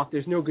NFC off.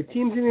 There's no good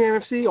teams in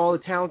the NFC. All the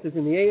talent is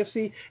in the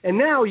AFC. And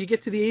now you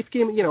get to the eighth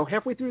game,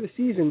 halfway through the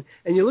season,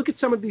 and you look at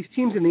some of these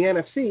teams in the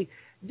NFC,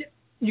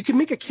 you can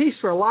make a case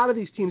for a lot of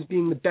these teams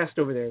being the best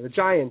over there. The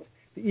Giants,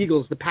 the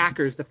Eagles, the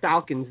Packers, the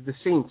Falcons, the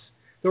Saints.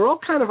 They're all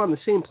kind of on the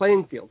same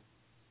playing field.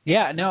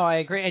 Yeah, no, I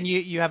agree. And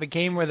you have a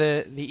game where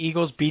the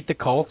Eagles beat the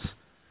Colts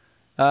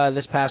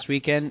this past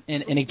weekend,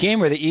 in a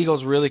game where the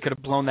Eagles really could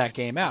have blown that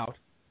game out.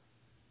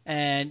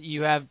 And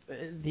you have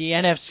the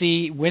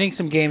NFC winning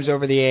some games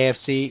over the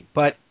AFC.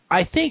 But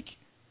I think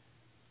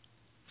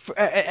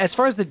as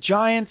far as the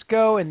Giants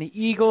go and the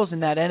Eagles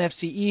and that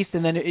NFC East,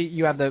 and then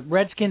you have the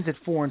Redskins at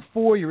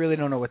 4-4. You really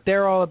don't know what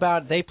they're all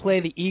about. They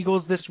play the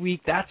Eagles this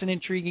week. That's an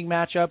intriguing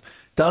matchup.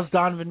 Does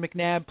Donovan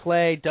McNabb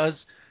play? Does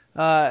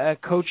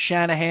Coach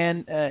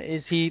Shanahan,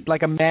 is he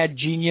like a mad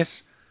genius,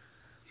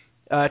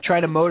 try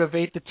to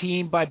motivate the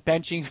team by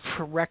benching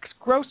for Rex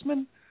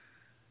Grossman?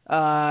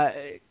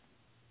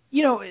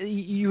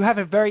 You have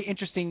a very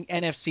interesting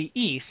NFC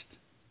East.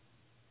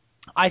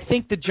 I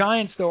think the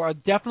Giants, though, are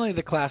definitely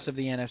the class of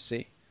the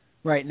NFC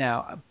right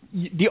now.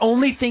 The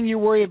only thing you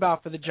worry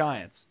about for the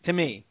Giants, to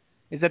me,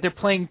 is that they're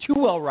playing too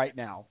well right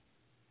now,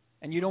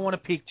 and you don't want to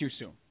peak too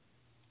soon.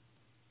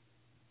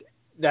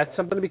 That's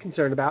something to be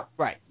concerned about.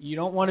 Right. You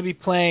don't want to be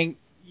playing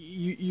 –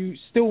 you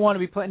still want to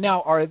be playing –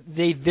 now, are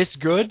they this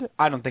good?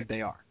 I don't think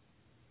they are.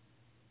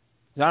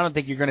 I don't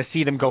think you're going to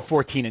see them go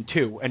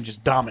 14-2 and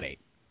just dominate.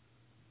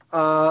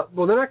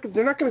 Well, they're not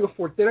going to go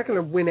for. They're not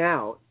going to win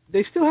out.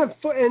 They still have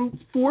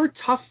four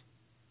tough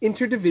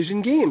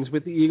interdivision games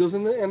with the Eagles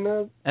and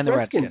the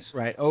Redskins.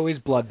 Right, always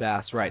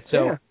bloodbaths. Right,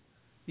 so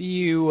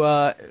you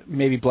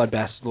maybe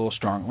bloodbaths is a little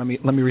strong.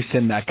 Let me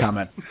rescind that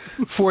comment.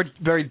 4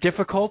 very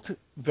difficult,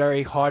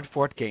 very hard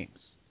fought games.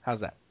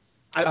 How's that?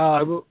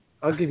 I'll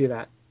give you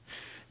that.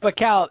 But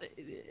Cal,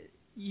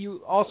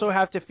 you also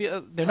have to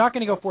feel they're not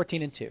going to go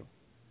 14-2.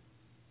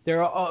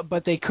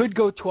 But they could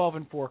go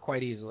 12-4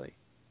 quite easily.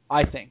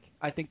 I think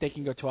they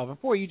can go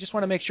 12-4. You just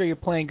want to make sure you're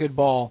playing good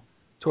ball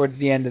towards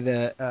the end of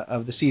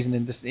the season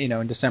in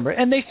December.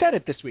 And they said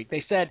it this week.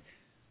 They said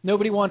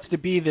nobody wants to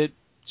be the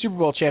Super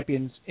Bowl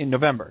champions in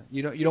November.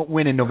 You don't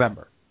win in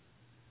November.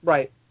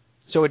 Right.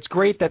 So it's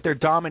great that they're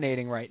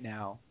dominating right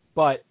now,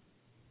 but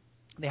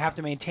they have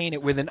to maintain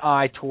it with an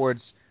eye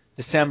towards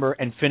December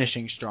and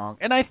finishing strong.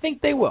 And I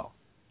think they will.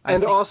 I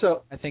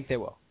think they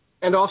will.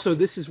 And also,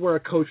 this is where a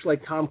coach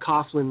like Tom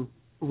Coughlin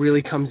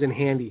really comes in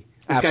handy.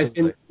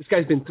 This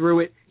guy's been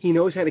through it. He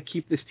knows how to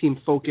keep this team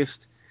focused.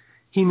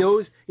 He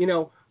knows,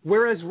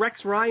 whereas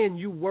Rex Ryan,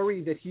 you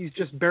worry that he's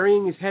just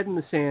burying his head in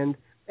the sand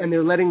and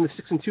they're letting the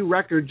 6-2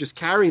 record just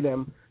carry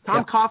them.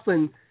 Tom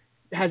Coughlin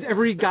has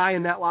every guy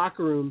in that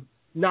locker room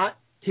not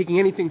taking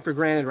anything for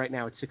granted right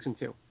now at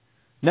 6-2.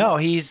 No,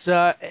 he's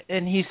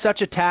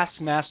such a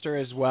taskmaster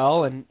as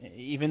well. And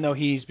even though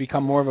he's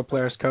become more of a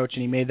player's coach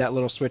and he made that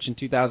little switch in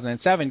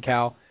 2007,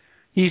 Cal,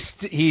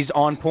 he's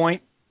on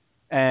point.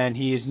 And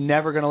he is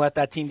never going to let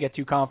that team get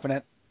too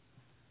confident.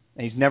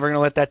 And he's never going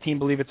to let that team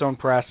believe its own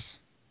press.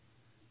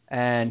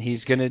 And he's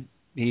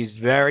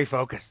very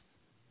focused.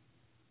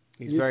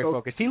 He's very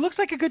focused. He looks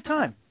like a good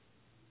time.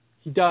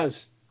 He does.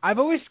 I've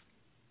always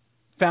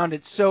found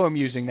it so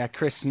amusing that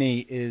Chris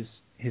Snee is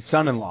his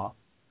son-in-law.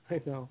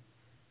 I know.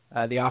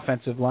 The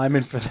offensive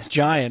lineman for the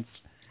Giants.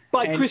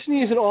 But Chris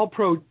Snee is an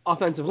all-pro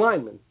offensive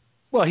lineman.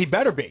 Well, he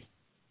better be.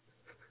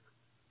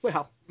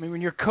 Well, I mean,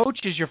 when your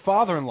coach is your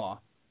father-in-law,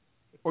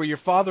 or your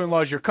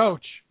father-in-law is your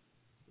coach,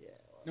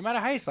 no matter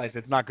how you slice it,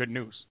 it's not good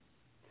news.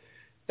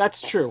 That's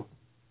true.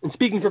 And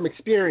speaking from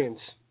experience,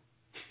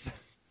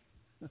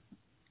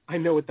 I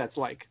know what that's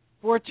like.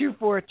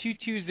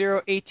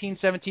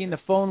 424-220-1817. The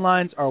phone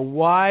lines are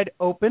wide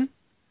open,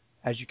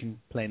 as you can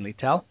plainly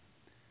tell.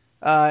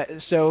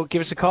 So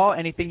give us a call.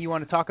 Anything you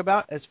want to talk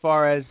about as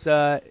far as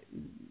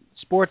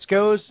sports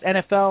goes.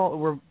 NFL,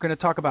 we're going to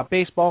talk about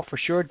baseball for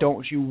sure.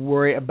 Don't you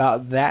worry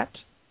about that.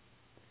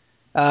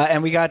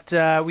 And we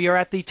are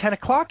at the 10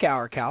 o'clock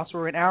hour, Cal, so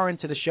we're an hour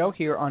into the show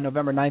here on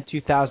November 9th,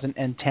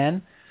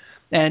 2010.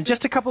 And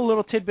just a couple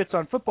little tidbits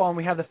on football, and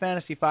we have the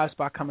Fantasy 5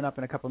 spot coming up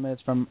in a couple of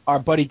minutes from our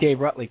buddy Dave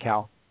Rutley,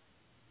 Cal.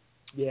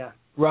 Yeah.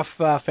 Rough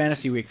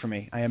fantasy week for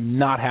me. I am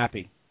not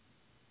happy.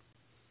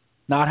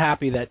 Not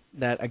happy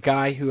that a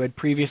guy who had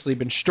previously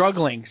been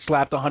struggling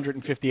slapped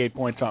 158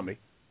 points on me.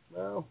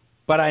 No.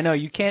 But I know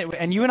you can't,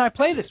 and you and I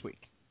play this week.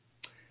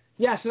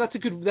 Yeah, so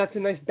that's a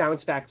nice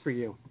bounce back for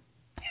you.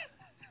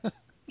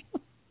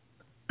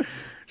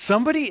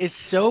 Somebody is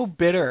so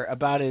bitter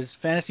about his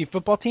fantasy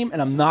football team,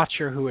 and I'm not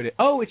sure who it is.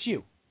 Oh, it's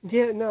you.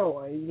 Yeah,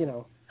 no,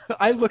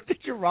 I looked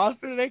at your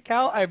roster today,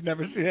 Cal. I've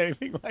never seen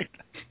anything like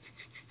that.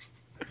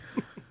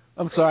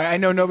 I'm sorry. I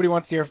know nobody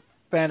wants to hear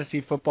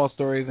fantasy football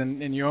stories,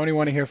 and you only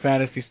want to hear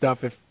fantasy stuff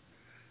if,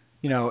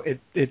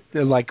 it's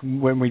like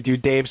when we do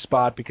Dave's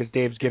spot because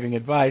Dave's giving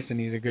advice and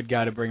he's a good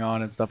guy to bring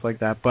on and stuff like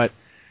that. But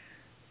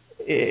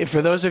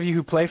for those of you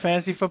who play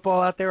fantasy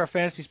football out there or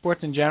fantasy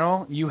sports in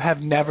general, you have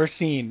never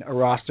seen a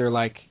roster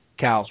like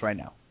Cal's right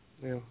now.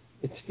 Yeah.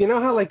 It's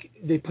how like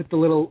they put the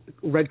little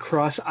Red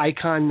Cross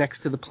icon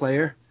next to the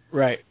player?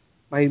 Right.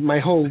 My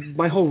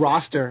whole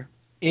roster.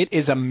 It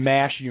is a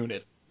MASH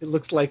unit. It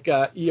looks like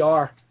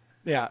ER.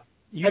 Yeah.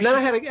 And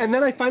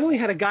then I finally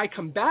had a guy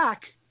come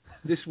back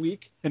this week.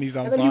 And he's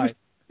on fire.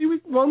 He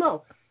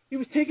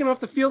was taken off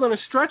the field on a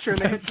stretcher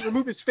and they had to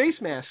remove his face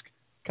mask.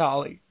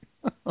 Golly.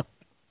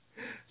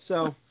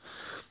 So,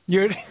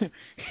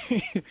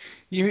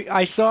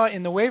 I saw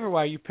in the waiver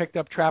wire you picked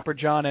up Trapper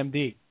John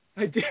MD.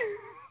 I did.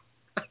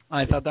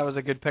 I thought that was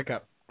a good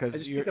pickup because I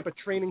just picked up a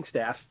training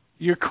staff.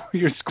 Your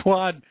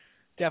squad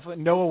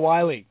definitely Noah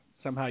Wiley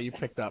somehow you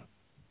picked up,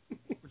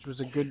 which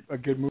was a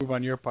good move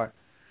on your part.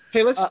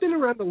 Hey, let's spin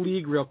around the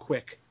league real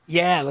quick.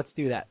 Yeah, let's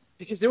do that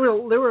because there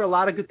were a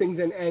lot of good things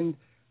and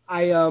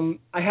I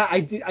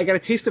got a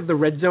taste of the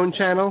Red Zone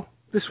channel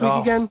this week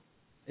again.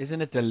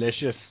 Isn't it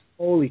delicious?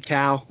 Holy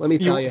cow! Let me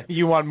tell you.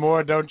 You want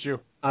more, don't you?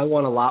 I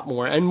want a lot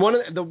more. And one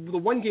of the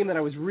one game that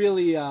I was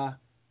really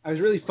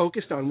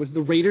focused on was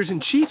the Raiders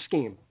and Chiefs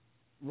game.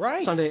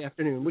 Right. Sunday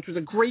afternoon, which was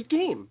a great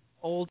game.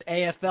 Old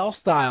AFL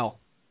style.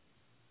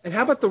 And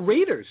how about the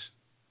Raiders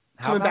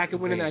coming back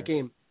and winning that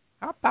game?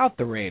 How about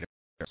the Raiders?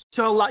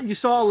 So you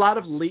saw a lot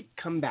of late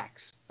comebacks.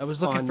 I was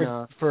looking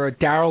for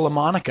Darryl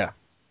LaMonica.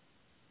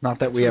 Not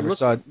that we ever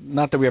saw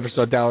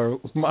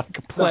Darryl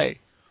LaMonica play.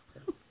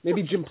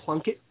 Maybe Jim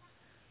Plunkett.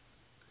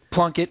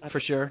 Plunkett for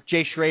sure.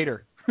 Jay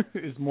Schrader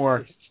is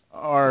more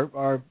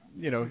our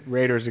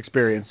Raiders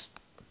experience.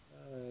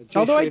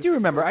 Although I do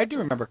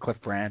remember Cliff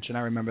Branch, and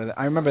I remember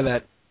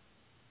that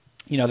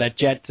that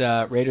Jet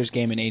Raiders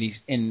game in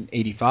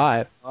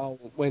 '85. Oh,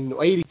 when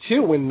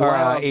 '82 when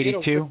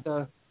 '82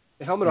 the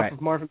helmet off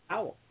of Marvin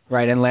Powell.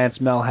 Right, and Lance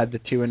Mel had the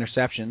 2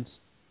 interceptions.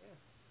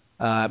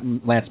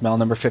 Lance Mel,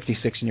 number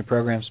 56 in your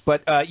programs.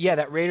 But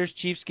that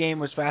Raiders-Chiefs game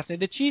was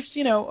fascinating. The Chiefs,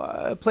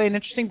 play an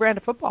interesting brand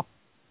of football.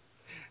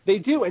 They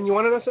do, and you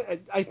want to know?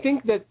 I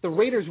think that the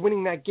Raiders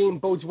winning that game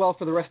bodes well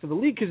for the rest of the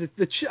league because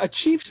a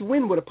Chiefs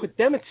win would have put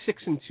them at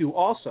 6-2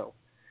 also,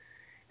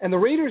 and the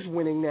Raiders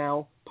winning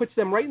now puts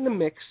them right in the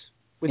mix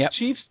with the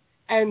Chiefs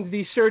and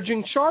the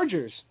surging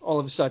Chargers all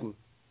of a sudden.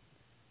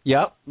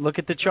 Yep, look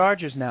at the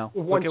Chargers now.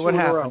 Look at what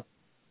happened.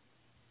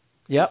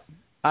 Yep,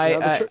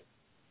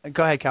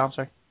 go ahead, Cal. I'm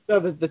sorry. No,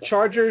 the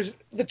Chargers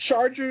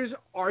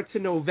are to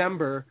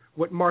November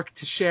what Mark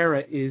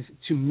Teixeira is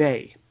to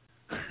May.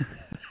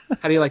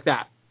 How do you like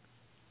that?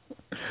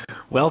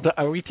 Well,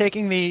 are we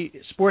taking the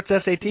sports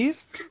SATs?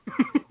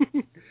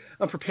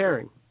 I'm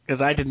preparing.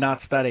 Because I did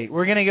not study.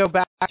 We're going to go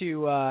back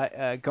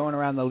to going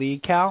around the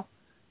league, Cal.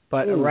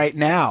 But right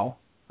now,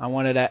 I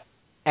wanted to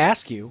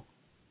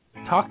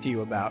talk to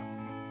you about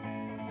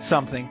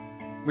something.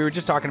 We were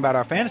just talking about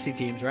our fantasy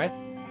teams, right?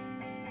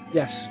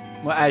 Yes.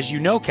 Well, as you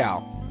know,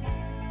 Cal,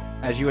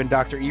 as you and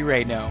Dr.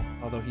 E-Ray know,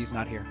 although he's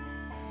not here,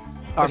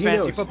 our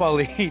fantasy football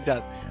league, he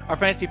does. Our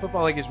fantasy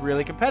football league is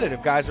really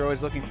competitive. Guys are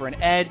always looking for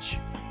an edge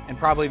and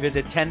probably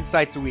visit 10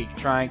 sites a week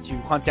trying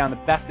to hunt down the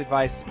best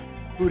advice,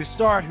 who to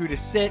start, who to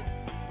sit.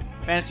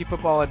 Fantasy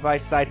football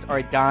advice sites are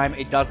a dime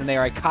a dozen. They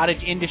are a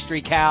cottage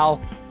industry,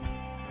 Cal.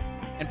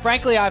 And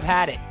frankly, I've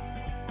had it.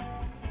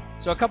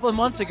 So a couple of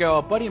months ago,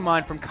 a buddy of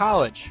mine from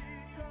college,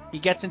 he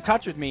gets in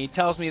touch with me. He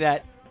tells me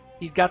that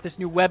he's got this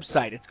new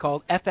website. It's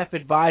called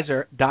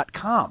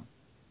ffadvisor.com.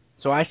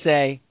 So I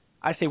say,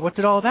 what's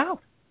it all about?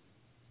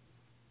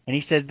 And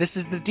he said, this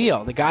is the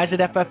deal. The guys at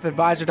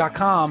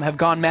ffadvisor.com have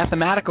gone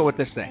mathematical with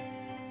this thing.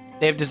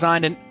 They have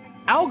designed an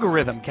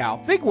algorithm,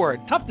 Cal, big word,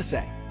 tough to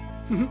say,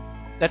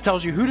 that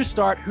tells you who to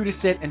start, who to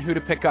sit, and who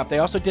to pick up. They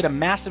also did a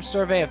massive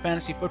survey of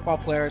fantasy football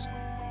players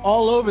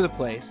all over the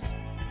place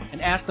and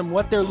asked them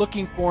what they're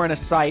looking for in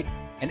a site.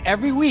 And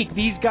every week,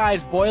 these guys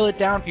boil it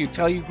down for you,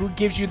 tell you who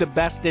gives you the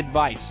best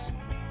advice.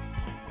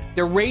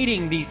 They're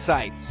rating these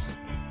sites.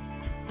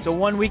 So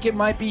 1 week it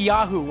might be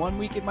Yahoo, 1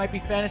 week it might be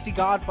Fantasy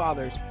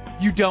Godfathers.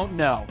 You don't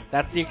know.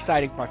 That's the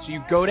exciting part. So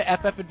you go to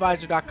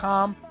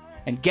ffadvisor.com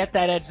and get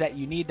that edge that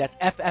you need. That's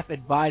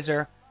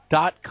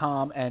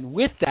ffadvisor.com. And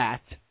with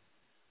that,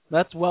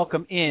 let's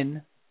welcome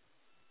in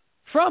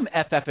from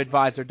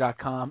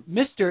ffadvisor.com,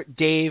 Mr.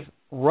 Dave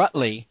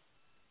Rutley.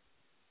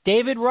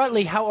 David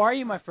Rutley, how are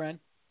you, my friend?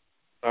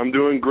 I'm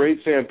doing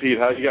great, Sam Pete.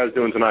 How are you guys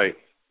doing tonight?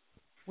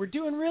 We're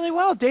doing really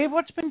well. Dave,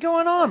 what's been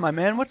going on, my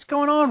man? What's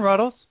going on,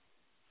 Ruttles?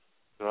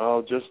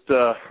 Well, just,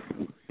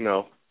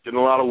 getting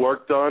a lot of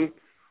work done.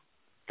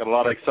 Got a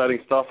lot of exciting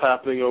stuff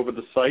happening over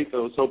the site that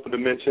I was hoping to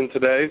mention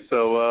today.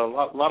 So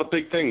a lot of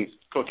big things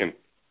cooking.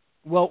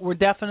 Well, we're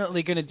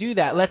definitely going to do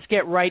that. Let's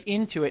get right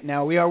into it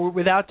now. We are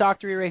without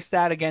Dr. Ray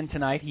Stat again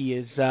tonight. He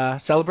is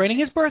celebrating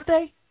his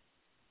birthday.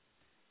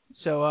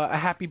 So a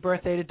happy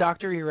birthday to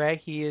Dr.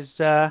 Ray. He is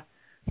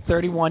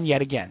 31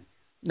 yet again.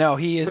 No,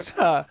 he is.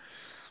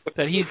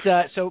 But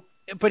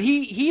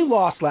he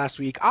lost last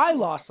week. I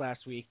lost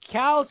last week.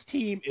 Cal's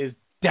team is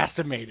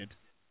decimated.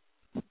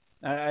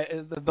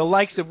 The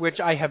likes of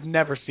which I have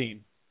never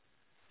seen.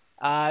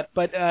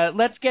 But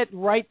let's get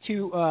right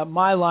to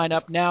my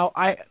lineup now.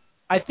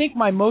 I think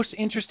my most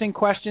interesting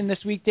question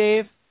this week,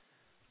 Dave,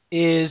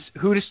 is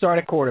who to start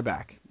at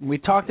quarterback. We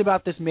talked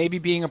about this maybe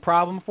being a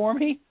problem for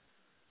me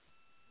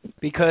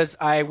because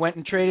I went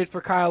and traded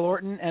for Kyle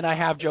Orton and I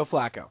have Joe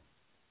Flacco.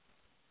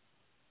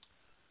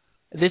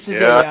 This is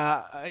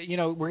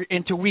we're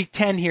into week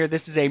 10 here.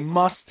 This is a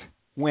must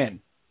win.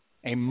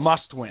 A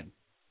must win.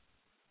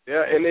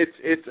 Yeah, and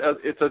it's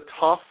a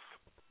tough.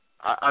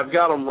 I've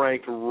got them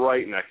ranked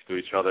right next to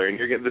each other, and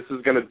this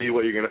is going to be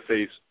what you're going to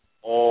face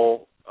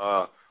all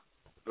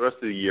the rest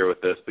of the year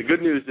with this. The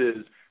good news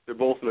is they're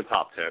both in the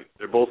top 10.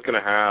 They're both going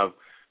to have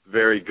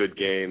very good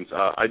games.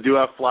 I do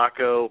have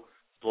Flacco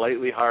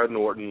slightly higher than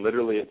Orton,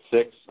 literally at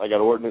 6. I got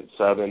Orton at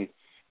 7,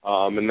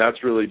 and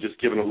that's really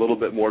just giving a little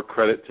bit more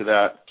credit to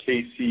that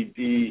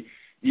KCD,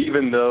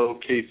 even though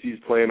KC's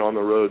playing on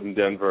the road in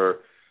Denver.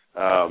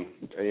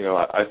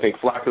 I think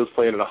Flacco's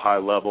playing at a high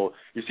level.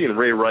 You're seeing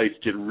Ray Rice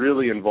get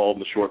really involved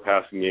in the short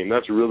passing game.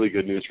 That's really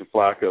good news for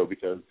Flacco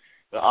because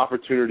the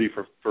opportunity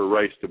for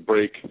Rice to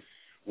break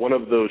one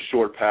of those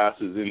short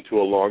passes into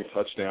a long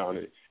touchdown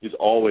is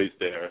always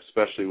there,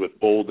 especially with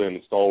Bolden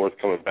and Stallworth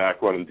coming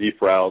back, running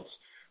deep routes,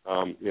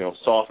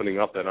 softening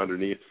up that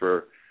underneath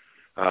for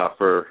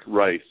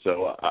Rice.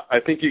 So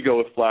I think you go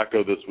with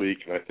Flacco this week,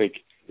 and I think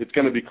it's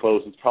going to be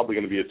close. It's probably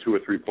going to be a 2 or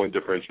 3 point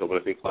differential, but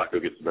I think Flacco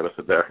gets the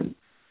benefit there.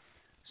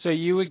 So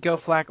you would go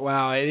Flacco.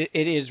 Wow,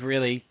 it is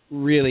really,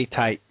 really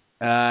tight.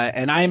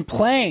 And I am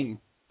playing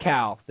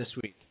Cal this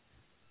week.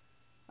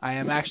 I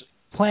am actually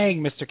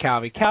playing Mr.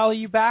 Calvi. Cal, are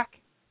you back?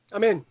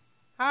 I'm in.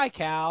 Hi,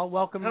 Cal.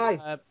 Welcome.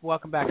 Hi.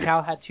 Welcome back.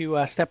 Cal had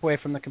to step away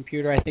from the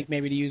computer, I think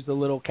maybe to use the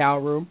little Cal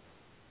room.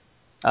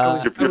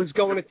 I was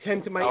going to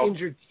tend to my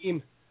injured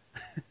team.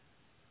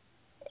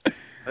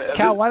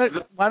 Cal, why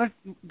don't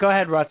go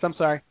ahead, Russ. I'm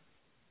sorry.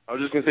 I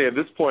was just going to say, at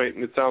this point,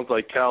 it sounds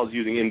like Cal's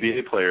using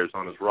NBA players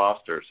on his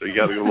roster, so you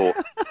got to go a little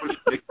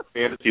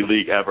fantasy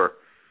league ever.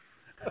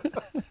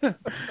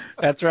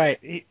 That's right.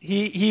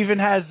 He even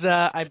has,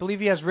 I believe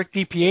he has Rick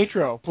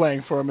DiPietro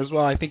playing for him as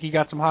well. I think he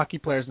got some hockey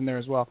players in there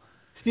as well.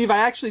 Steve,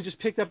 I actually just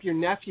picked up your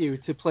nephew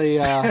to play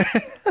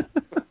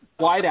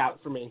wide out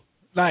for me.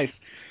 Nice.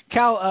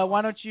 Cal,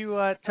 why don't you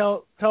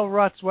tell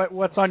Russ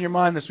what's on your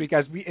mind this week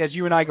as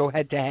you and I go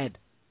head to head?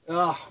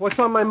 What's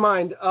on my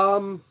mind?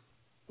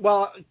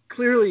 Well,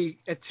 clearly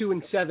at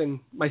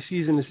 2-7, my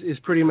season is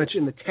pretty much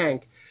in the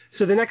tank.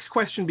 So the next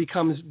question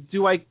becomes: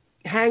 do I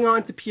hang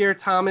on to Pierre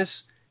Thomas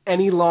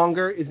any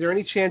longer? Is there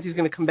any chance he's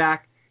going to come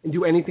back and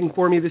do anything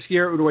for me this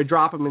year, or do I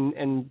drop him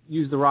and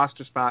use the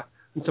roster spot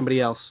on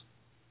somebody else?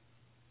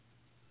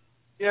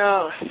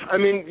 Yeah, I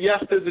mean,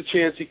 yes, there's a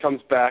chance he comes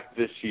back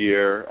this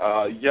year.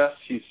 Yes,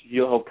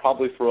 he'll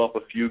probably throw up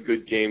a few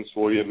good games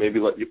for you,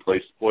 maybe let you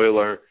play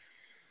spoiler.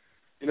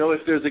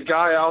 If there's a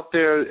guy out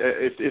there,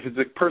 if it's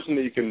a person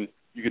that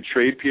you could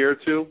trade Pierre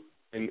to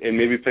and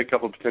maybe pick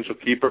up a potential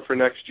keeper for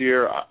next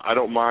year, I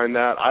don't mind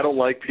that. I don't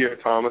like Pierre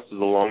Thomas as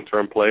a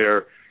long-term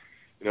player.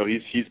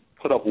 He's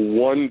put up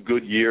one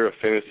good year of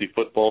fantasy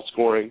football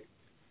scoring,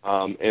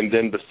 and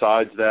then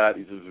besides that,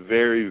 he's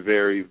very,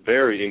 very,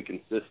 very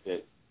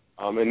inconsistent.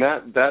 And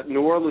that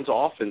New Orleans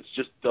offense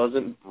just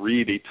doesn't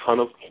breed a ton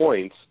of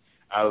points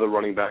out of the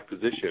running back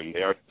position.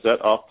 They are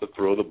set up to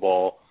throw the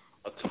ball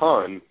a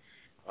ton.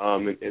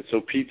 And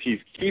so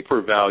PT's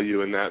keeper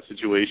value in that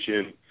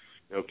situation,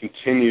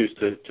 continues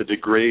to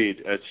degrade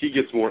as he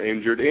gets more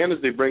injured and as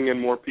they bring in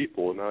more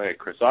people. Now they had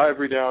Chris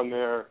Ivory down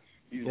there.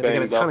 He's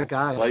banged up,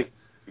 like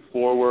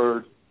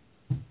forward.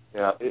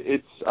 Yeah,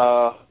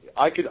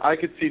 I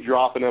could see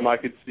dropping him. I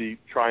could see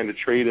trying to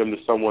trade him to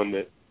someone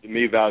that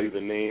may value the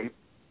name,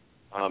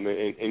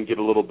 and get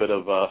a little bit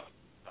of a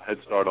head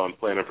start on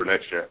planning for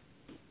next year.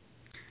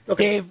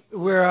 Okay, Dave,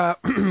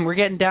 we're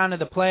getting down to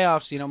the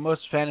playoffs.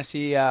 Most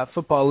fantasy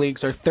football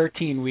leagues are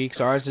 13 weeks.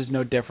 Ours is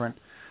no different.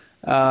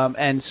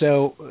 And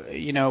so,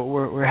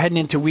 we're heading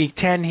into week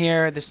 10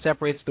 here. This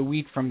separates the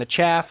wheat from the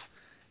chaff,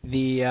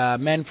 the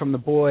men from the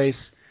boys,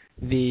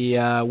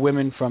 the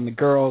women from the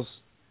girls,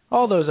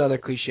 all those other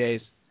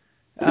cliches.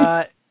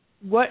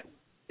 What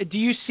do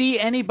you see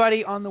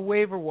anybody on the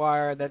waiver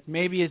wire that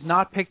maybe is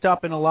not picked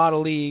up in a lot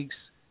of leagues,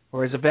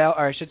 or is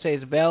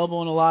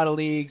available in a lot of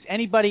leagues?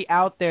 Anybody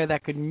out there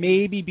that could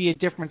maybe be a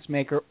difference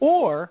maker,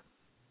 or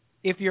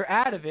if you're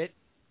out of it,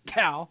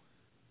 Cal,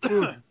 is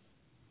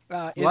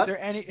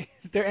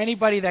there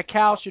anybody that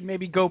Cal should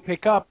maybe go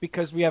pick up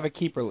because we have a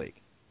keeper league?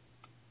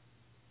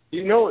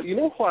 You know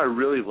who I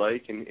really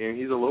like, and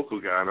he's a local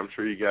guy, and I'm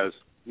sure you guys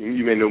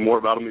you may know more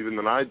about him even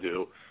than I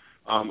do.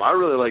 I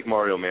really like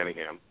Mario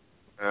Manningham.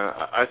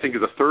 I think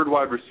as a third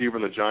wide receiver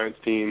on the Giants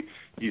team,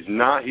 he's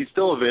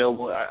still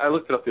available. I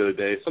looked it up the other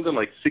day. Something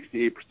like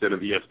 68% of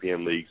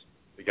ESPN leagues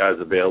the guy's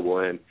available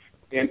in.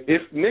 And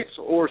if Nix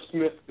or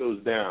Smith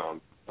goes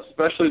down,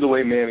 especially the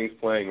way Manning's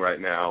playing right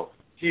now,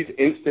 he's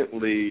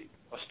instantly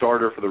a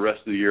starter for the rest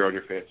of the year on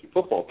your fantasy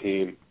football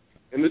team.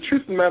 And the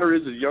truth of the matter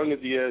is, as young as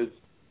he is,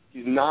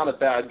 he's not a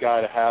bad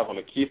guy to have on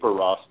a keeper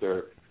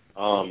roster,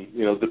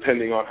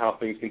 depending on how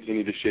things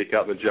continue to shake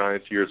out in the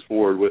Giants years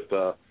forward with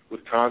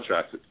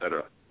contracts, et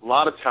cetera. A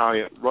lot of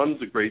talent,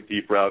 runs a great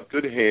deep route,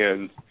 good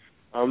hands,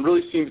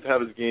 really seems to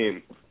have his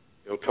game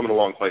coming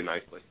along quite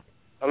nicely.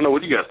 I don't know,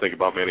 what do you guys think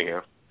about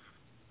Manningham?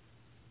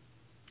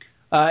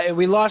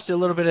 We lost you a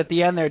little bit at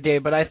the end there,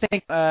 Dave, but I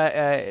think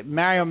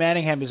Mario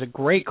Manningham is a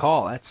great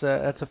call.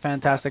 That's a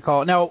fantastic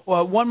call. Now,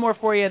 one more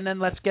for you, and then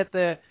let's get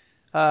the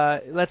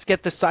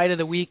site of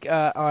the week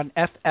on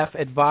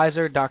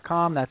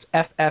ffadvisor.com. That's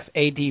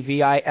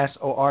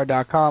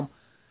ffadvisor.com.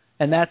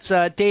 And that's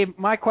Dave.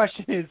 My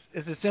question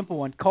is a simple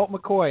one. Colt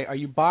McCoy, are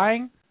you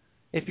buying?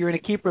 If you're in a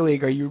keeper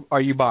league, are you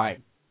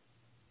buying?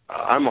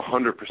 I'm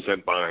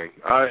 100% buying.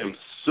 I am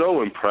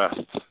so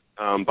impressed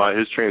by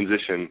his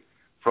transition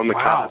from the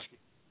college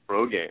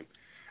pro game.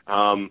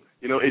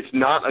 It's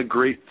not a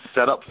great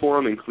setup for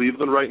him in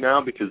Cleveland right now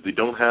because they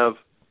don't have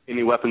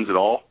any weapons at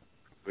all.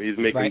 He's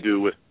making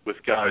do with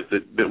guys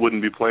that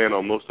wouldn't be playing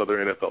on most other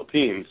NFL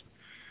teams.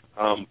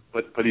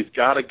 But he's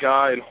got a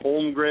guy in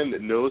Holmgren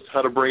that knows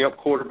how to bring up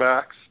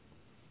quarterbacks,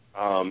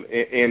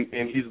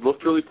 and he's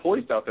looked really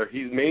poised out there.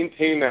 He's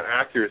maintained that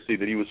accuracy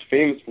that he was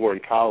famous for in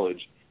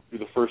college through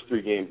the first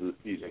 3 games of the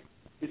season.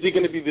 Is he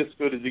going to be this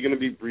good? Is he going to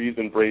be Breeze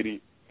and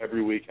Brady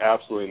every week?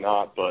 Absolutely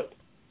not. But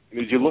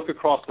as you look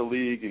across the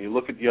league and you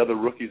look at the other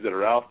rookies that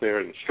are out there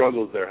and the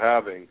struggles they're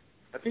having,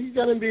 I think you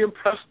got to be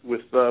impressed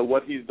with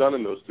what he's done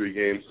in those 3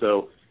 games.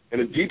 So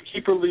in a deep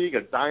keeper league,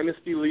 a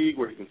dynasty league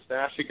where you can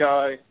stash a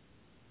guy,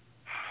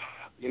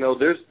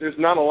 there's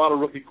not a lot of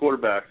rookie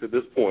quarterbacks at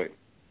this point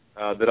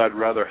that I'd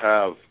rather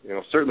have.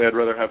 Certainly I'd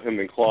rather have him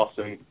than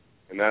Clausen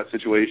in that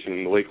situation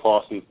and the way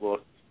Clausen's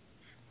looked.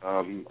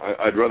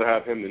 I'd rather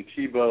have him than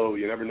Tebow.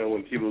 You never know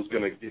when Tebow's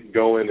going to get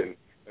going and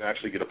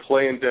actually get a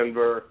play in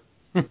Denver.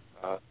 So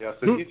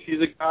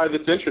he's a guy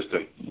that's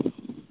interesting.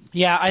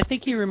 Yeah, I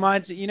think he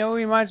reminds me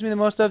the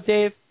most of,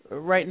 Dave,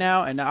 right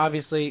now, and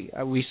obviously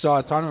we saw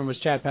a ton of him, was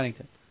Chad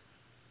Pennington.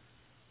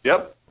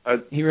 Yep.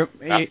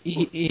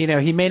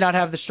 He may not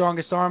have the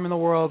strongest arm in the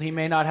world. He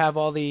may not have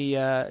all the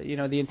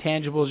the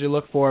intangibles you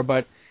look for,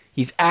 but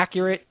he's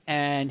accurate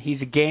and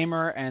he's a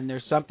gamer, and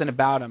there's something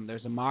about him.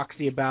 There's a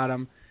moxie about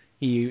him.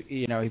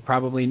 He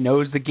probably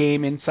knows the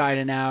game inside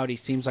and out. He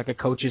seems like a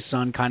coach's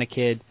son kind of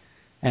kid,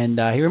 and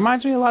he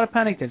reminds me a lot of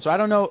Pennington. So I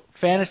don't know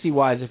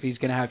fantasy-wise if he's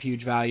going to have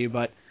huge value,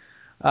 but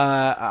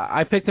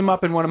I picked him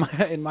up in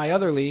in my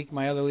other league.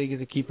 My other league is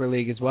a keeper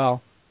league as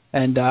well,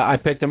 and I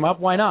picked him up.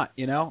 Why not?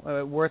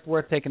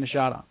 Worth taking a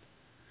shot on.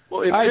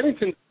 Well,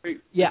 Pennington's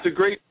great. Yeah.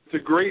 It's a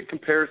great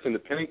comparison to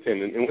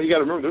Pennington, and what you got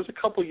to remember, there's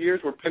a couple of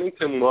years where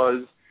Pennington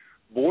was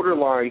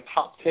borderline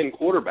top 10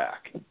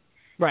 quarterback.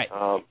 Right.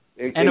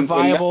 And a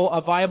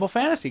viable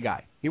fantasy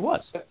guy. He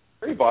was.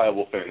 Very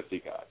viable fantasy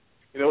guy.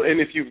 And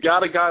if you've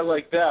got a guy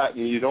like that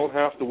and you don't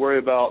have to worry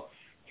about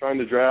trying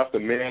to draft a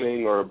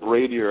Manning or a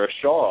Brady or a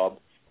Schaub,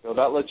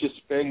 that lets you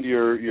spend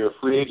your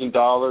free agent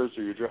dollars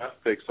or your draft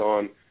picks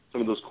on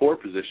some of those core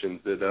positions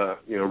that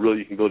really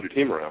you can build your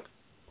team around.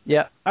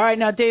 Yeah. All right,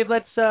 now Dave,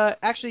 let's I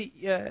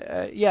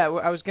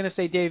was going to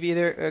say Dave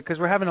either because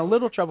we're having a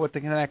little trouble with the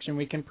connection.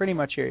 We can pretty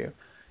much hear you.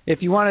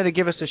 If you wanted to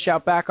give us a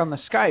shout back on the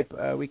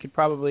Skype, we could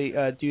probably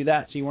do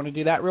that. So you want to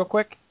do that real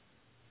quick?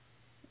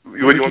 What do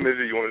you want me to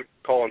do? You want to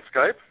call on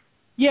Skype?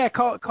 Yeah,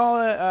 call.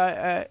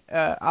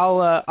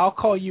 I'll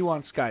call you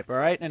on Skype, all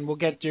right? And we'll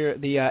get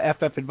the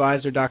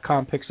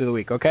ffadvisor.com picks of the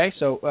week. Okay?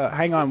 So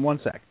hang on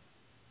one sec.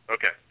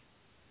 Okay.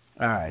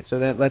 All right. So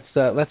then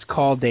let's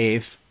call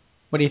Dave.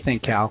 What do you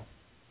think, Cal?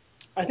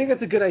 I think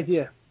that's a good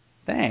idea.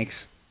 Thanks.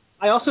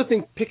 I also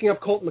think picking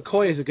up Colt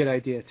McCoy is a good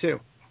idea too.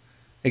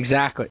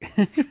 Exactly.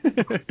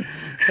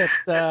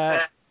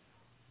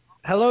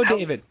 Hello,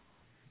 David.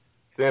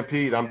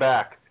 Stampede, I'm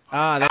back.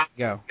 Ah, there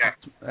you go.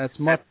 That's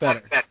much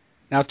better.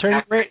 Now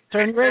turn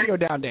your radio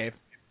down, Dave.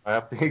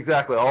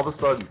 Exactly. All of a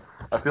sudden,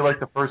 I feel like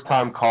the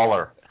first-time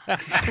caller.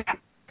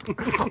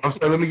 I'm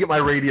sorry. Let me get my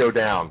radio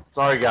down.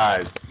 Sorry,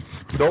 guys.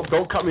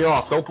 Don't cut me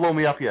off. Don't blow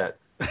me up yet.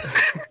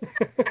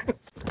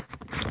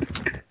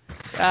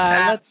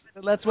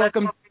 Let's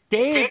welcome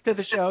Dave to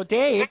the show.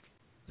 Dave.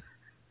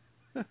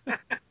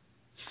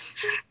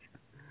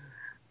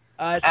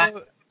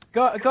 So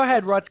go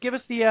ahead, Ruts. Give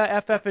us the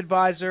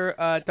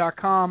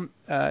ffadvisor.com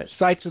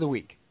sites of the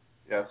week.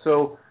 Yeah.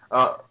 So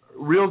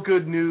real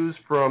good news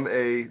from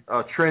a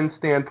trend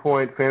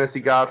standpoint.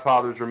 Fantasy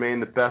Godfathers remain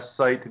the best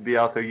site to be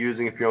out there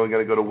using if you're only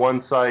going to go to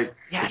one site.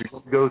 Yes. If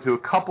you go to a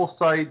couple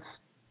sites,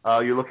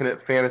 you're looking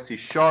at Fantasy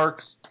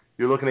Sharks.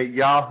 You're looking at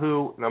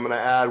Yahoo, and I'm going to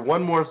add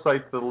one more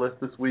site to the list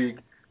this week.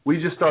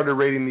 We just started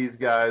rating these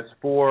guys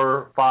 4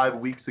 or 5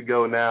 weeks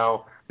ago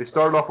now. They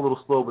started off a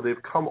little slow, but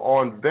they've come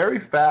on very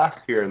fast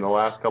here in the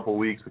last couple of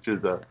weeks, which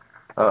is a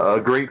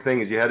great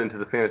thing as you head into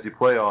the fantasy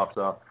playoffs.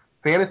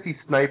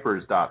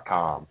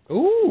 FantasySnipers.com.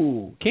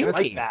 Ooh, can't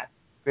like that.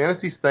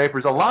 Fantasy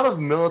Snipers, a lot of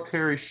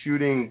military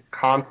shooting,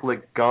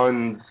 conflict,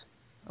 guns,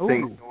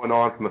 things going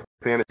on from a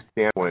fantasy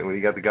standpoint. When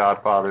you got the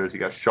Godfathers, you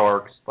got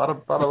Sharks, a lot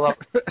of.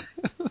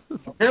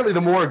 Apparently,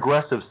 the more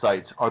aggressive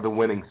sites are the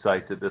winning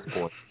sites at this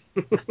point.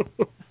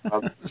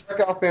 Check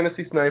out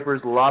Fantasy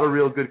Snipers. A lot of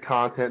real good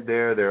content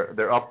there.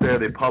 They're up there.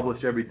 They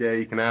publish every day.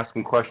 You can ask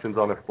them questions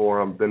on their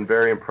forum. Been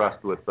very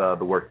impressed with the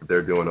work that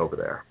they're doing over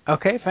there.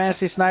 Okay,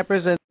 Fantasy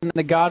Snipers and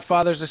the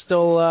Godfathers are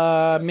still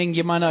Ming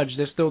Manudge.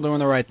 They're still doing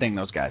the right thing,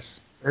 those guys.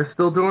 They're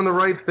still doing the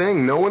right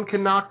thing. No one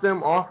can knock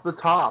them off the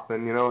top.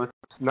 And,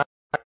 it's not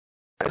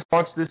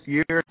much this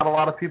year. Not a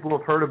lot of people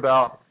have heard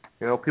about.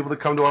 People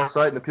that come to our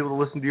site and the people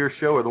that listen to your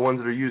show are the ones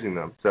that are using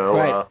them. So,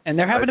 right, and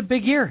they're having a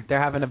big year. They're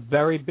having a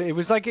very big. It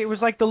was like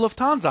the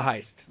Lufthansa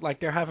heist. Like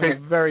they're having a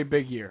very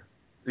big year.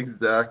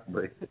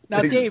 Exactly.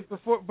 Now, Dave,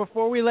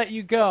 before we let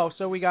you go,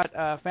 so we got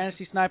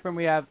Fantasy Sniper and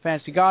we have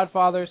Fantasy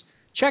Godfathers.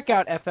 Check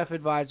out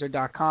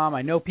ffadvisor.com.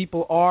 I know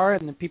people are,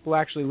 and the people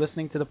actually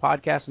listening to the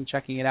podcast and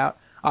checking it out.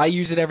 I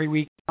use it every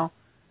week now,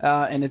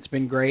 and it's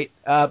been great.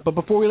 But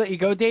before we let you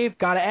go, Dave,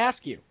 got to ask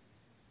you.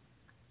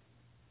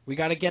 We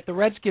got to get the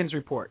Redskins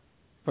report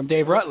from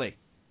Dave Rutley.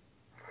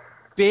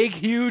 Big,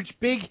 huge,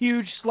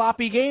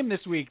 sloppy game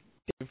this week,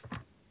 Dave.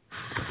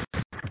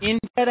 In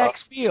FedEx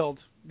Field,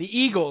 the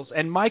Eagles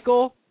and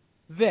Michael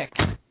Vick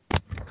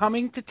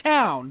coming to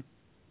town.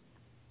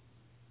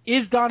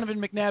 Is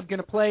Donovan McNabb going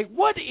to play?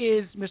 What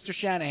is Mr.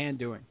 Shanahan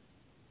doing?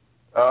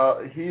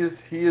 He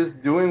is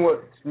doing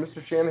what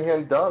Mr.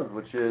 Shanahan does,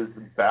 which is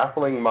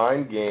baffling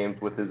mind games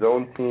with his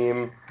own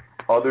team,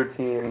 other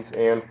teams,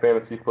 and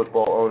fantasy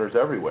football owners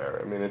everywhere.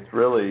 I mean, it's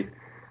really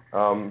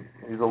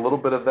he's a little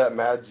bit of that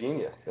mad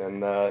genius,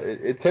 and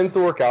it tends to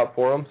work out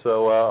for him.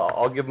 So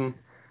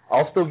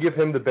I'll still give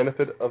him the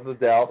benefit of the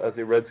doubt as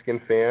a Redskin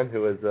fan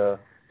who has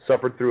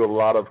suffered through a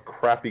lot of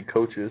crappy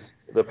coaches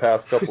the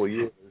past couple of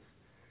years.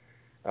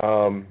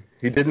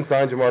 He didn't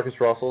sign Jamarcus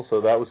Russell,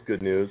 so that was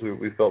good news.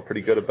 We felt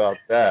pretty good about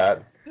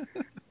that.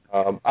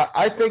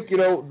 I think,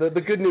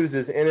 the good news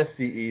is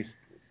NFC East,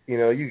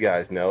 you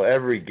guys know,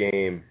 every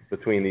game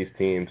between these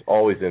teams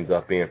always ends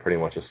up being pretty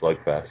much a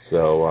slugfest.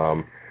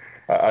 So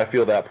I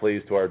feel that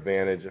plays to our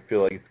advantage. I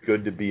feel like it's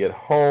good to be at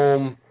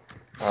home.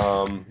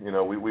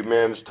 We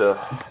managed to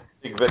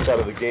take Vic out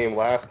of the game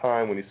last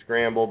time when he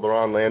scrambled.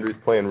 Leron Landry's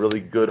playing really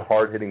good,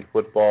 hard-hitting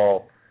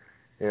football.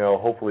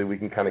 Hopefully we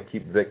can kind of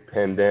keep Vic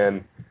penned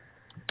in.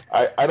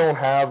 I don't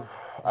have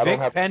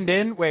penned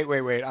in?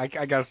 Wait. I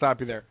got to stop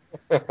you there.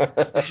 Did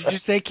you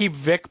just say keep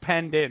Vic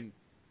penned in?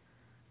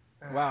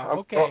 Wow,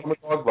 okay. I'm a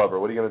dog lover.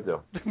 What are you going to do?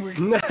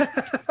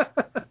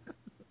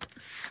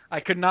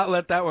 I could not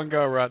let that one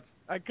go, Russ.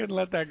 I couldn't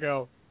let that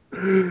go.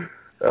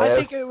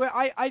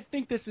 I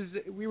think this is.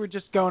 We were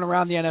just going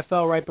around the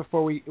NFL right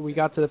before we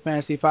got to the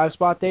Fantasy 5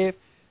 spot, Dave,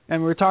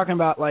 and we were talking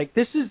about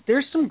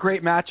there's some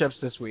great matchups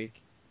this week,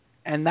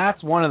 and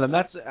that's one of them.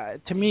 That's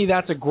to me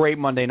that's a great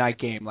Monday night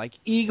game. Like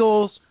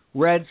Eagles,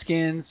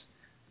 Redskins.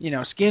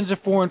 Skins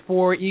are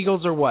 4-4.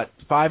 Eagles are what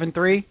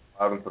 5-3.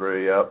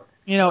 5-3. Yep.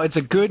 It's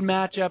a good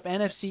matchup.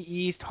 NFC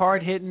East,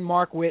 hard hitting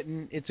Mark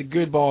Witten. It's a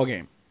good ball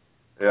game.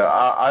 Yeah,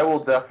 I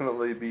will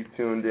definitely be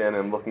tuned in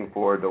and looking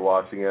forward to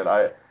watching it.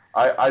 I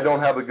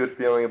don't have a good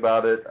feeling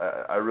about it.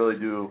 I really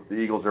do. The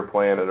Eagles are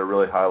playing at a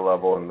really high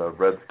level, and the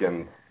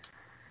Redskins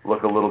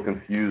look a little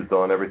confused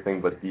on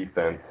everything but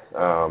defense.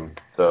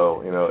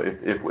 So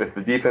if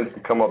the defense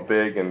can come up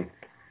big and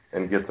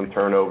get some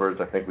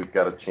turnovers, I think we've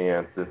got a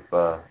chance. If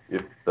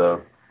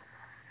the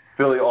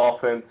Philly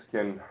offense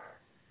can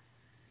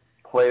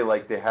play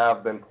like they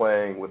have been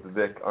playing with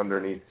Vic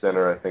underneath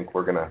center, I think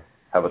we're going to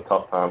have a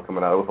tough time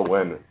coming out with a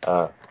win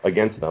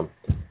against them.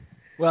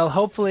 Well,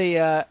 hopefully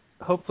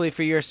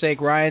for your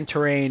sake, Ryan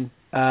Terrain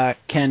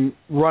can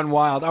run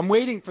wild. I'm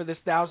waiting for this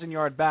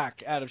 1,000-yard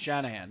back out of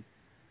Shanahan.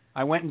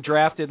 I went and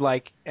drafted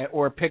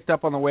or picked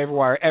up on the waiver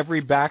wire every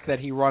back that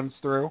he runs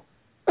through.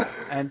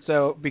 And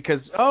so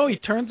because he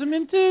turns them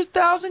into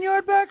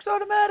 1,000-yard backs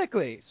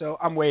automatically. So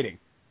I'm waiting.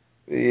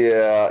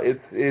 Yeah,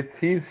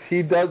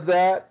 he does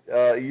that.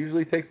 It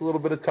usually takes a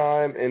little bit of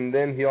time, and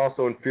then he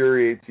also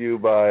infuriates you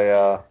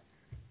by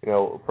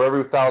for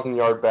every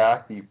 1,000-yard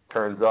back he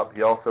turns up,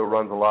 he also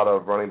runs a lot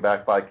of running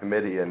back by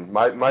committee. And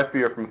my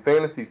fear from a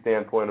fantasy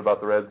standpoint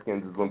about the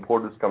Redskins is when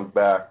Portis comes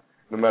back,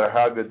 no matter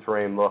how good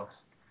Terrain looks,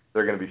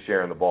 they're going to be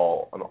sharing the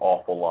ball an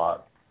awful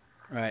lot.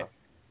 Right.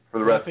 For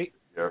the rest of the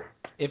year.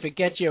 If it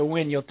gets you a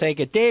win, you'll take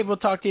it. Dave, we'll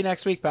talk to you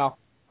next week, pal.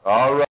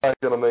 All right,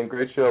 gentlemen.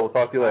 Great show. We'll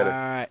talk to you later. All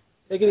right.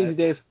 Take it easy,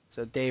 Dave.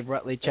 So Dave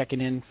Rutley checking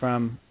in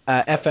from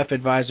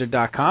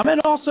ffadvisor.com,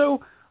 and also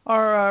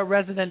our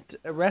resident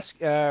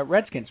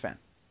Redskins fan.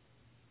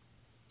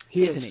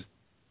 Isn't he?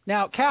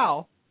 Now,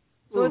 Cal,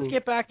 so let's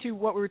get back to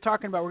what we were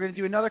talking about. We're going to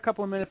do another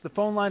couple of minutes. The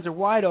phone lines are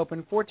wide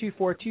open,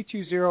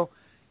 424-220-1817,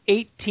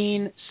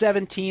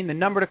 the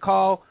number to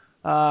call.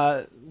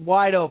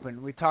 wide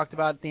open. We talked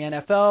about the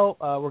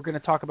NFL. We're going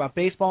to talk about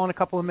baseball in a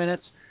couple of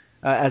minutes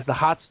as the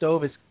hot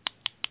stove is.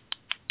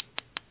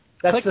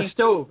 That's clicking. the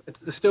stove. It's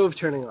the stove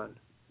turning on.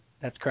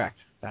 That's correct.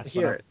 That's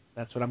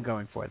what I'm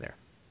going for there.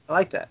 I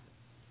like that.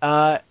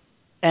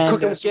 And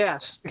cooking with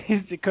gas.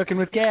 Cooking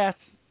with gas.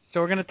 So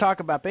we're going to talk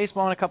about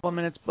baseball in a couple of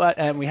minutes,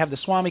 and we have the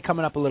Swami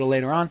coming up a little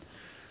later on.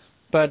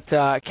 But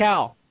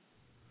Cal,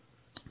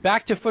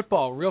 back to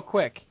football real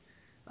quick.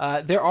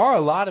 There are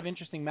a lot of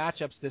interesting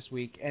matchups this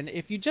week, and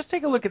if you just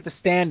take a look at the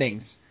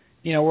standings,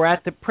 we're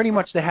at pretty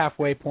much the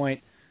halfway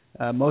point.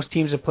 Most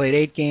teams have played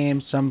 8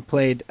 games. Some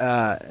played.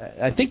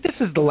 I think this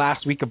is the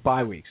last week of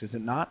bye weeks, is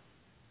it not?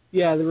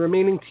 Yeah, the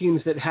remaining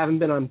teams that haven't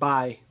been on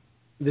bye,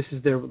 this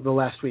is the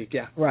last week.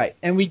 Yeah. Right,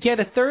 and we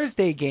get a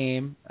Thursday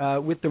game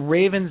with the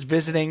Ravens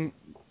visiting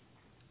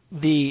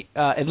the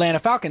Atlanta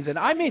Falcons. And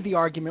I made the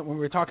argument when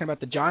we were talking about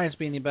the Giants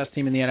being the best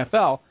team in the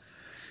NFL.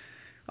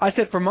 I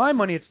said, for my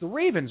money, it's the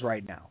Ravens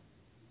right now,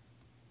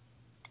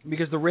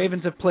 because the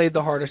Ravens have played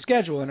the harder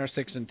schedule and are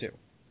 6-2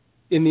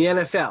 in the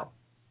NFL.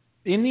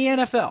 In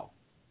the NFL,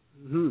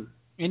 mm-hmm.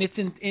 And it's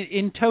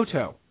in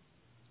toto.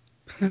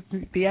 The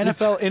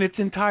NFL in its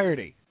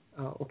entirety.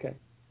 Oh, okay.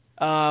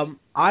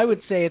 I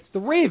would say it's the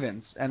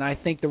Ravens, and I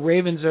think the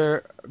Ravens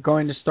are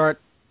going to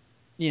start.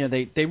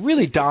 They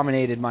really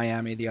dominated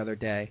Miami the other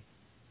day,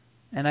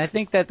 and I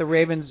think that the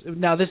Ravens.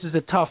 Now, this is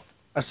a tough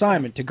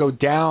assignment to go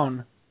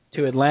down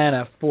to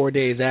Atlanta 4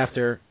 days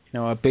after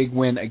a big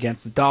win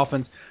against the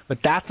Dolphins, but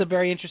that's a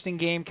very interesting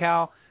game,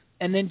 Cal.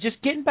 And then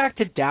just getting back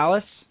to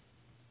Dallas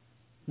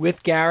with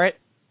Garrett,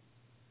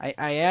 I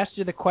asked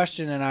you the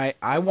question, and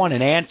I want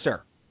an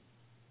answer.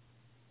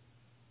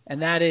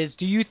 And that is,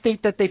 do you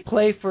think that they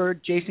play for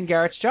Jason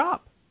Garrett's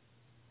job?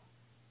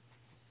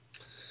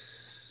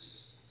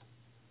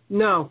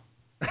 No.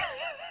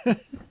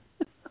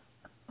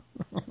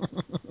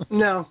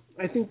 No,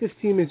 I think this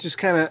team has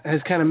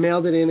kind of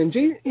mailed it in, and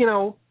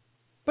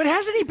But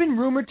hasn't he been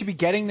rumored to be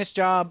getting this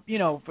job? He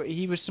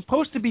was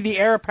supposed to be the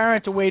heir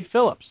apparent to Wade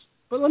Phillips.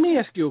 But let me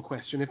ask you a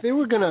question: if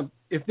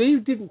they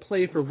didn't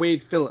play for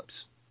Wade Phillips,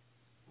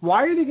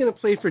 why are they going to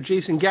play for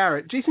Jason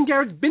Garrett? Jason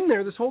Garrett's been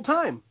there this whole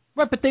time.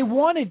 Right, but they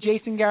wanted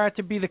Jason Garrett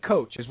to be the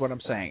coach, is what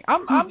I'm saying.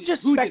 I'm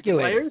just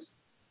speculating. Players?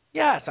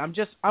 Yes,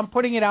 I'm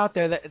putting it out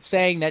there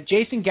saying that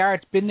Jason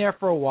Garrett's been there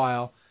for a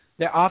while.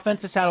 Their offense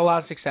has had a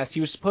lot of success.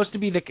 He was supposed to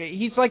be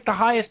he's like the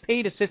highest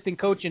paid assistant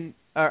coach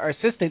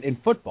assistant in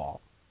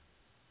football.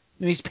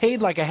 And he's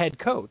paid like a head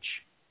coach.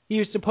 He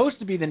was supposed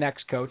to be the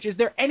next coach. Is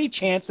there any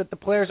chance that the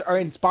players are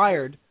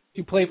inspired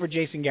to play for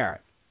Jason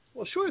Garrett?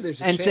 Well, sure, there's a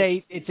chance. And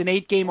say it's an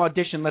 8-game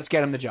audition. Let's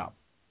get him the job.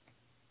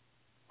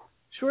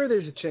 Sure,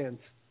 there's a chance.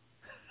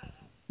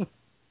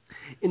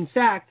 In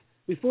fact,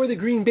 before the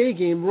Green Bay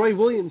game, Roy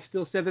Williams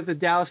still said that the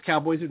Dallas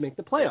Cowboys would make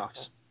the playoffs.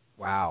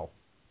 Wow.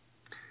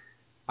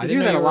 I do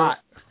that a lot.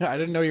 I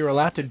didn't know you were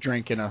allowed to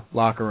drink in a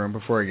locker room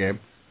before a game.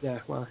 Yeah,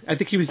 well, I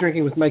think he was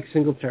drinking with Mike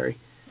Singletary.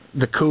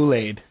 The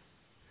Kool-Aid.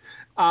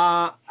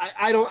 I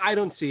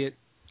don't see it.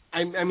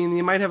 I mean,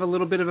 you might have a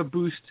little bit of a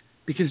boost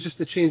because just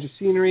a change of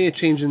scenery, a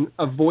change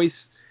of voice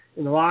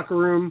in the locker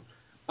room.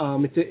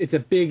 It's a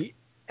big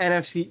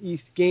NFC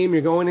East game.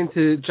 You're going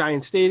into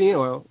Giant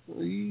Stadium.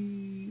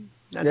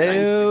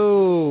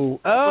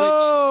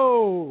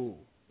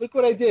 Look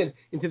what I did.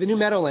 Into the new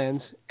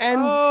Meadowlands.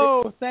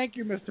 And thank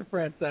you, Mr.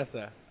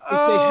 Francesa.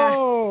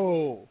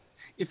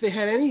 If they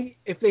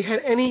had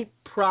any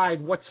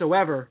pride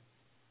whatsoever,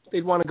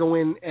 they'd want to go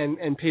in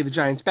and pay the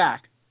Giants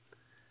back.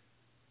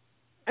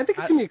 I think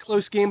it's gonna be a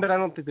close game, but I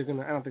don't think they're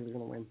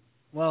gonna win.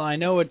 Well, I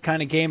know what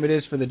kind of game it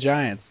is for the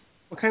Giants.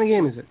 What kind of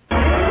game is it?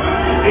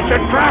 It's a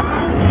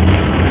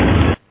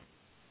trap.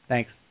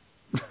 Thanks.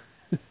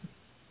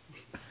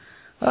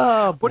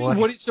 Oh, boy.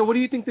 What do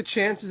you think the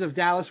chances of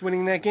Dallas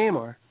winning that game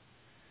are?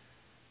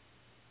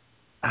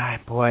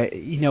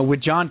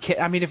 With John Kidd,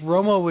 if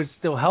Romo was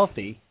still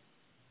healthy,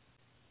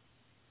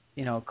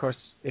 of course,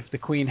 if the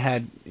Queen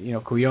had,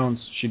 Couillons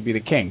should be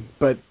the king.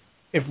 But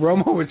if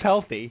Romo was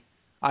healthy,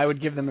 I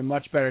would give them a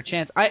much better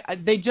chance.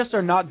 They just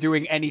are not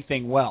doing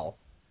anything well,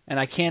 and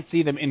I can't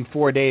see them in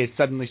 4 days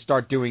suddenly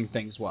start doing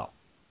things well.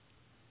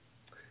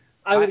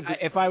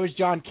 If I was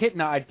John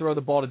Kitna, I'd throw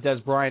the ball to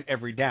Des Bryant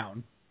every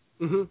down.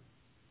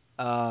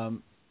 Mm-hmm.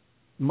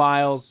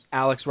 Miles,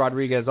 Alex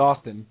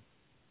Rodriguez-Austin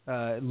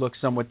looks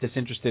somewhat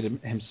disinterested in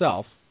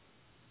himself.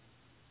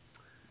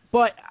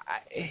 But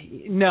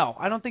no,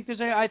 I don't think there's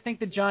I think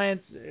the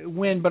Giants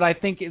win, but I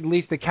think at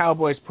least the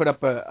Cowboys put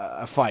up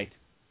a fight.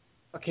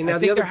 Okay, now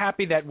they're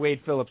happy that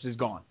Wade Phillips is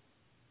gone.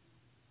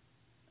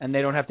 And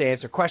they don't have to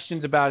answer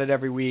questions about it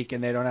every week,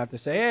 and they don't have to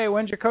say, hey,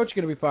 when's your coach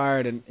going to be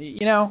fired? And,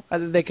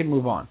 they can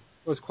move on.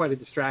 It was quite a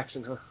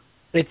distraction, huh?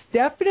 It's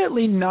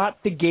definitely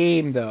not the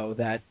game, though,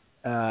 that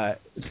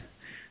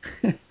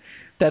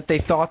that they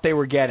thought they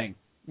were getting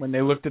when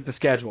they looked at the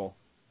schedule.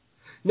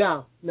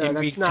 No, in that's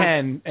week not.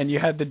 10, and you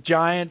had the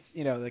Giants,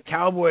 the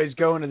Cowboys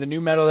going to the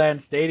new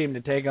Meadowlands Stadium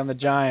to take on the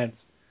Giants,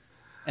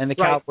 and the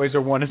Cowboys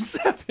are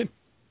 1-7.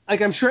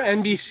 Like, I'm sure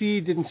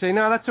NBC didn't say,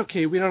 no, that's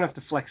okay. We don't have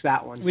to flex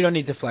that one. We don't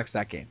need to flex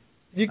that game.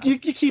 You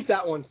keep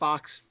that one,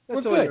 Fox.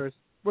 That's We're all good. yours.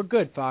 We're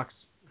good, Fox.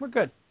 We're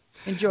good.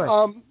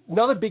 Enjoy.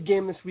 Another big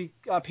game this week,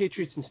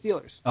 Patriots and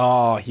Steelers.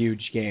 Oh,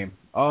 huge game.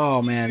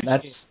 Oh, man.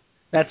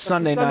 That's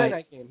Sunday night. Sunday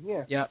night game,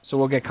 yeah. Yeah, so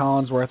we'll get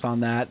Collinsworth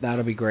on that.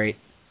 That'll be great.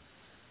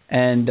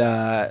 And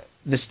the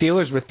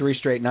Steelers with 3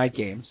 straight night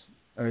games,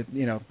 or,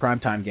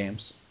 primetime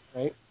games.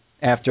 Right.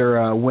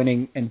 After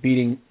winning and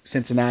beating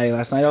Cincinnati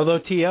last night. Although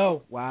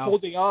T.O., wow.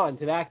 Holding on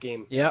to that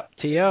game. Yep,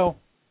 T.O.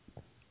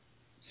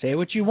 Say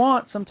what you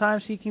want.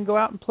 Sometimes he can go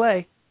out and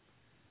play.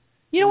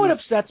 You know what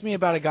upsets me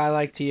about a guy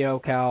like T.O.,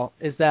 Cal,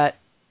 is that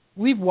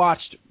we've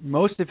watched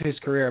most of his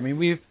career. I mean,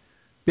 we've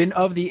been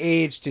of the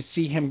age to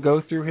see him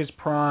go through his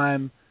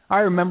prime. I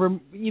remember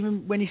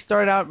even when he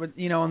started out with,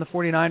 on the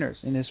 49ers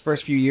in his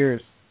first few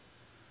years.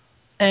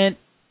 And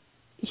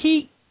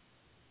he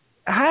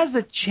has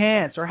a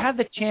chance, or had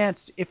the chance,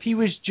 if he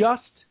was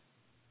just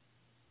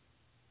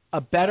a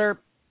better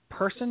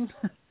person,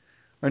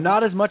 or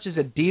not as much as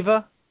a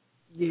diva,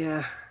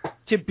 yeah,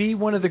 to be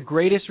one of the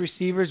greatest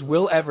receivers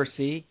we'll ever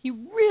see. He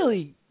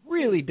really,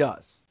 really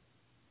does.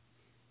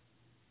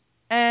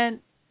 And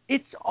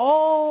it's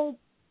all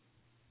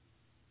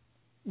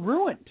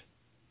ruined.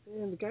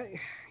 Yeah, the guy,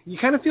 you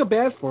kind of feel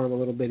bad for him a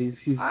little bit.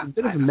 He's a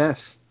bit of a mess.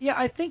 Yeah,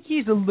 I think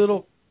he's a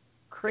little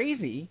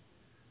crazy.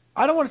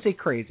 I don't want to say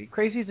crazy.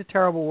 Crazy is a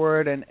terrible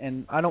word,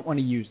 and I don't want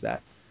to use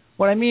that.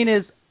 What I mean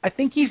is, I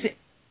think he's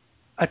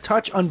a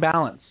touch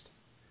unbalanced.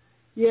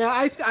 Yeah,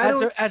 I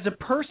don't... As a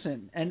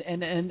person,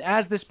 and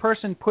as this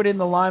person put in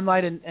the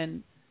limelight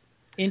and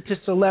into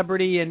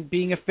celebrity and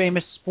being a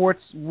famous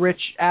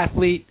sports-rich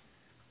athlete,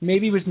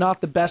 maybe was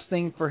not the best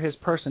thing for his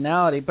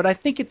personality. But I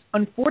think it's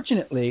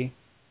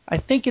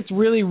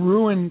really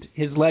ruined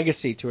his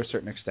legacy to a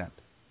certain extent.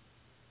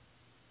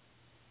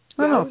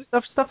 I don't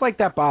know. Stuff like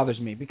that bothers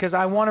me because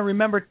I want to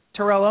remember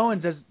Terrell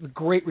Owens as the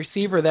great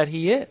receiver that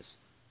he is.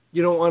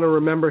 You don't want to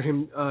remember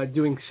him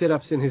doing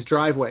sit-ups in his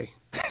driveway.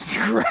 That's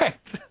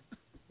correct.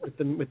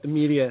 With the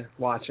media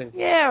watching.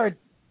 Yeah, or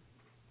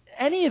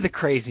any of the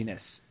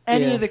craziness.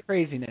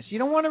 You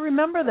don't want to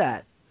remember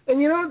that.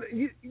 And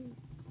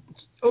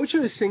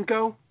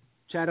Ochocinco,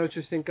 Chad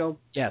Ochocinco.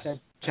 Yes.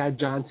 Chad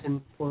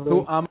Johnson.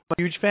 Who I'm a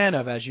huge fan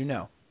of, as you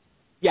know.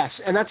 Yes,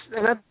 and that's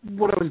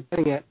what I was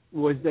getting at,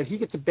 was that he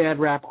gets a bad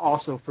rap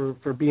also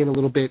for being a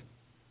little bit,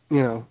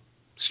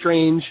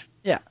 strange.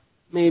 Yeah.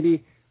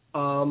 Maybe. A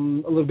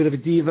little bit of a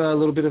diva, a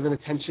little bit of an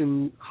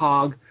attention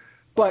hog.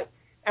 But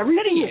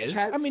everything he is.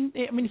 I mean,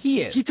 he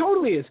is. He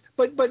totally is.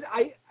 But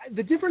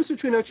the difference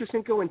between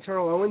Ochocinco and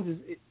Terrell Owens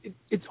is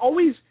it's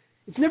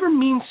never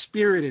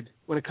mean-spirited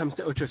when it comes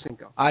to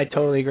Ochocinco. I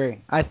totally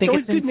agree. I think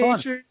it's good fun.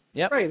 natured.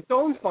 Yep. Right, it's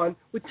always fun.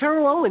 With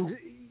Terrell Owens,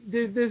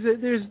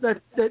 there's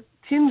that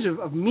tinge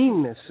of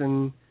meanness,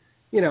 and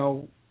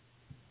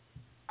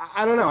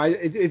I don't know.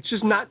 It's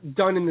just not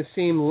done in the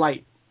same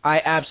light. I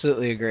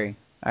absolutely agree.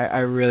 I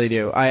really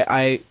do.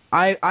 I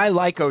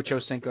like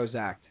Ochocinco's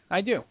act.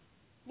 I do.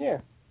 Yeah.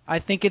 I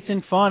think it's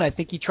in fun. I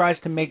think he tries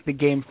to make the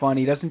game fun.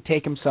 He doesn't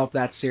take himself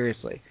that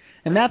seriously.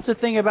 And that's the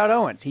thing about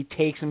Owens. He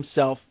takes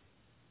himself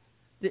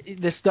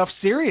this stuff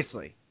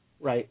seriously.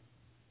 Right.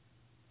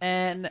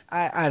 And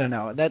I don't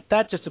know.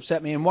 That just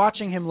upset me. And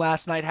watching him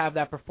last night have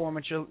that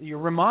performance, you're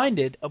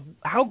reminded of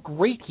how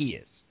great he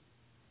is.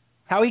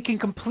 How he can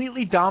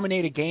completely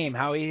dominate a game.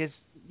 How he is,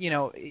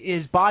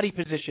 his body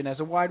position as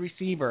a wide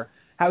receiver.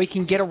 How he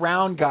can get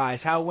around guys.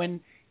 How when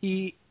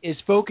he is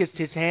focused,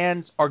 his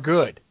hands are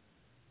good.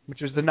 Which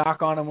was the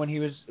knock on him when he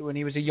was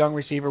a young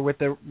receiver with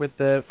the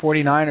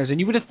 49ers. And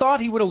you would have thought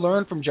he would have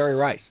learned from Jerry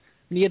Rice.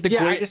 And he had the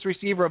greatest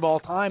receiver of all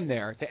time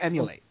there to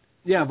emulate.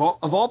 Yeah, of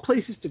all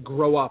places to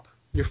grow up.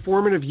 Your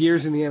formative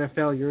years in the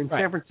NFL, you're in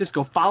San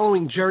Francisco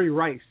following Jerry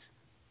Rice.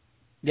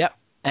 Yep,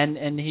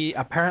 and he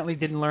apparently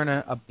didn't learn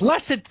a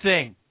blessed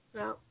thing.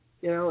 Well,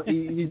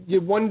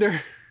 you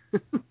wonder,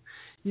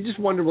 you just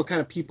wonder what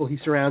kind of people he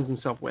surrounds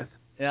himself with.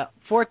 Yeah,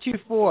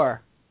 424-220-1817,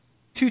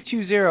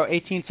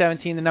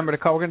 the number to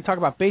call. We're going to talk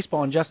about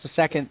baseball in just a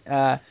second.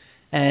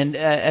 And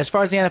as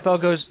far as the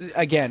NFL goes,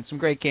 again, some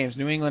great games.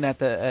 New England at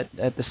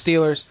the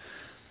Steelers.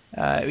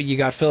 You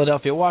got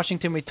Philadelphia,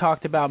 Washington. We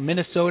talked about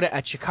Minnesota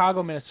at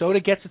Chicago. Minnesota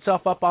gets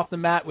itself up off the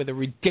mat with a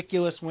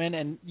ridiculous win,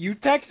 and you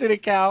texted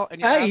it, Cal.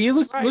 And hey, he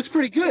looks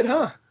pretty good,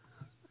 huh?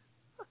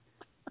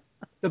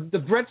 The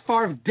Brett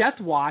Favre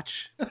death watch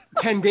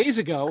 10 days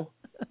ago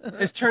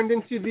has turned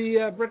into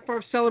the Brett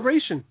Favre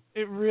celebration.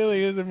 It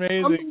really is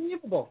amazing.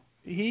 Unbelievable.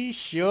 He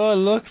sure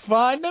looks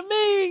fine to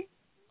me.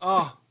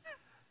 Oh,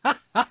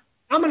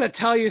 I'm going to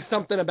tell you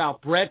something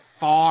about Brett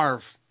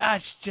Favre.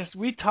 It's just,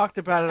 we talked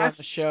about it on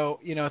the show,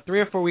 3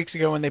 or 4 weeks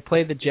ago when they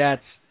played the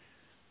Jets,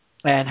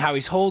 and how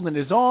he's holding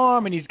his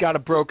arm, and he's got a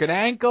broken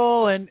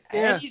ankle, and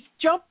he's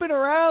jumping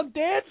around,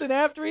 dancing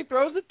after he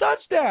throws a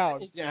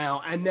touchdown.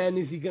 And then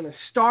is he going to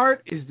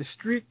start? Is the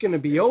streak going to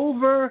be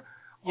over?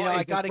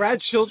 Does Brad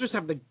Childress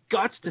have the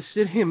guts to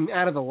sit him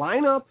out of the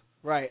lineup?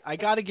 Right. I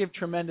got to give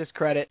tremendous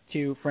credit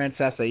to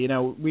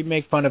Francesa. We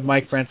make fun of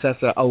Mike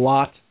Francesa a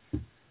lot.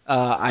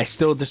 I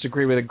still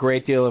disagree with a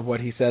great deal of what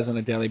he says on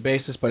a daily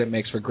basis, but it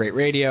makes for great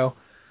radio.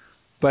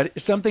 But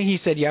something he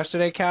said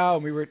yesterday, Cal,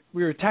 and we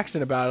were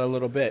texting about it a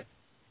little bit.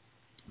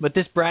 But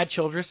this Brad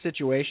Childress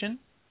situation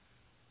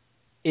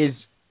is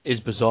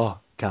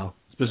bizarre, Cal.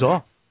 It's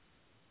bizarre.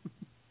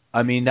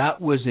 I mean, that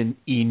was an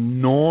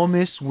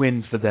enormous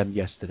win for them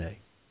yesterday.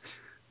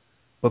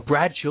 But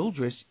Brad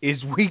Childress is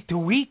week to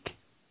week.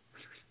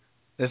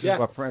 This is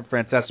what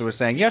Francesca was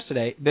saying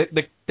yesterday.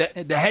 The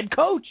head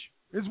coach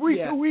is week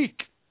to week.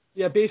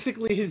 Yeah,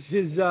 basically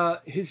his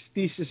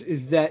thesis is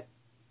that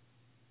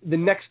the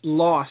next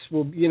loss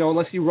will,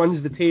 unless he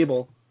runs the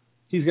table,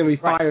 he's going to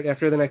be fired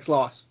after the next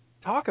loss.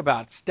 Talk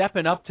about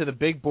stepping up to the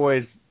big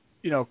boys,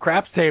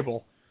 craps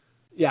table.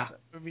 Yeah.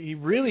 I mean, he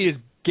really is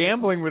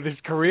gambling with his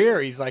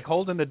career. He's like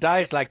holding the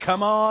dice like,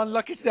 come on,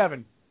 lucky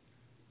seven.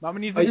 Mama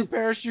needs a new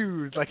pair of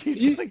shoes. Like,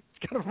 he's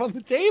got to run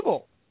the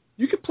table.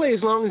 You can play as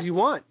long as you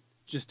want.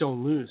 Just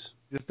don't lose.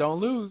 Just don't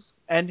lose.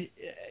 And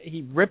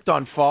he ripped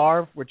on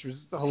Favre, which was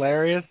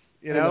hilarious.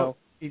 You know,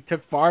 he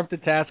took Favre to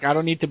task. I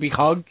don't need to be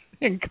hugged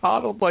and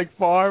coddled like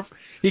Favre.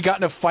 He got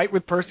in a fight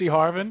with Percy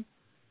Harvin.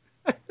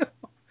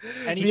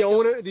 And the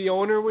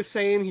owner was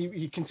saying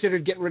he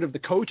considered getting rid of the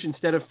coach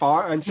instead of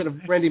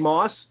Randy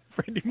Moss.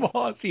 Randy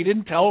Moss. He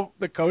didn't tell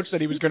the coach that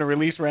he was going to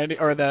release Randy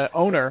or the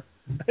owner.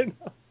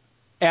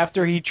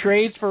 After he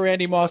trades for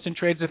Randy Moss and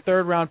trades a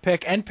third-round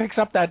pick and picks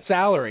up that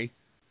salary,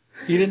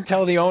 he didn't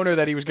tell the owner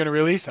that he was going to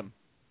release him.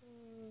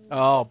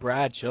 Oh,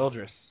 Brad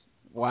Childress.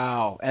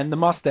 Wow. And the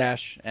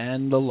mustache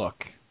and the look.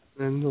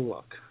 And the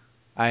look.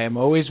 I am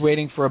always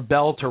waiting for a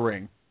bell to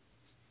ring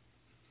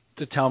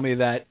to tell me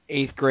that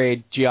 8th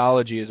grade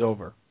geology is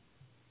over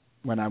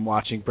when I'm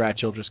watching Brad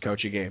Childress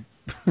coach a game.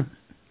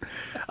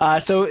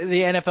 So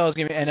the NFL is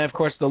going to, and of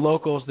course the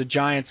locals, the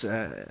Giants,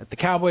 the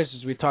Cowboys,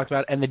 as we talked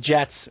about, and the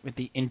Jets with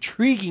the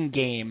intriguing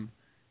game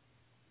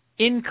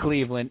in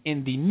Cleveland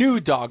in the new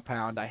Dog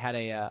Pound. I had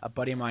a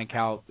buddy of mine,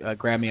 Cal,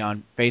 grab me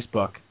on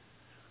Facebook,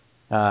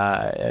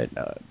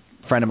 a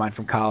friend of mine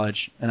from college,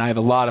 and I have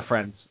a lot of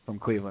friends from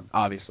Cleveland,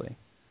 obviously,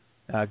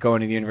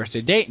 going to the University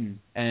of Dayton.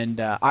 And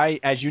I,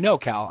 as you know,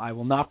 Cal, I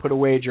will not put a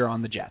wager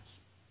on the Jets.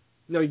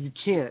 No, you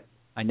can't.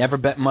 I never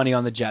bet money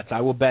on the Jets.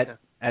 I will bet,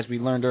 as we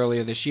learned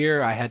earlier this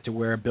year, I had to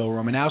wear a Bill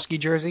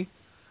Romanowski jersey.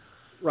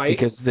 Right.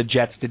 Because the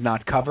Jets did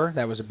not cover.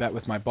 That was a bet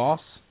with my boss.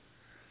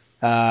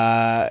 But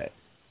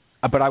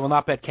I will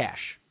not bet cash.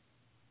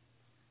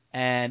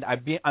 And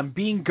I'm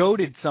being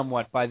goaded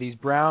somewhat by these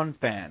Browns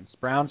fans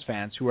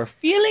who are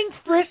feeling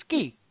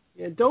frisky.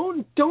 Yeah,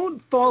 don't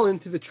fall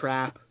into the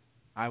trap.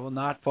 I will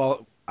not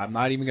fall. I'm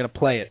not even going to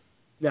play it.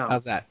 No.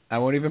 How's that? I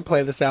won't even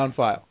play the sound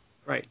file.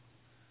 Right.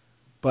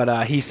 But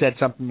he said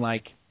something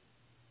like,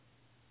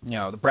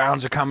 the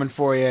Browns are coming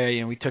for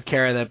you. We took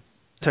care of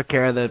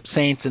the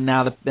Saints, and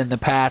now the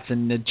Pats,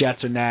 and the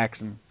Jets are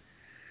next. And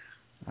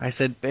I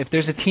said, if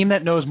there's a team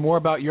that knows more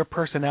about your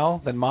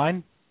personnel than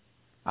mine,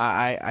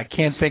 I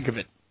can't think of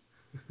it.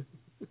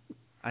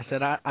 I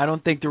said, I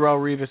don't think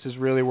Darrelle Revis is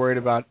really worried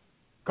about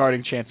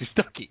guarding Chancey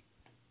Stuckey.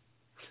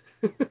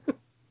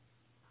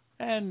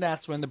 And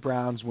that's when the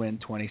Browns win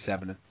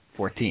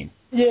 27-14.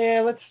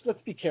 Yeah, let's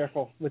be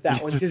careful with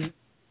that one.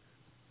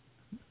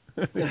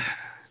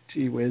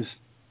 Gee whiz.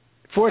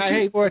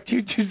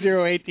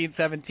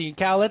 424-220-1817.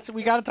 Cal,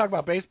 we got to talk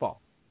about baseball.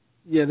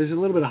 Yeah, there's a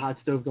little bit of hot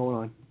stove going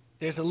on.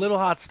 There's a little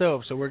hot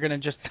stove, so we're going to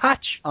just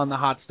touch on the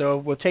hot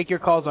stove. We'll take your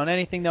calls on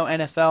anything, though,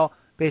 NFL,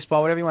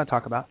 baseball, whatever you want to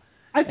talk about.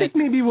 I think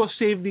maybe we'll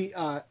save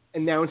the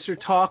announcer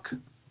talk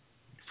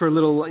for a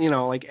little,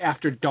 like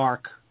after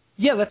dark.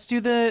 Yeah, let's do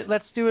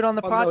it on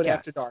the podcast.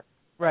 After dark.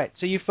 Right.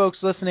 So you folks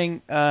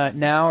listening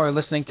now or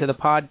listening to the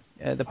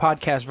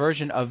podcast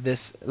version of this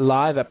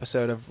live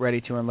episode of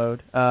Ready to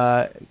Unload,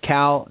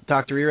 Cal,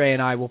 Dr. Ire,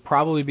 and I will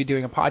probably be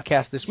doing a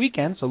podcast this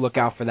weekend, so look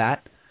out for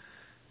that,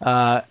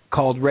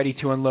 called Ready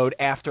to Unload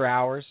After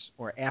Hours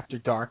or After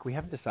Dark. We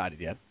haven't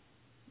decided yet.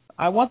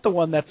 I want the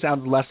one that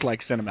sounds less like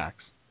Cinemax.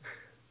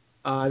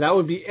 That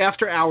would be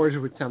After Hours. It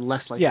would sound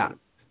less like Cinemax.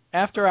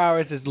 After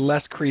Hours is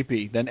less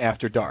creepy than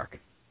After Dark.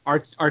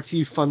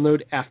 RTU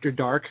Funload After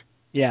Dark.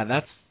 Yeah,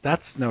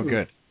 that's no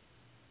good.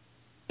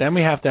 Then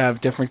we have to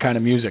have different kind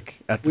of music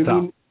at the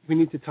top. We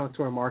need to talk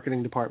to our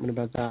marketing department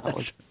about that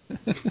one.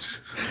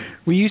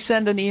 Will you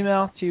send an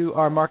email to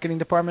our marketing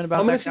department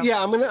about that?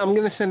 I'm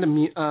gonna send a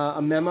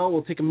memo.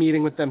 We'll take a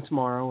meeting with them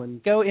tomorrow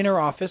and go inner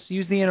office.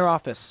 Use the inner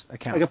office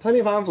account. I got plenty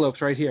of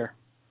envelopes right here.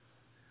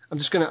 I'm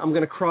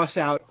gonna cross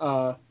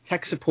out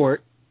tech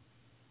support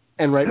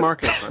and write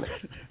marketing on it.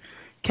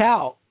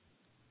 Cal,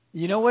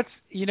 you know what's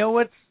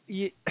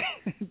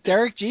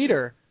Derek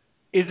Jeter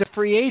is a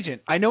free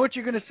agent. I know what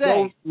you're going to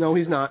say. No,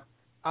 he's not.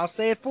 I'll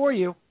say it for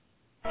you.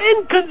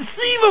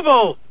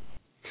 Inconceivable!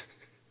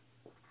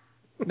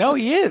 No,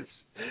 he is.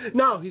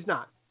 No, he's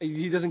not.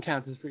 He doesn't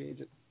count as a free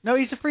agent. No,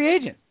 he's a free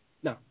agent.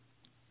 No,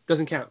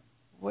 doesn't count.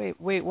 Wait,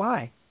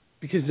 why?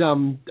 Because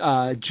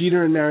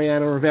Jeter and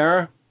Mariano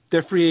Rivera,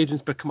 they're free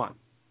agents, but come on,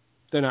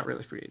 they're not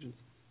really free agents.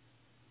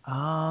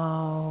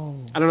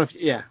 Oh. I don't know if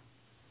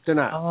they're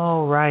not.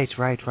 Oh, right.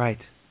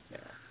 Yeah.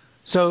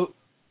 So,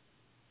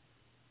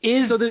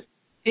 is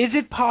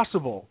it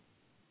possible?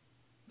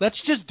 Let's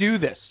just do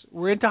this.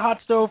 We're into hot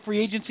stove.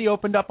 Free agency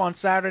opened up on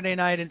Saturday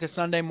night into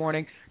Sunday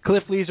morning.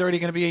 Cliff Lee's already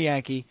going to be a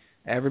Yankee.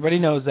 Everybody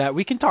knows that.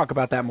 We can talk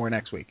about that more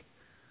next week.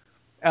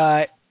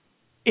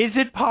 Is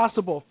it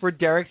possible for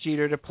Derek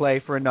Jeter to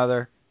play for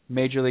another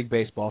Major League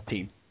Baseball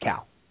team?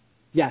 Cal.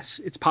 Yes,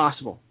 it's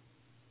possible.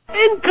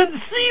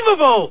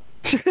 Inconceivable!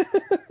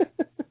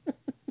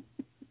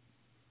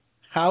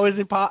 How is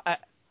it possible?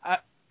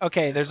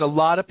 Okay, there's a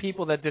lot of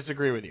people that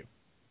disagree with you.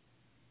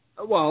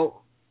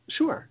 Well,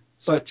 sure.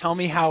 So tell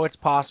me how it's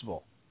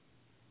possible.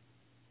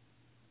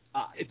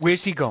 Where's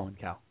he going,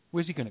 Cal?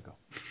 Where's he going to go?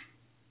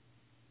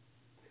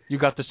 You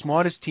got the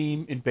smartest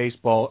team in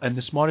baseball and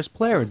the smartest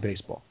player in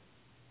baseball.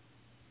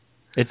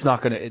 It's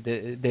not going to.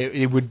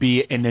 It would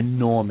be an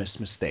enormous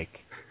mistake.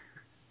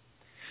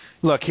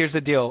 Look, here's the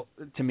deal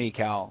to me,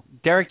 Cal.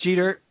 Derek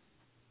Jeter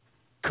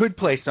could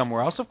play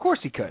somewhere else. Of course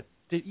he could.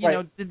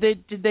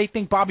 Did they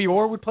think Bobby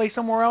Orr would play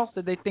somewhere else?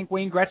 Did they think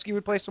Wayne Gretzky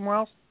would play somewhere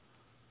else?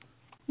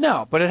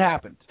 No, but it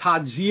happened.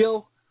 Todd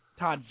Zeile.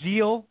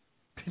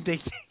 Did they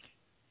think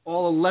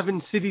all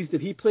 11 cities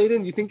that he played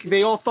in? You think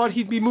they all thought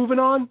he'd be moving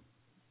on?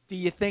 Do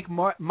you think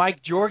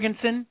Mike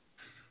Jorgensen?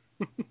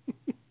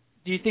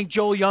 Do you think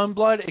Joel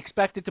Youngblood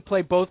expected to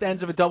play both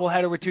ends of a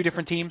doubleheader with two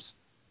different teams?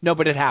 No,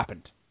 but it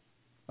happened.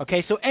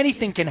 Okay, so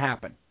anything can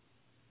happen.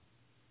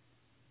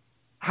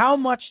 How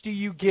much do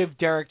you give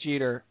Derek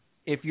Jeter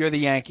if you're the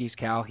Yankees,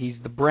 Cal? He's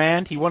the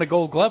brand. He won a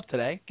Gold Glove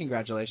today.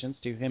 Congratulations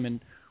to him and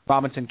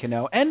Robinson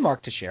Cano and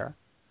Mark Teixeira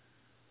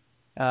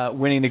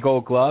winning the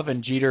Gold Glove,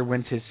 and Jeter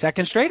wins his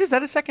second straight. Is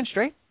that his second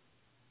straight?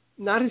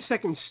 Not his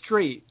second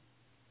straight.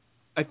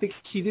 I think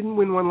he didn't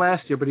win one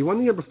last year, but he won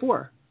the year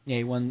before. Yeah,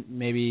 he won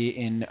maybe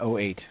in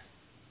 2008.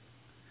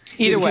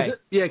 Either way.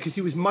 Yeah, because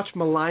he was much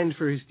maligned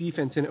for his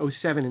defense in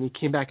 2007, and he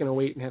came back in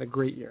 2008 and had a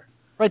great year.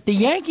 Right, the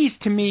Yankees,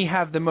 to me,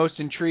 have the most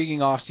intriguing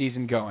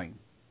offseason going.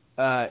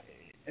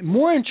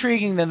 More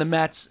intriguing than the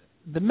Mets.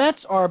 The Mets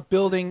are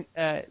building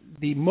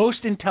the most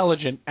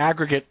intelligent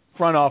aggregate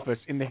front office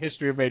in the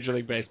history of Major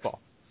League Baseball.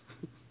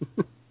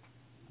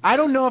 I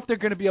don't know if they're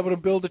going to be able to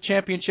build a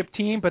championship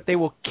team, but they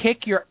will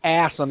kick your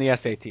ass on the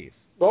SATs.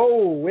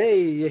 Oh,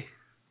 way.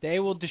 They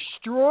will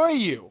destroy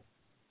you.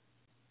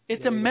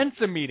 It's a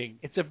Mensa meeting.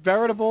 It's a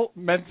veritable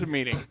Mensa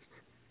meeting.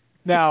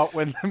 Now,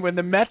 when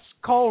the Mets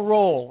call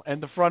roll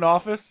and the front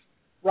office,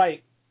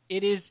 right,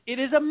 it is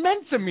a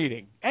Mensa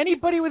meeting.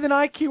 Anybody with an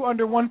IQ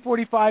under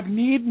 145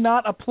 need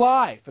not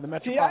apply for the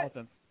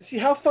Metropolitans. See,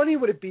 how funny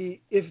would it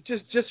be if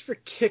just for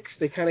kicks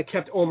they kind of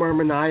kept Omar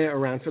Minaya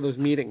around for those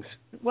meetings?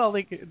 Well,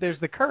 there's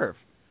the curve.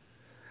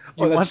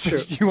 That's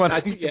true. You want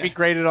to be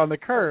graded on the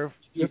curve.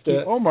 You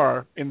keep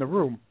Omar in the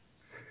room.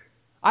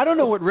 I don't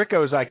know what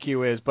Rico's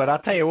IQ is, but I'll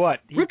tell you what.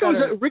 He's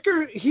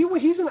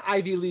an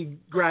Ivy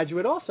League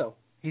graduate also.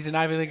 He's an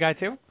Ivy League guy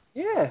too?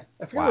 Yeah.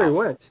 I forget where he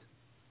went.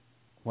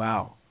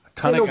 Wow.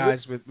 A ton of guys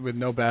with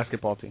no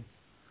basketball team.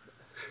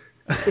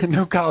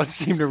 No college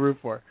team to root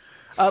for.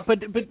 But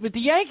the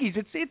Yankees,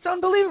 it's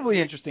unbelievably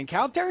interesting,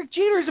 Cal. Derek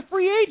Jeter is a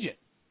free agent.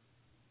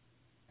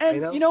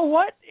 And you know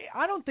what?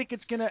 I don't think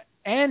it's going to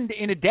end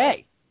in a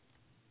day.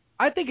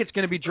 I think it's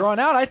going to be drawn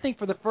out. I think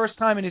for the first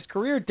time in his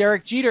career,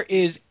 Derek Jeter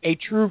is a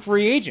true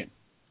free agent.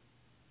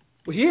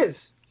 Well, he is.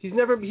 He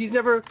never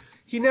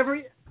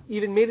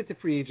even made it to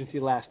free agency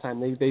last time.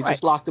 They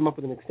just locked him up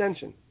with an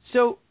extension.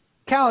 So,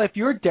 Cal, if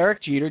you're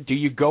Derek Jeter, do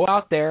you go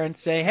out there and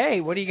say,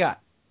 hey, what do you got?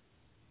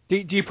 Do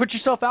you put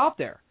yourself out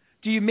there?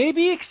 Do you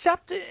maybe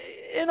accept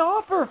an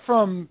offer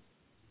from,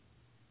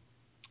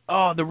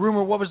 what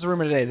was the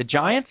rumor today? The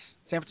Giants?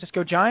 San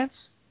Francisco Giants?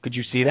 Could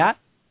you see that?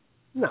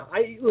 No,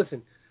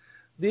 listen.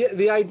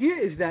 The idea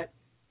is that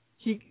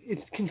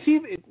it's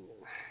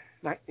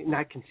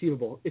not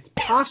conceivable. It's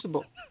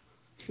possible.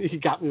 You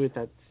got me with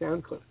that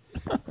sound clip.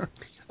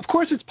 Of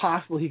course it's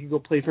possible he could go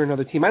play for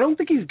another team. I don't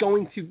think he's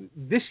going to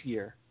this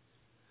year.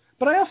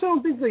 But I also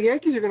don't think the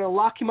Yankees are going to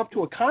lock him up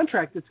to a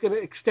contract that's going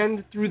to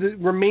extend through the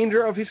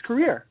remainder of his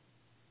career.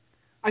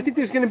 I think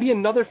there's going to be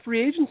another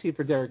free agency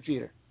for Derek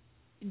Jeter.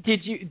 Do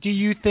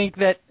you think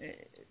that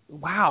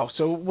wow,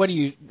 so what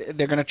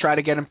they're going to try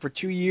to get him for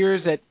 2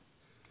 years at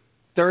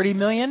 $30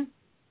 million?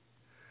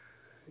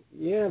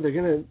 Yeah, they're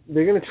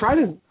gonna try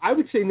to. I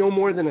would say no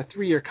more than a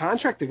 3-year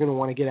contract. They're going to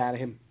want to get out of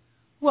him.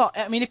 Well,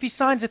 I mean, if he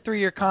signs a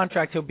 3-year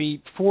contract, he'll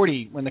be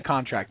 40 when the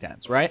contract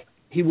ends, right?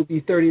 He will be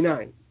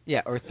 39.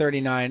 Yeah, or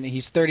 39.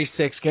 He's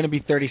 36, going to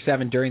be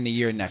 37 during the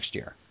year next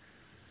year.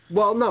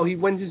 Well, no,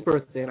 when's his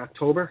birthday? In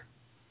October?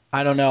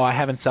 I don't know. I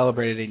haven't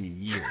celebrated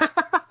in years.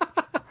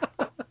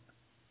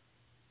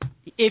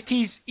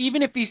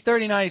 Even if he's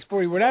 39, he's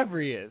 40,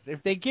 whatever he is.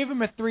 If they give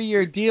him a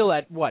 3-year deal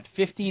at what,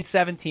 15,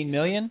 17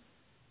 million,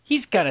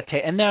 he's gonna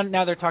take. And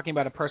now they're talking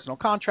about a personal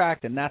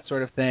contract and that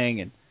sort of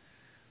thing, and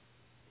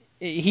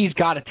he's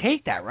got to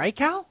take that, right,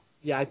 Cal?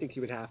 Yeah, I think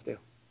he would have to.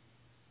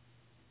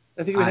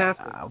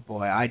 Oh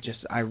boy,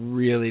 I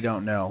really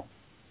don't know.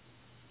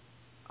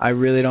 I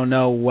really don't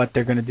know what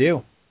they're gonna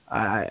do.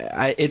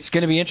 It's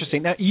gonna be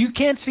interesting. Now you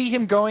can't see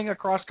him going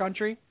across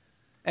country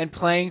and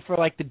playing for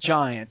like the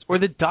Giants or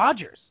the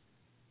Dodgers.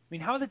 I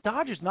mean, how are the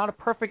Dodgers not a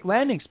perfect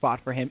landing spot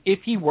for him if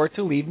he were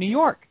to leave New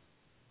York?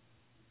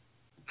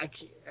 I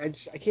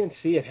can't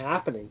see it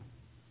happening.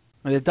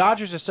 The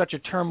Dodgers are such a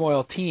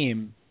turmoil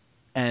team,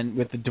 and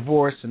with the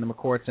divorce and the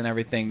McCourts and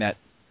everything, that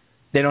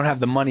they don't have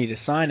the money to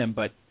sign him.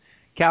 But,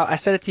 Cal, I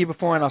said it to you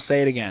before, and I'll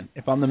say it again.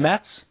 If I'm the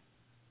Mets,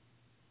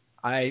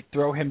 I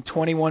throw him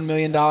 $21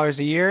 million a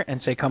year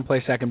and say, come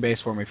play second base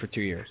for me for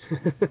 2 years.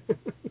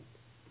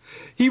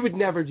 He would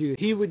never do that.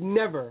 He would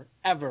never,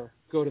 ever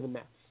go to the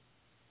Mets.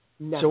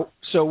 Never.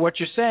 So what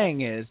you're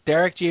saying is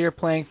Derek Jeter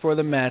playing for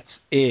the Mets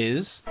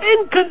is...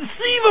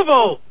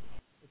 Inconceivable!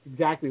 That's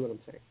exactly what I'm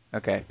saying.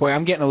 Okay. Boy,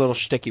 I'm getting a little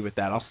shticky with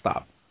that. I'll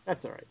stop.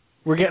 That's all right.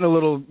 We're getting a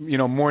little,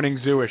 morning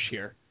zoo-ish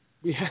here.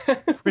 Yeah.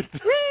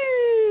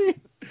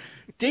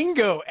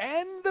 Dingo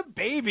and the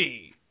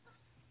baby.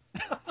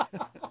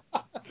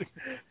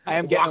 I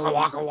am getting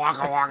waka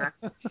waka.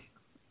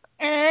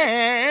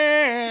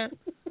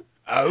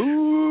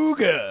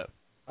 Ooga.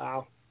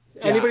 Wow.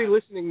 Yeah. Anybody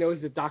listening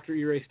knows that Dr.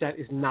 Erestat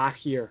is not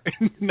here.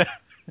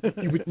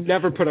 He would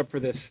never put up for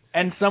this.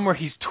 And somewhere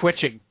he's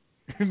twitching,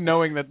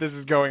 knowing that this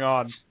is going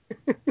on.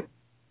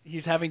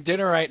 He's having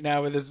dinner right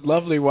now with his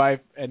lovely wife,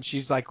 and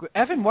she's like,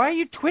 Evan, why are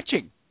you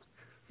twitching?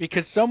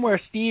 Because somewhere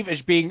Steve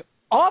is being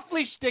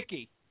awfully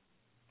sticky.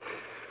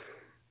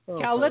 Oh,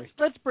 Cal, boy.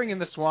 let's bring in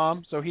the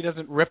Swam so he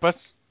doesn't rip us.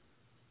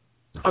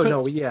 Oh,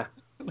 no, yeah.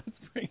 Let's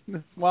bring in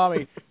the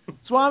Swami.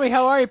 Swami,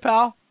 how are you,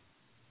 pal?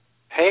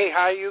 Hey,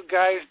 how you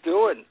guys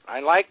doing? I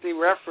like the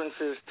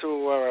references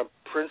to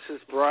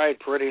Princess Bride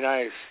pretty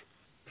nice.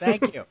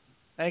 Thank you.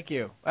 Thank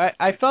you.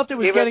 I felt it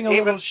was getting a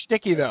little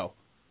sticky, though.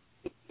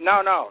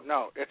 No.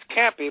 It's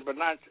campy, but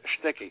not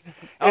sticky.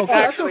 Oh, It's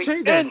that's actually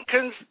okay, then.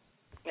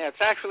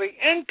 it's actually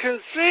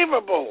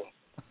inconceivable.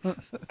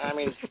 I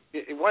mean,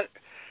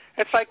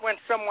 it's like when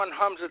someone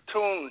hums a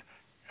tune,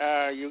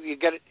 you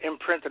get it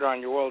imprinted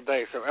on you all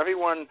day. So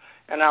everyone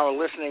in our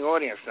listening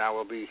audience now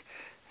will be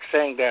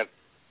saying that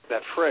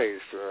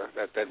phrase,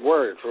 that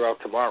word throughout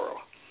tomorrow.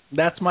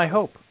 That's my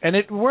hope. And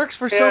it works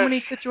for so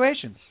many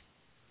situations.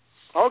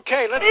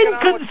 Okay, let's get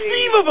on with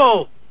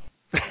Inconceivable!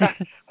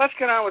 let's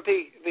get on with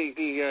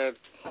the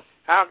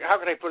how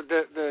can I put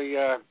it,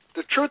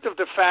 the truth of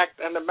the fact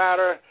and the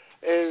matter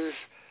is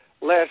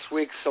last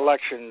week's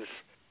selections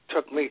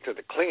took me to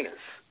the cleaners.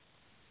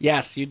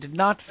 Yes, you did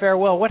not fare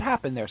well. What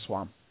happened there,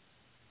 Swam?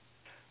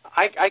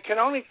 I can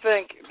only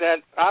think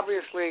that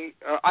obviously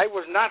I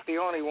was not the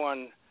only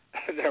one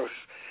that was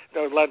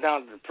led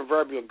down the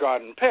proverbial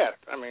garden path.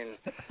 I mean,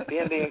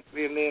 the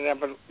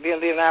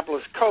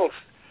Indianapolis Colts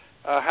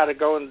had to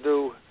go and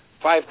do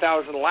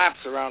 5,000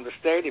 laps around the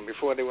stadium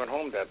before they went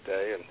home that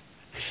day. And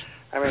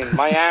I mean,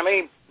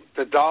 Miami,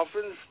 the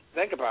Dolphins.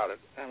 Think about it.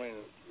 I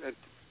mean,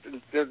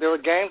 there were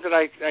games that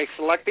I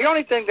select. The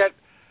only thing that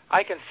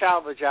I can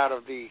salvage out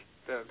of the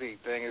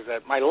thing is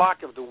that my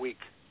lock of the week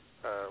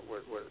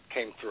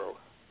came through.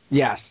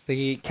 Yes,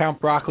 the Count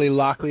Broccoli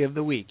Lockley of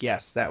the week.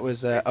 Yes, that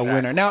was a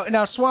winner.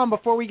 Now, Swam,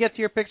 before we get to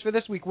your picks for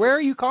this week, where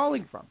are you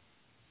calling from?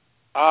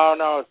 Oh,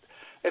 no.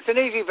 It's an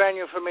easy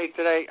venue for me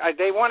today.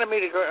 They wanted me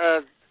to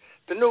go,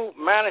 the new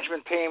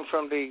management team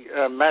from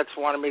the Mets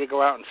wanted me to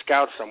go out and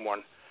scout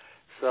someone.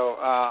 So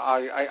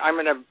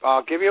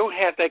I'll give you a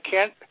hint. They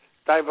can't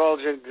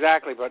divulge it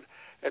exactly, but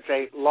it's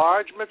a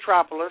large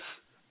metropolis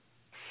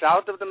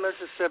south of the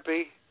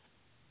Mississippi,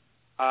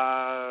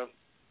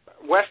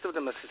 west of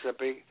the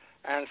Mississippi,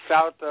 and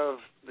south of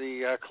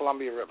the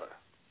Columbia River.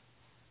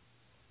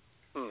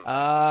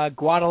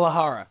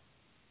 Guadalajara.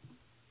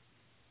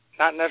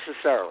 Not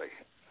necessarily.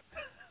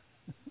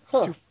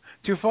 Huh.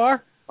 Too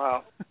far?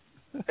 Well,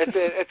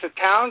 it's a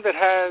town that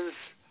has.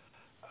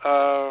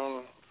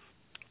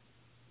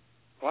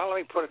 Well, let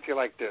me put it to you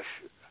like this: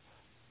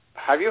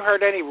 have you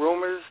heard any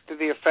rumors to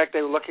the effect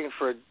they were looking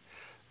for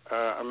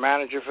a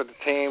manager for the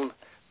team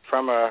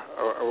from a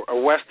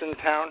western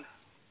town?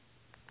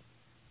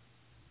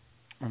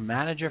 A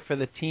manager for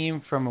the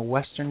team from a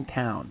western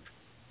town.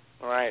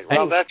 Right.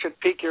 Well, that should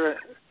pique your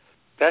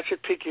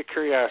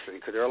curiosity,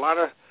 because there are a lot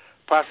of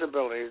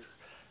possibilities,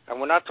 and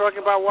we're not talking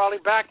about Wally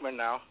Backman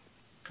now.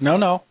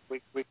 No.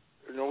 We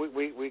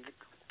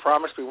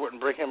promised we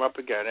wouldn't bring him up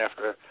again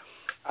after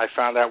I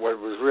found out what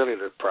was really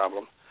the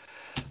problem,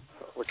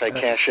 which I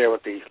can't share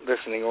with the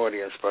listening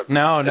audience. But it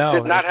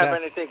did not have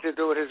anything to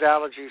do with his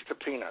allergies to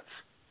peanuts.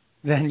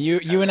 Then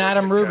you and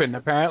Adam Rubin,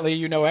 apparently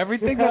you know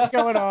everything that's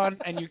going on,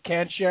 and you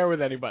can't share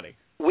with anybody.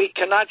 We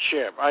cannot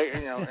share.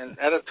 In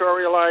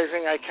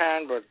editorializing I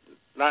can, but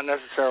not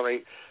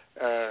necessarily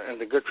in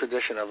the good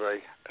tradition of a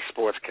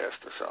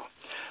sportscaster. So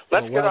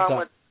let's get on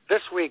with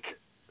this week.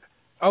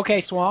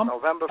 Okay, Swam.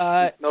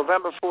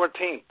 November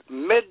 14th,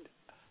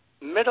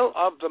 middle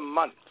of the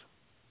month.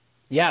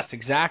 Yes,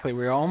 exactly.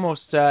 We're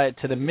almost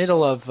to the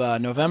middle of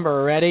November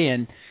already,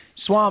 and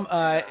Swam,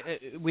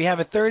 we have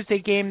a Thursday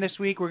game this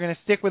week. We're going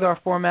to stick with our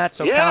format,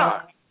 so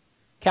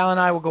Cal and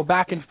I will go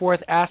back and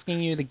forth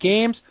asking you the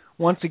games.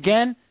 Once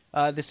again,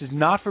 this is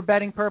not for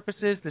betting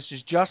purposes. This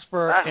is just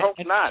for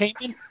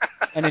entertainment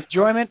and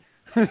enjoyment.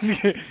 And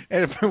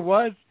if it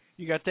was,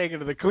 you got taken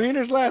to the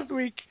cleaners last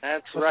week.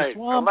 That's right.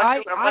 Swam,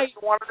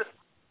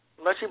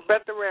 unless you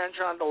bet the ranch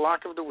on the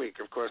lock of the week,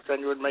 of course,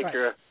 then you would make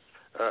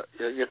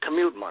your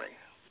commute money.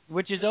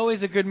 Which is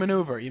always a good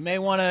maneuver. You may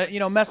want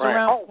to, mess Right.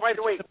 around. Oh, by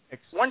the way,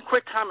 one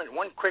quick comment.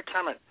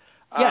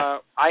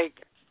 Yes.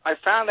 I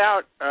found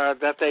out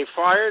that they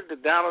fired the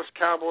Dallas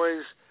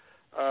Cowboys,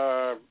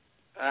 the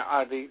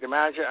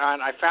manager,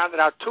 and I found it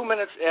out 2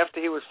 minutes after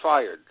he was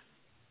fired.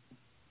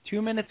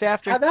 2 minutes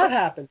after? How'd that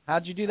happen?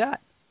 How'd you do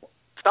that?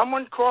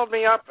 Someone called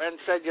me up and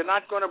said, "You're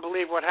not going to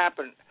believe what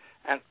happened."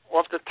 And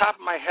off the top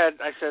of my head,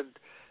 I said,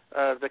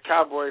 the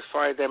Cowboys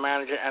fired their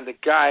manager, and the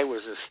guy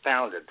was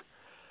astounded.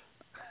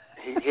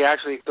 He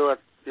actually thought,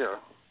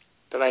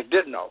 that I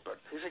did know, but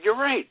he said, "You're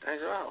right." I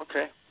said, "Oh,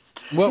 okay."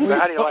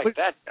 How do you like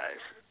that,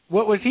 guys?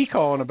 What was he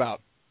calling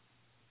about?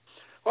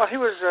 Well, he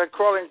was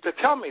calling to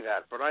tell me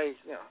that, but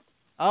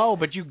Oh,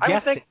 but you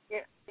guessed it.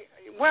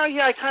 Well,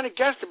 yeah, I kind of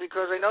guessed it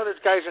because I know this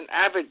guy's an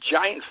avid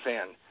Giants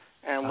fan,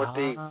 and with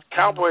the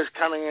Cowboys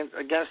coming in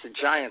against the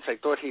Giants, I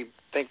thought he'd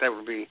think that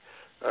would be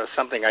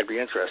something I'd be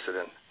interested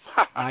in.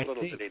 Little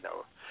did he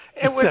know.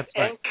 It was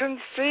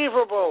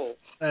inconceivable.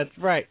 That's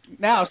right.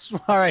 Now,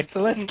 all right, so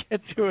let's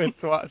get to it.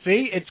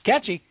 See, it's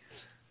catchy.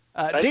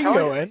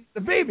 Dingo and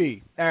the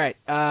baby. All right.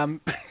 I'm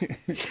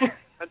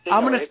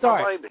going to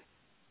start.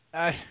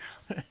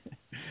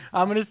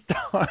 I'm going to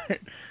start.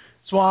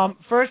 Swam,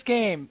 first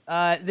game.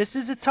 This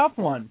is a tough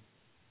one,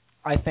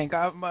 I think.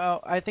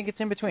 I think it's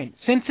in between.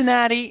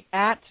 Cincinnati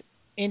at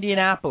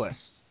Indianapolis.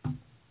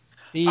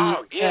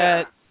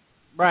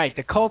 Right.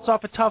 The Colts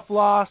off a tough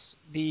loss.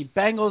 The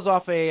Bengals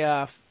off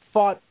a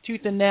fought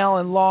tooth and nail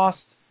and lost.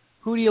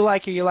 Who do you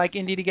like? Are you like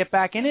Indy to get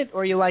back in it,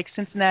 or you like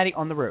Cincinnati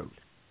on the road?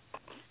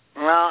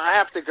 Well, I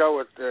have to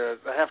go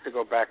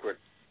back with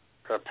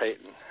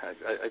Peyton.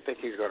 I think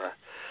he's going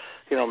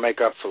to, make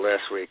up for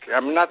last week. I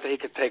mean, not that he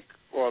could take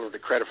all of the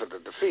credit for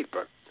the defeat,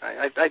 but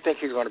I think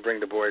he's going to bring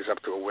the boys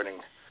up to a winning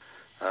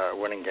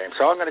game.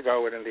 So I'm going to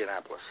go with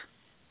Indianapolis.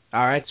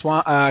 All right,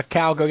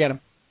 Cal, go get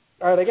him.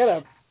 All right, I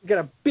got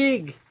a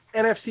big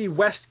NFC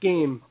West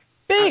game.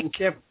 Big.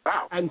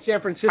 In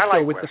San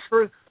Francisco with West.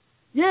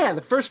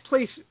 the first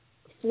place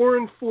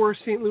 4-4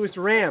 St. Louis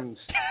Rams.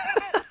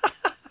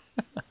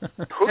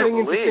 Heading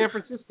into San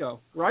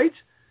Francisco, right?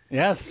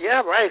 Yes.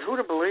 Yeah, right. Who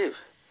to believe?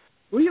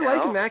 Who do you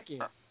like in that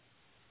game?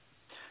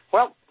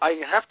 Well,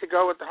 I have to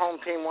go with the home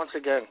team once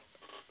again.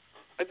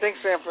 I think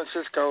San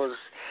Francisco is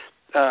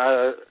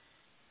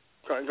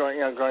going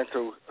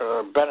to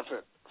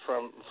benefit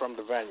from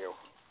the venue.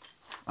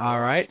 All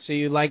right. So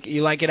you like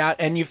it out,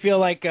 and you feel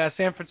like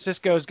San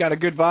Francisco's got a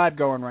good vibe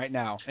going right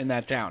now in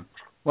that town.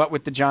 What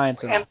with the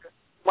Giants and all.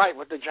 Right,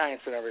 with the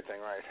Giants and everything,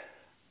 right.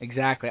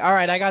 Exactly. All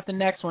right, I got the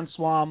next one,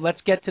 Swam.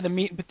 Let's get to the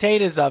meat and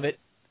potatoes of it.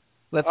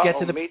 Let's get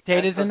to the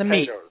potatoes and the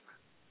meat.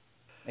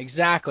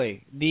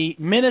 Exactly. The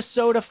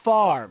Minnesota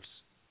Farms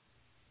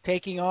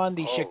taking on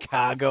the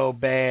Chicago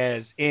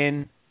Bears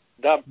in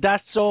the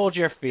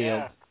Soldier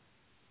Field. Yeah.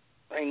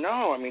 I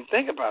know. I mean,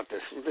 think about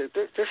this.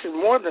 This is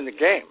more than a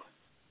game.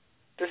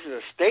 This is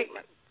a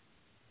statement.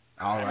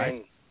 All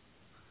right.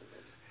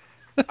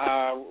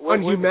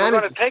 We're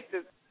going to take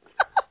the...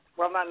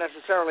 Well, not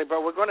necessarily,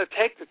 but we're going to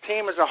take the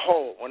team as a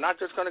whole. We're not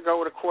just going to go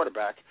with a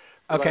quarterback.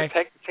 We're going to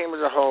take the team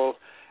as a whole,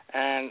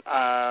 and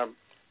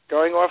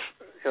going off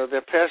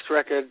their past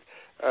record,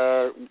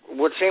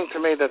 would seem to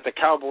me that the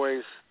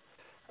Cowboys'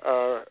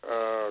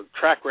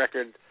 track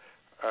record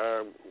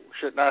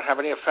should not have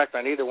any effect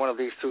on either one of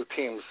these two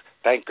teams,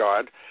 thank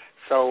God.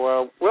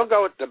 So we'll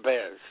go with the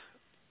Bears.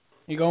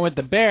 You're going with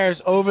the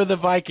Bears over the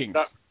Vikings.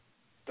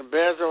 The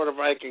Bears over the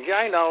Vikings. Yeah,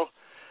 I know.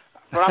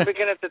 But I'm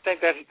beginning to think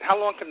that how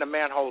long can the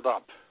man hold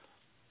up?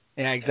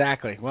 Yeah,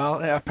 exactly.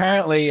 Well,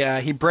 apparently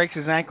he breaks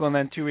his ankle, and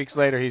then 2 weeks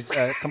later he's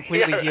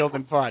completely healed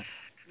and fine.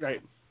 Right.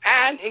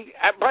 And he,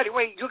 by the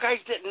way, you guys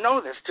didn't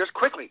know this. Just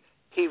quickly,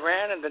 he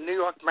ran in the New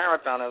York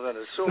Marathon as an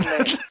assumed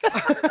name.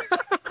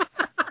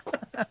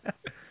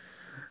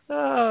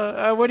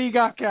 What do you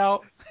got,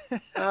 Cal?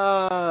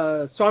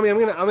 Swami, I'm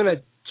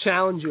gonna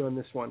challenge you on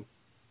this one.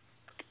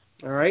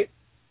 All right.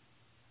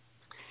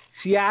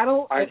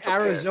 Seattle at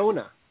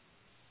Arizona.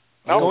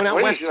 Oh,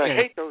 please, I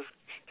hate those.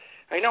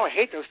 I know, I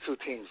hate those two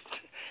teams.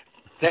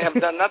 They have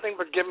done nothing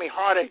but give me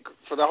heartache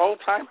for the whole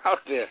time out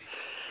there.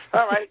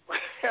 All right,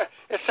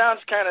 it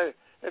sounds kind of.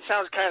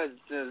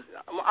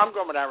 I'm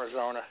going with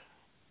Arizona.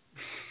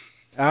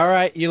 All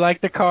right, you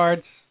like the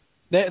Cards?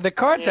 The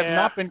Cards have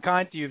not been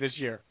kind to you this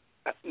year.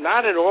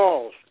 Not at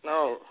all.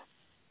 No.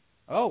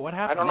 Oh, what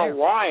happened? I don't know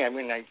why. I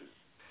mean,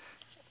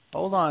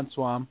 hold on,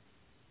 Swam.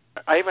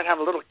 I even have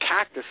a little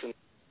cactus in.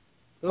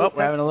 Oh,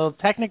 we're having a little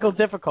technical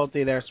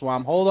difficulty there,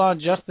 Swam. Hold on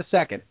just a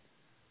second.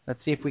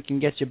 Let's see if we can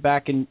get you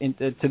back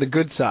into the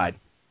good side.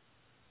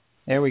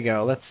 There we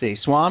go. Let's see.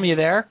 Swam, you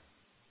there?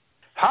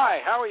 Hi,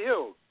 how are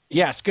you?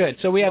 Yes, good.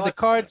 So we have the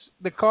Cards.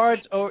 The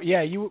Cards. Oh,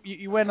 yeah.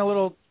 You went a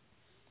little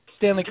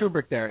Stanley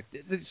Kubrick there.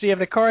 So you have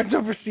the Cards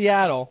over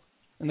Seattle,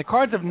 and the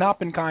Cards have not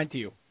been kind to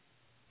you.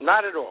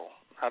 Not at all.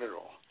 Not at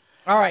all.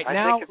 All right,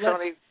 I think it's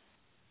only.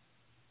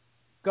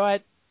 Go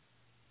ahead.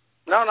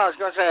 No, I was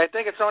going to say, I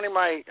think it's only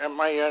my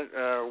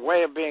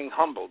way of being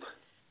humbled.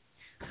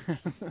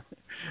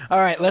 All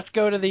right, let's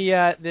go to the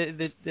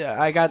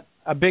I got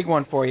a big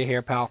one for you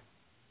here, pal.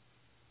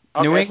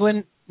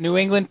 Okay. New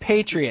England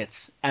Patriots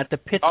at the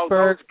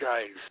Pittsburgh those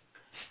guys.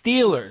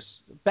 Steelers.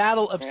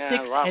 Battle of 6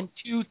 and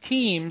 2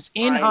 teams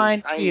in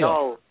Heinz Field. I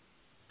know.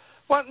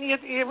 Well,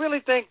 you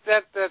really think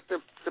that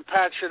the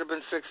Pats should have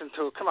been 6 and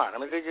 2? Come on. I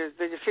mean, did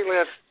you see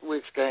last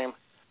week's game?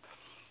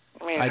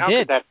 I mean, how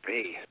could that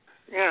be?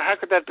 How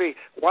could that be?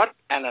 What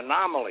an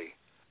anomaly!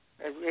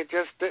 It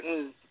just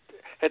didn't.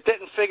 It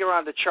didn't figure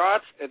on the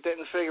charts. It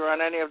didn't figure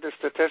on any of the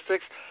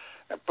statistics.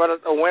 But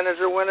a win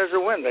is a win is a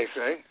win, they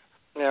say.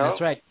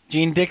 That's right.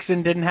 Gene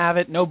Dixon didn't have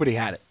it. Nobody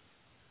had it.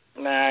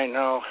 Nah, I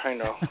know.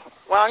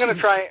 Well, I'm gonna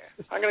try.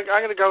 I'm gonna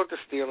go with the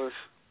Steelers.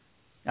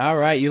 All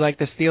right, you like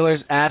the Steelers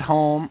at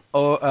home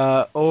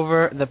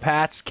over the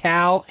Pats.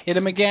 Cal, hit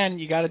him again.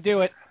 You got to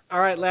do it. All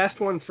right,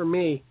 last one for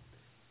me.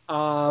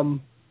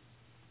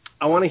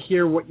 I want to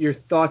hear what your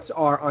thoughts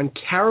are on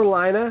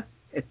Carolina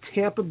at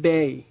Tampa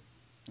Bay.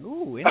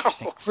 Ooh,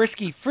 interesting.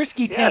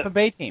 Frisky Tampa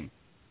Bay team.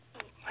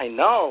 I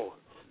know.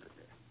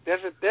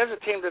 There's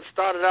a team that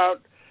started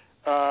out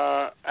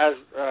as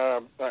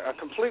a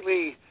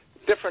completely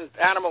different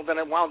animal than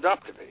it wound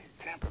up to be.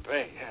 Tampa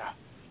Bay,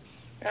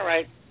 yeah. All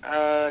right.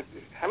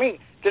 I mean,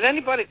 did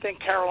anybody think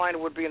Carolina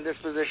would be in this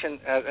position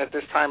at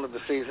this time of the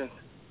season?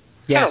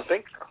 Yes. I don't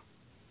think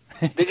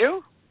so. Did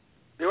you?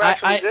 You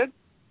actually did?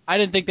 I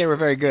didn't think they were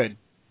very good.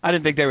 I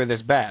didn't think they were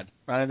this bad.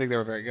 I didn't think they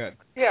were very good.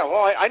 Yeah,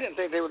 well, I didn't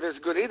think they were this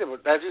good either.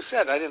 But as you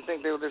said, I didn't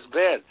think they were this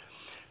bad.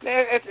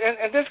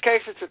 In this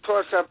case, it's a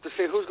toss-up to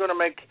see who's going to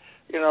make,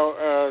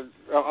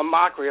 a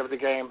mockery of the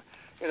game.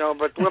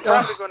 But we're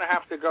probably going to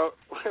have to go.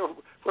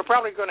 We're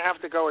probably going to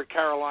have to go with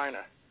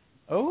Carolina.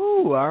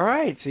 Oh, all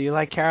right. So you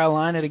like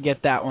Carolina to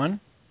get that one.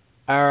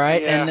 All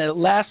right. Yeah. And the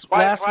last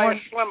by one. A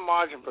slim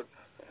margin, but.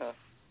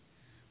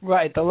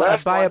 Right. The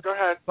last by one. Go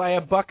ahead. By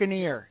a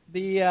Buccaneer.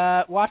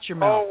 The watch your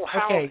mouth. Oh,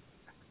 how? Okay.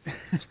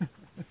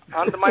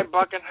 Under my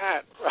bucket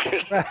hat.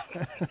 Right.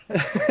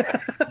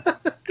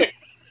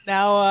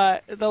 Now,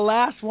 the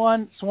last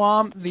one,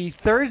 Swam, the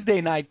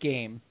Thursday night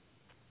game.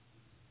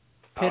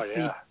 Pits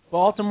the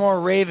Baltimore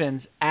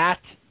Ravens at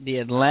the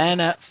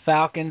Atlanta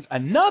Falcons.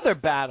 Another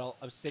battle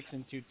of 6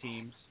 and 2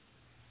 teams.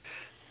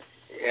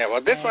 Yeah,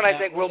 well, this one I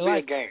think will be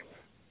a game.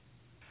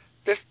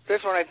 This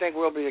one I think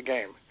will be a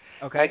game.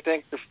 Okay. I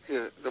think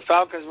the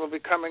Falcons will be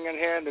coming in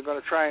here and they're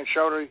going to try and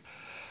show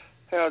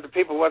the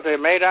people what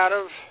they're made out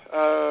of.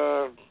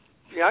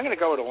 I'm going to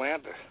go with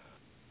Atlanta.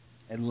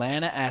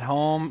 Atlanta at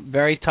home.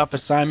 Very tough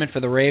assignment for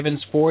the Ravens.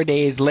 4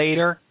 days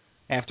later,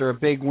 after a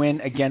big win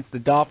against the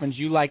Dolphins,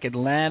 you like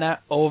Atlanta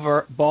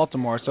over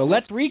Baltimore. So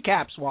let's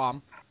recap,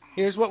 Swam.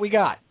 Here's what we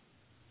got.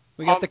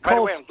 We got the Colts. By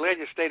the way, I'm glad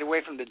you stayed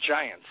away from the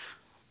Giants.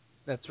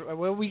 That's right.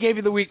 Well, we gave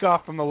you the week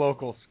off from the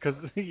locals because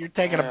you're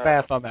taking a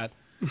bath on that.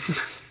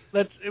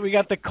 We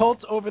got the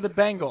Colts over the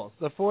Bengals,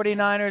 the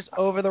 49ers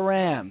over the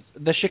Rams,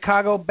 the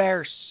Chicago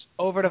Bears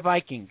over the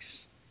Vikings,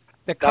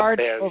 the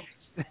Cards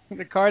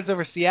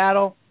over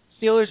Seattle,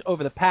 Steelers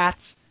over the Pats,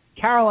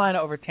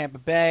 Carolina over Tampa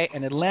Bay,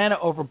 and Atlanta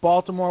over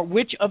Baltimore.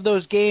 Which of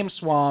those games,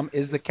 Swam,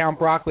 is the Count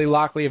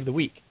Broccoli-Lockley of the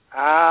week?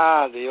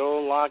 The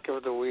old lock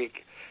of the week.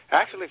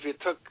 Actually, if you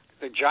took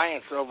the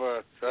Giants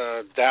over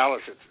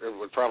Dallas, it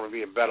would probably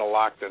be a better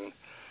lock than...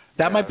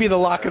 That might be the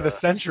lock of the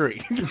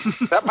century.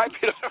 That might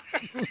be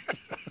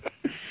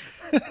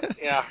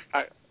yeah.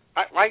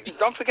 I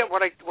don't forget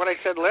what I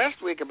said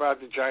last week about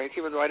the Giants.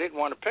 Even though I didn't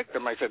want to pick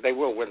them, I said they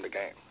will win the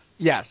game.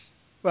 Yes.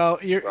 Well,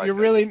 you're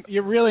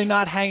really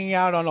not hanging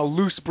out on a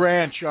loose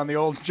branch on the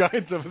old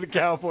Giants over the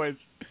Cowboys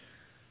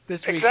this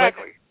week.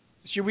 Exactly.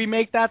 But should we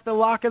make that the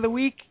lock of the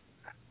week?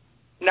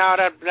 No,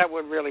 that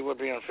would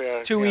be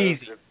unfair. Too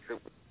easy.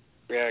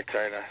 Yeah,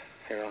 kind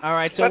of. All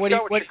right. So let's what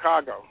go with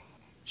Chicago.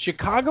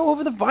 Chicago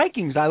over the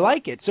Vikings. I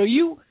like it. So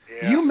you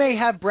may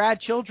have Brad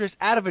Childress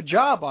out of a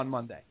job on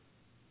Monday.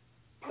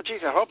 Oh,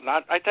 geez, I hope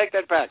not. I take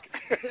that back.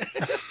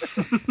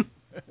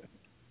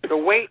 The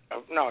weight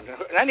of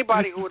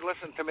anybody who would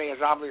listen to me is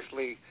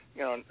obviously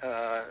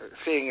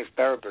seeing his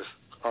therapist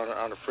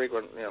on a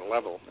frequent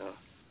level.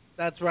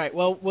 That's right.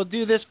 Well, we'll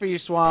do this for you,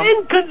 Swam.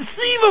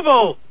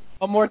 Inconceivable!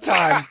 One more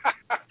time,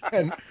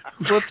 and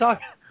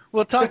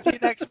we'll talk to you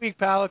next week,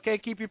 pal. Okay,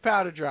 keep your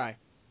powder dry.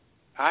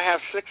 I have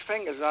 6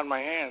 fingers on my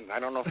hand. I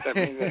don't know if that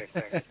means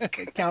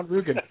anything. Count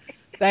Rugen.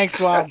 Thanks,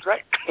 Swam. That's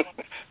right.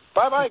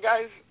 Bye-bye,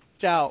 guys.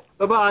 Ciao.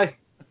 Bye-bye.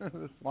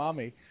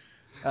 Swami.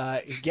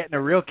 He's getting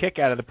a real kick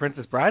out of the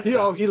Princess Bride stuff.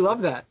 Oh, he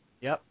loved that.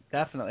 Yep,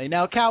 definitely.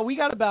 Now, Cal, we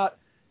got about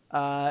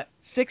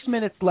 6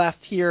 minutes left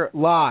here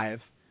live,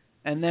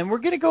 and then we're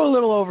going to go a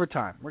little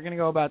overtime. We're going to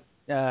go about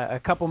a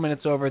couple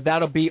minutes over.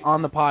 That'll be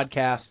on the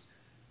podcast.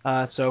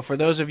 So for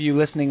those of you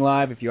listening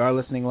live, if you are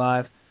listening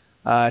live,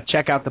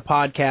 check out the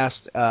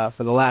podcast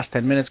for the last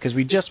 10 minutes because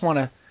we just want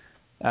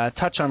to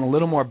touch on a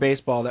little more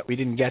baseball that we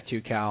didn't get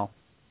to, Cal.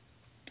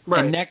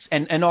 Right.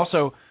 And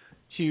also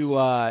to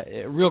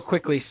real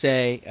quickly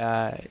say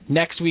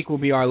next week will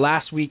be our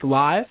last week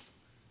live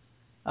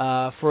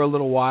for a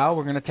little while.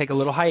 We're going to take a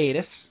little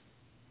hiatus.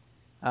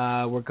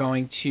 We're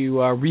going to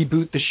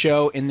reboot the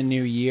show in the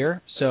new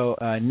year. So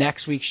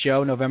next week's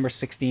show, November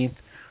 16th,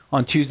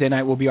 on Tuesday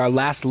night will be our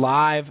last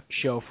live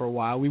show for a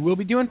while. We will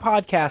be doing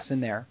podcasts in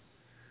there,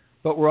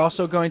 but we're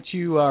also going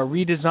to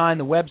redesign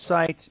the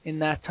website in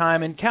that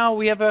time. And Cal,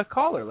 we have a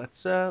caller.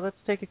 Let's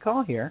take a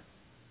call here.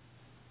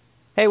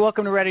 Hey,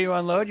 welcome to Ready to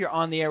Unload. You're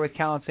on the air with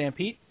Cal and Sam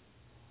Pete.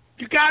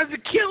 You guys are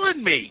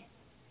killing me.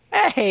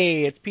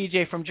 Hey, it's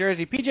PJ from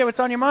Jersey. PJ, what's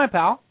on your mind,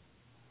 pal?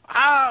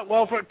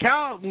 Well,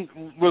 Cal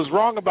was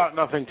wrong about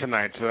nothing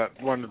tonight, so I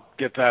wanted to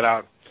get that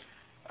out.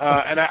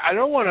 And I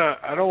don't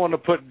want to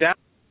put down.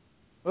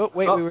 Oh,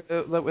 wait,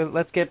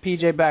 let's get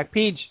PJ back.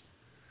 Page,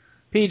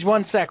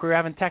 1 sec. We're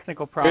having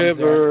technical problems.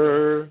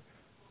 River,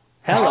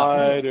 Hello.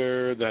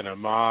 wider than a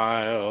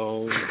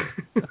mile.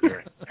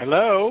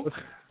 Hello.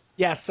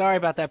 Yeah, sorry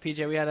about that,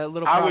 PJ. We had a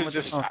little problem with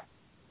the phone.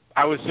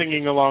 I was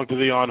singing along to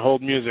the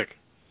on-hold music.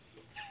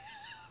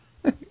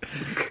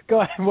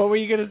 Go ahead. What were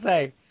you going to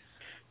say?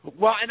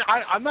 Well, and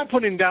I'm not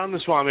putting down the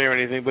Swami or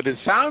anything, but it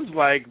sounds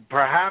like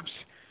perhaps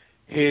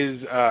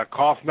his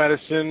cough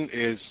medicine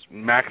is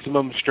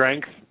maximum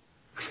strength,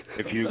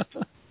 if you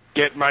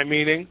get my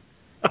meaning.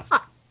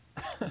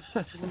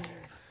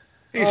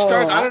 He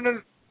starts.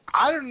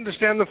 I don't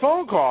understand the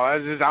phone call.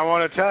 I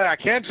want to tell you, I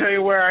can't tell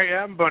you where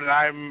I am, but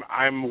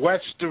I'm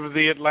west of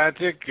the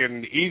Atlantic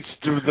and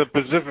east of the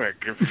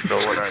Pacific, if you know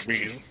what I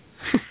mean.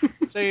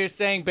 So you're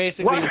saying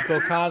basically it was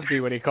Bill Cosby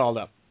when he called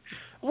up?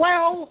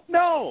 Well,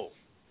 no.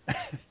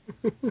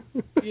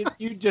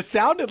 You just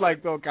sounded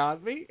like Bill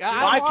Cosby.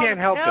 I can't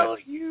help it. Tell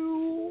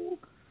you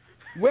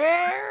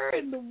where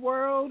in the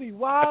world he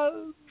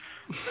was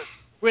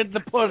with the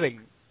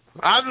pudding.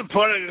 I'm the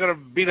pudding going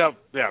to beat up.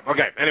 Yeah.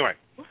 Okay. Anyway.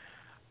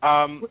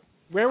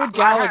 Where would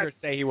Gallagher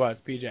say he was,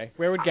 PJ?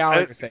 Where would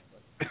Gallagher say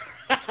he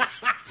was?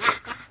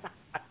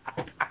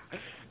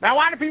 Now,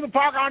 why do people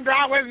park on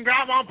driveways and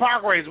drive on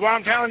parkways? Well,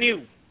 I'm telling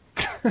you.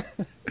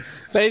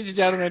 Ladies and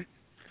gentlemen,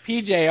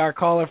 PJ, our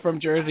caller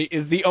from Jersey,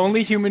 is the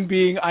only human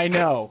being I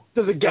know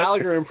does a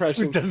Gallagher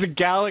impression. Who does a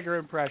Gallagher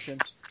impression.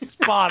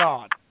 Spot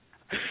on.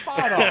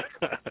 Spot on.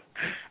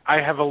 I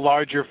have a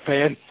larger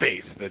fan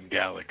base than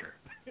Gallagher.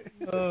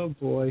 Oh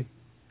boy.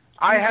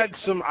 I had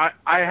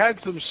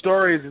some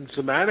stories and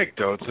some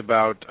anecdotes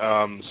about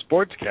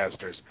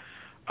sportscasters,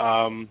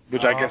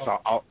 which I guess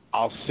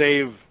I'll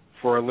save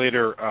for a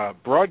later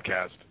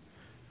broadcast.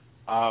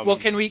 Well,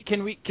 can we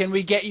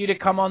get you to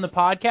come on the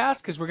podcast,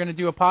 because we're going to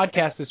do a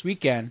podcast this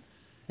weekend,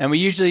 and we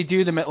usually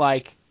do them at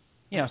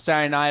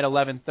Saturday night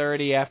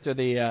 11:30 after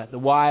the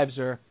wives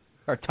are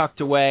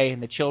tucked away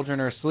and the children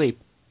are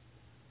asleep.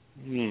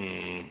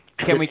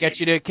 Can we get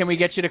you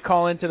to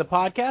call into the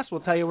podcast?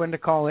 We'll tell you when to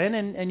call in,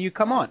 and you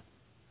come on.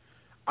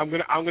 I'm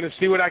gonna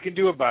see what I can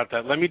do about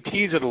that. Let me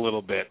tease it a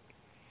little bit.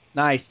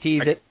 Nice,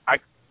 tease it.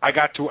 I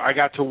got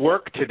to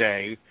work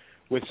today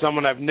with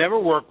someone I've never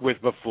worked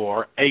with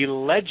before, a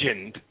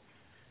legend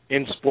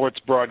in sports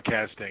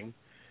broadcasting,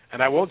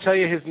 and I won't tell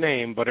you his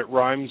name, but it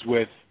rhymes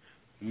with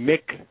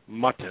Mick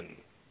Mutton.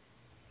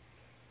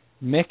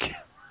 Mick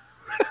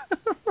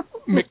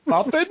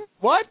Muffin?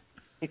 What?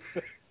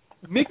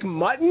 Mick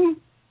Mutton?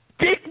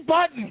 Dick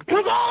Button.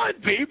 Come on,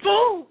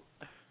 people.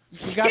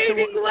 You got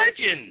Skating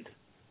legend.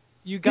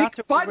 You got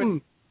Dick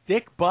Button.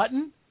 Dick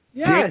Button?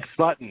 Yes. Dick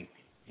Button.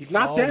 He's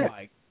not dead.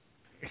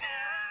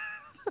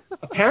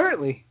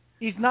 Apparently.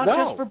 He's not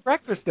just for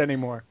breakfast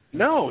anymore.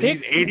 No,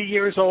 he's 80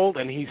 years old,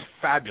 and he's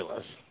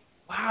fabulous.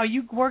 Wow,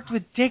 you worked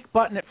with Dick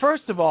Button.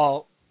 First of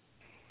all,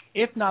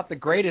 if not the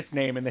greatest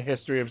name in the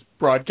history of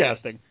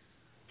broadcasting.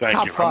 Thank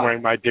top you. 5. I'm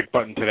wearing my Dick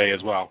Button today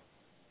as well.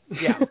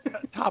 Yeah,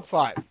 top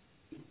 5.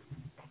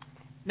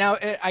 Now,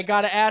 I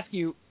got to ask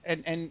you,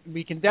 and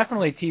we can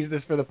definitely tease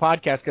this for the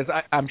podcast, because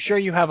I'm sure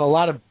you have a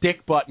lot of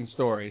Dick Button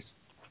stories.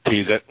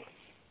 Tease it.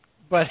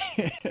 But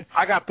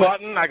I got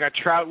Button, I got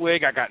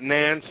Troutwig, I got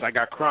Nance, I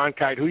got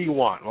Cronkite. Who do you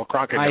want? Well,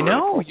 Cronkite. I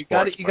know you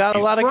got it. You got a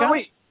lot of guys.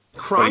 Wait,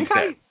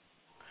 Cronkite?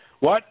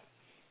 What?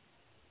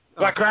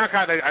 Well,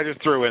 Cronkite, I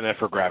just threw in there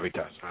for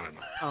gravitas. I don't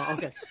know. Oh,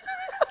 okay.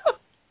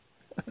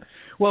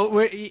 Well,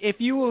 if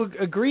you will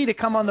agree to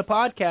come on the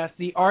podcast,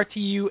 the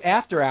RTU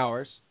After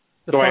Hours.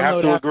 Do I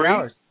have to agree?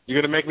 Hours.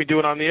 You're going to make me do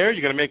it on the air?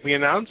 You're going to make me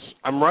announce?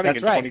 I'm running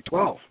in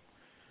 2012.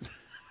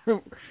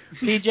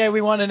 PJ,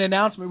 we want an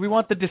announcement. We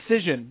want the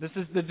decision. This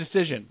is the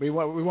decision. We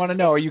want to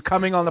know, are you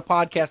coming on the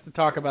podcast to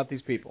talk about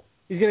these people?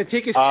 He's going to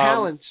take his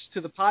talents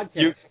to the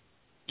podcast.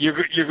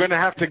 You're going to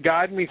have to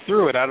guide me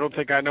through it. I don't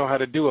think I know how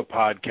to do a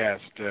podcast.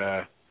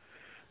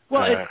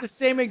 Well, it's the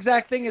same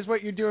exact thing as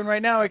what you're doing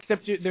right now,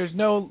 except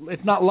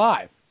it's not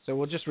live. So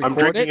we'll just record it.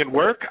 I'm drinking at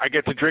work. I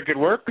get to drink at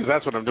work because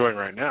that's what I'm doing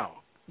right now.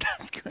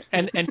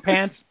 and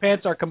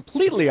pants are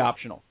completely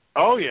optional.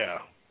 Oh yeah.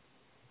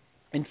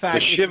 In fact,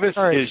 the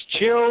shivas is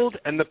chilled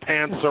and the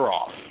pants are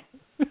off.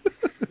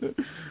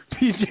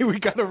 PJ, we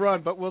got to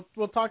run, but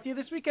we'll talk to you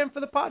this weekend for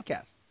the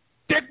podcast.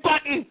 Dick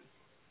Button.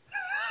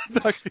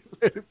 Talk to you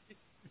later.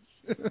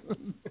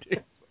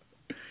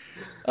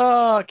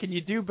 Oh, can you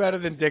do better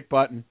than Dick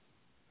Button?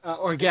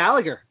 Or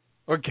Gallagher.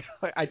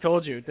 I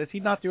told you. Does he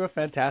not do a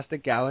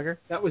fantastic Gallagher?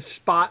 That was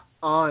spot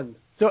on.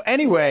 So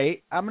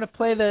anyway, I'm going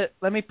to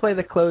let me play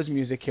the close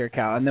music here,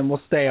 Cal, and then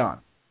we'll stay on.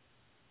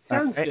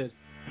 Sounds good.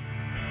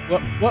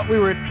 what we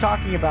were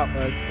talking about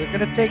was we're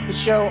going to take the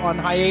show on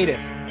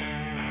hiatus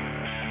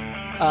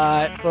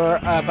for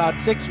about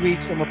 6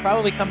 weeks, and we'll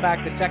probably come back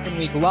the second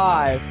week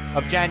live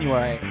of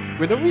January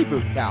with a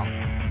reboot, Cal.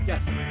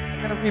 Yes.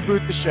 We're going to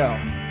reboot the show.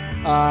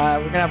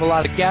 We're going to have a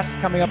lot of guests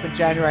coming up in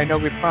January. I know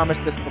we've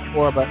promised this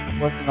before, but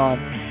I'm working on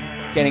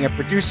getting a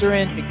producer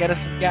in to get us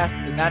some guests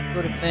and that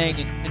sort of thing,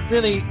 and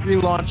really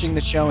relaunching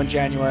the show in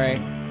January.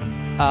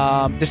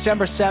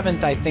 December 7th,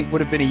 I think,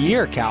 would have been a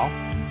year, Cal.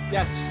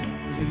 Yes,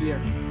 it was a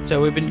year.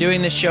 So we've been doing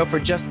this show for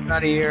just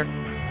about a year.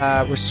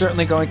 We're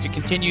certainly going to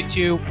continue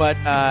to, but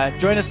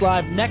join us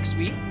live next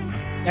week,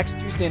 next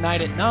Tuesday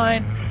night at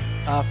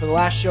 9 for the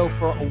last show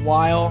for a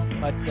while.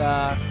 But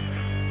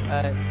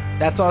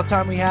that's all the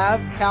time we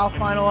have. Cal,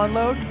 final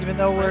unload, even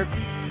though we're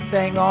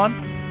staying on.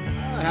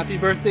 Happy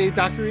birthday,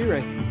 Dr.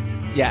 E-Ray.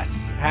 Yes,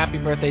 happy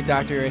birthday,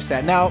 Dr.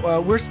 E-Ray.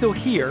 Now, we're still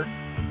here.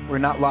 We're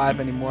not live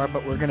anymore,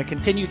 but we're going to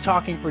continue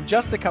talking for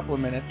just a couple of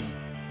minutes.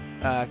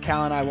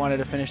 Cal and I wanted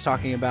to finish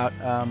talking about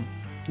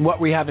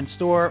what we have in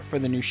store for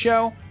the new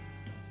show.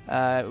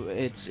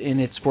 It's in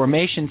its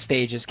formation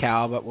stages,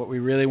 Cal, but what we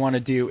really want to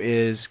do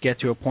is get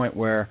to a point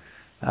where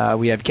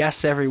we have guests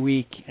every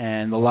week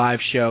and the live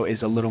show is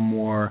a little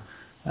more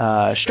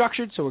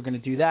structured, so we're going to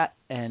do that.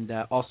 And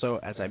also,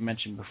 as I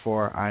mentioned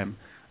before, I'm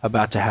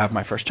about to have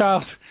my first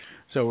child,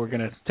 so we're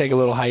going to take a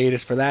little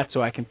hiatus for that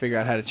so I can figure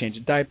out how to change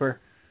a diaper.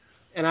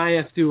 And I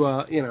have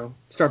to,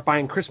 start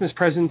buying Christmas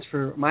presents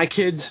for my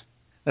kids.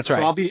 That's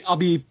right. So I'll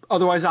be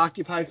otherwise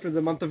occupied for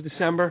the month of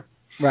December.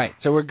 Right.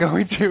 So we're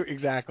going to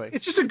exactly.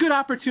 It's just a good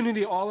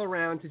opportunity all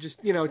around to just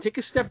take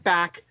a step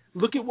back,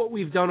 look at what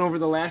we've done over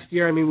the last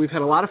year. I mean, we've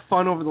had a lot of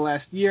fun over the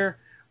last year.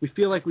 We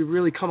feel like we've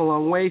really come a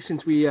long way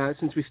since we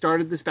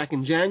started this back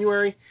in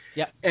January.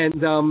 Yep.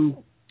 And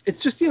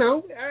it's just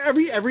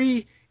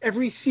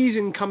every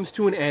season comes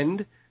to an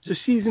end. So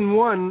season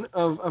 1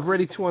 of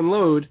Ready to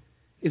Unload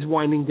is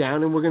winding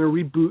down, and we're going to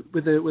reboot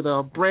with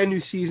a brand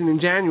new season in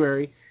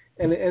January.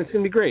 And it's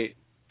going to be great.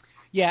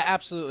 Yeah,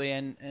 absolutely.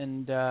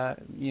 And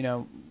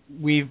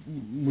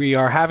we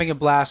are having a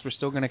blast. We're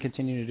still going to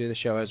continue to do the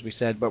show, as we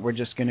said, but we're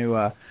just going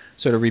to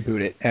sort of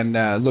reboot it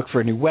and look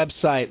for a new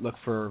website, look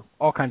for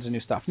all kinds of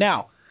new stuff.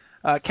 Now,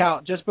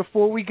 Cal, just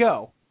before we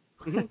go,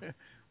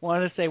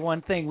 wanted to say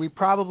one thing. We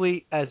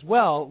probably, as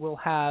well, will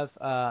have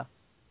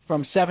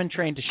from 7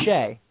 Train to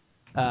Shea,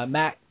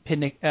 Matt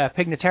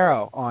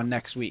Pignataro on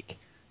next week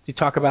to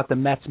talk about the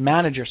Mets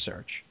manager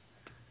search.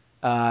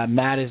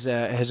 Matt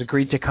has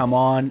agreed to come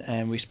on,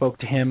 and we spoke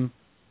to him,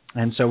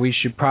 and so we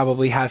should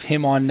probably have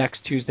him on next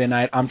Tuesday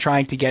night. I'm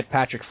trying to get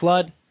Patrick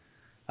Flood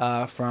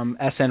from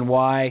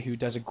SNY, who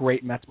does a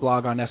great Mets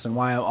blog on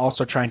SNY. I'm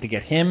also trying to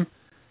get him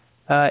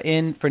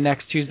in for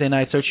next Tuesday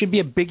night, so it should be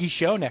a biggie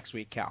show next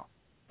week, Cal.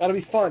 That'll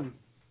be fun.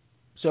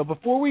 So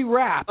before we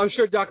wrap... I'm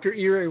sure Dr.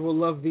 E-Ray will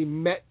love the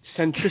Met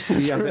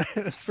centricity of it.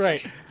 That's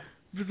right.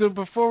 So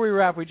before we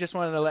wrap, we just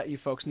wanted to let you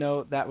folks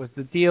know that was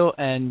the deal,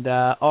 and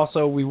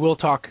also we will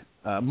talk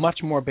much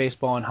more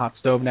baseball and Hot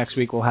Stove next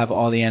week. We'll have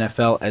all the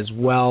NFL as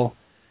well,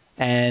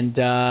 and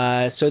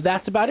so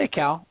that's about it,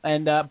 Cal.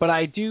 And but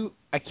I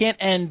can't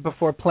end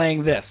before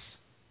playing this.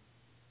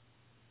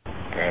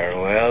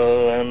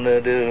 Farewell and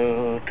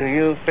adieu to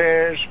you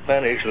fair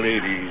Spanish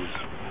ladies.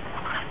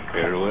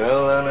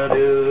 Farewell and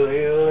adieu,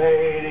 you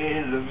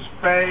ladies of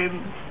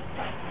Spain.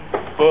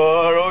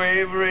 For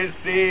we've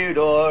received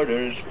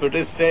orders for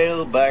to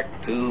sail back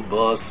to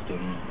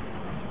Boston,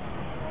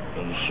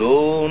 and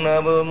so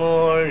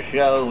nevermore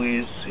shall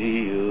we see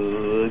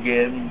you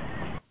again.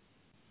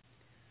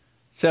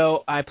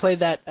 So I played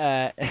that.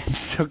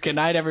 So good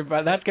night,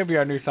 everybody. That's gonna be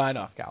our new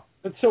sign-off, Cal.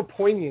 That's so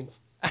poignant.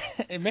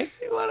 It makes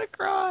me want to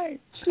cry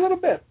just a little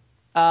bit.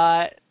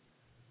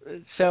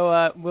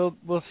 So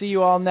we'll see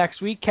you all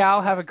next week,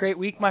 Cal. Have a great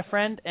week, my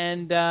friend,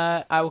 and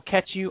I will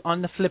catch you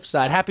on the flip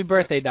side. Happy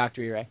birthday,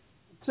 Dr. E-Ray.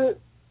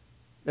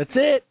 That's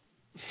it.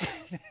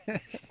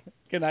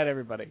 Good night,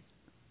 everybody.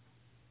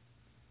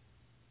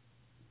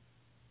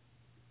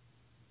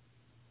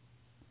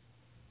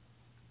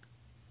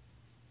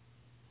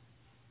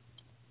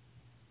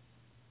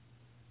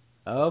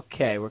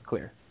 Okay, we're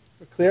clear.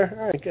 We're clear?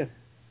 All right, good.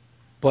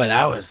 Boy,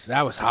 that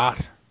was hot.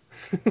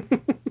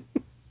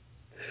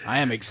 I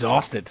am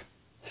exhausted.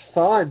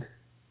 Fun.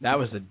 That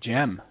was a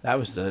gem. That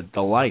was the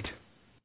delight.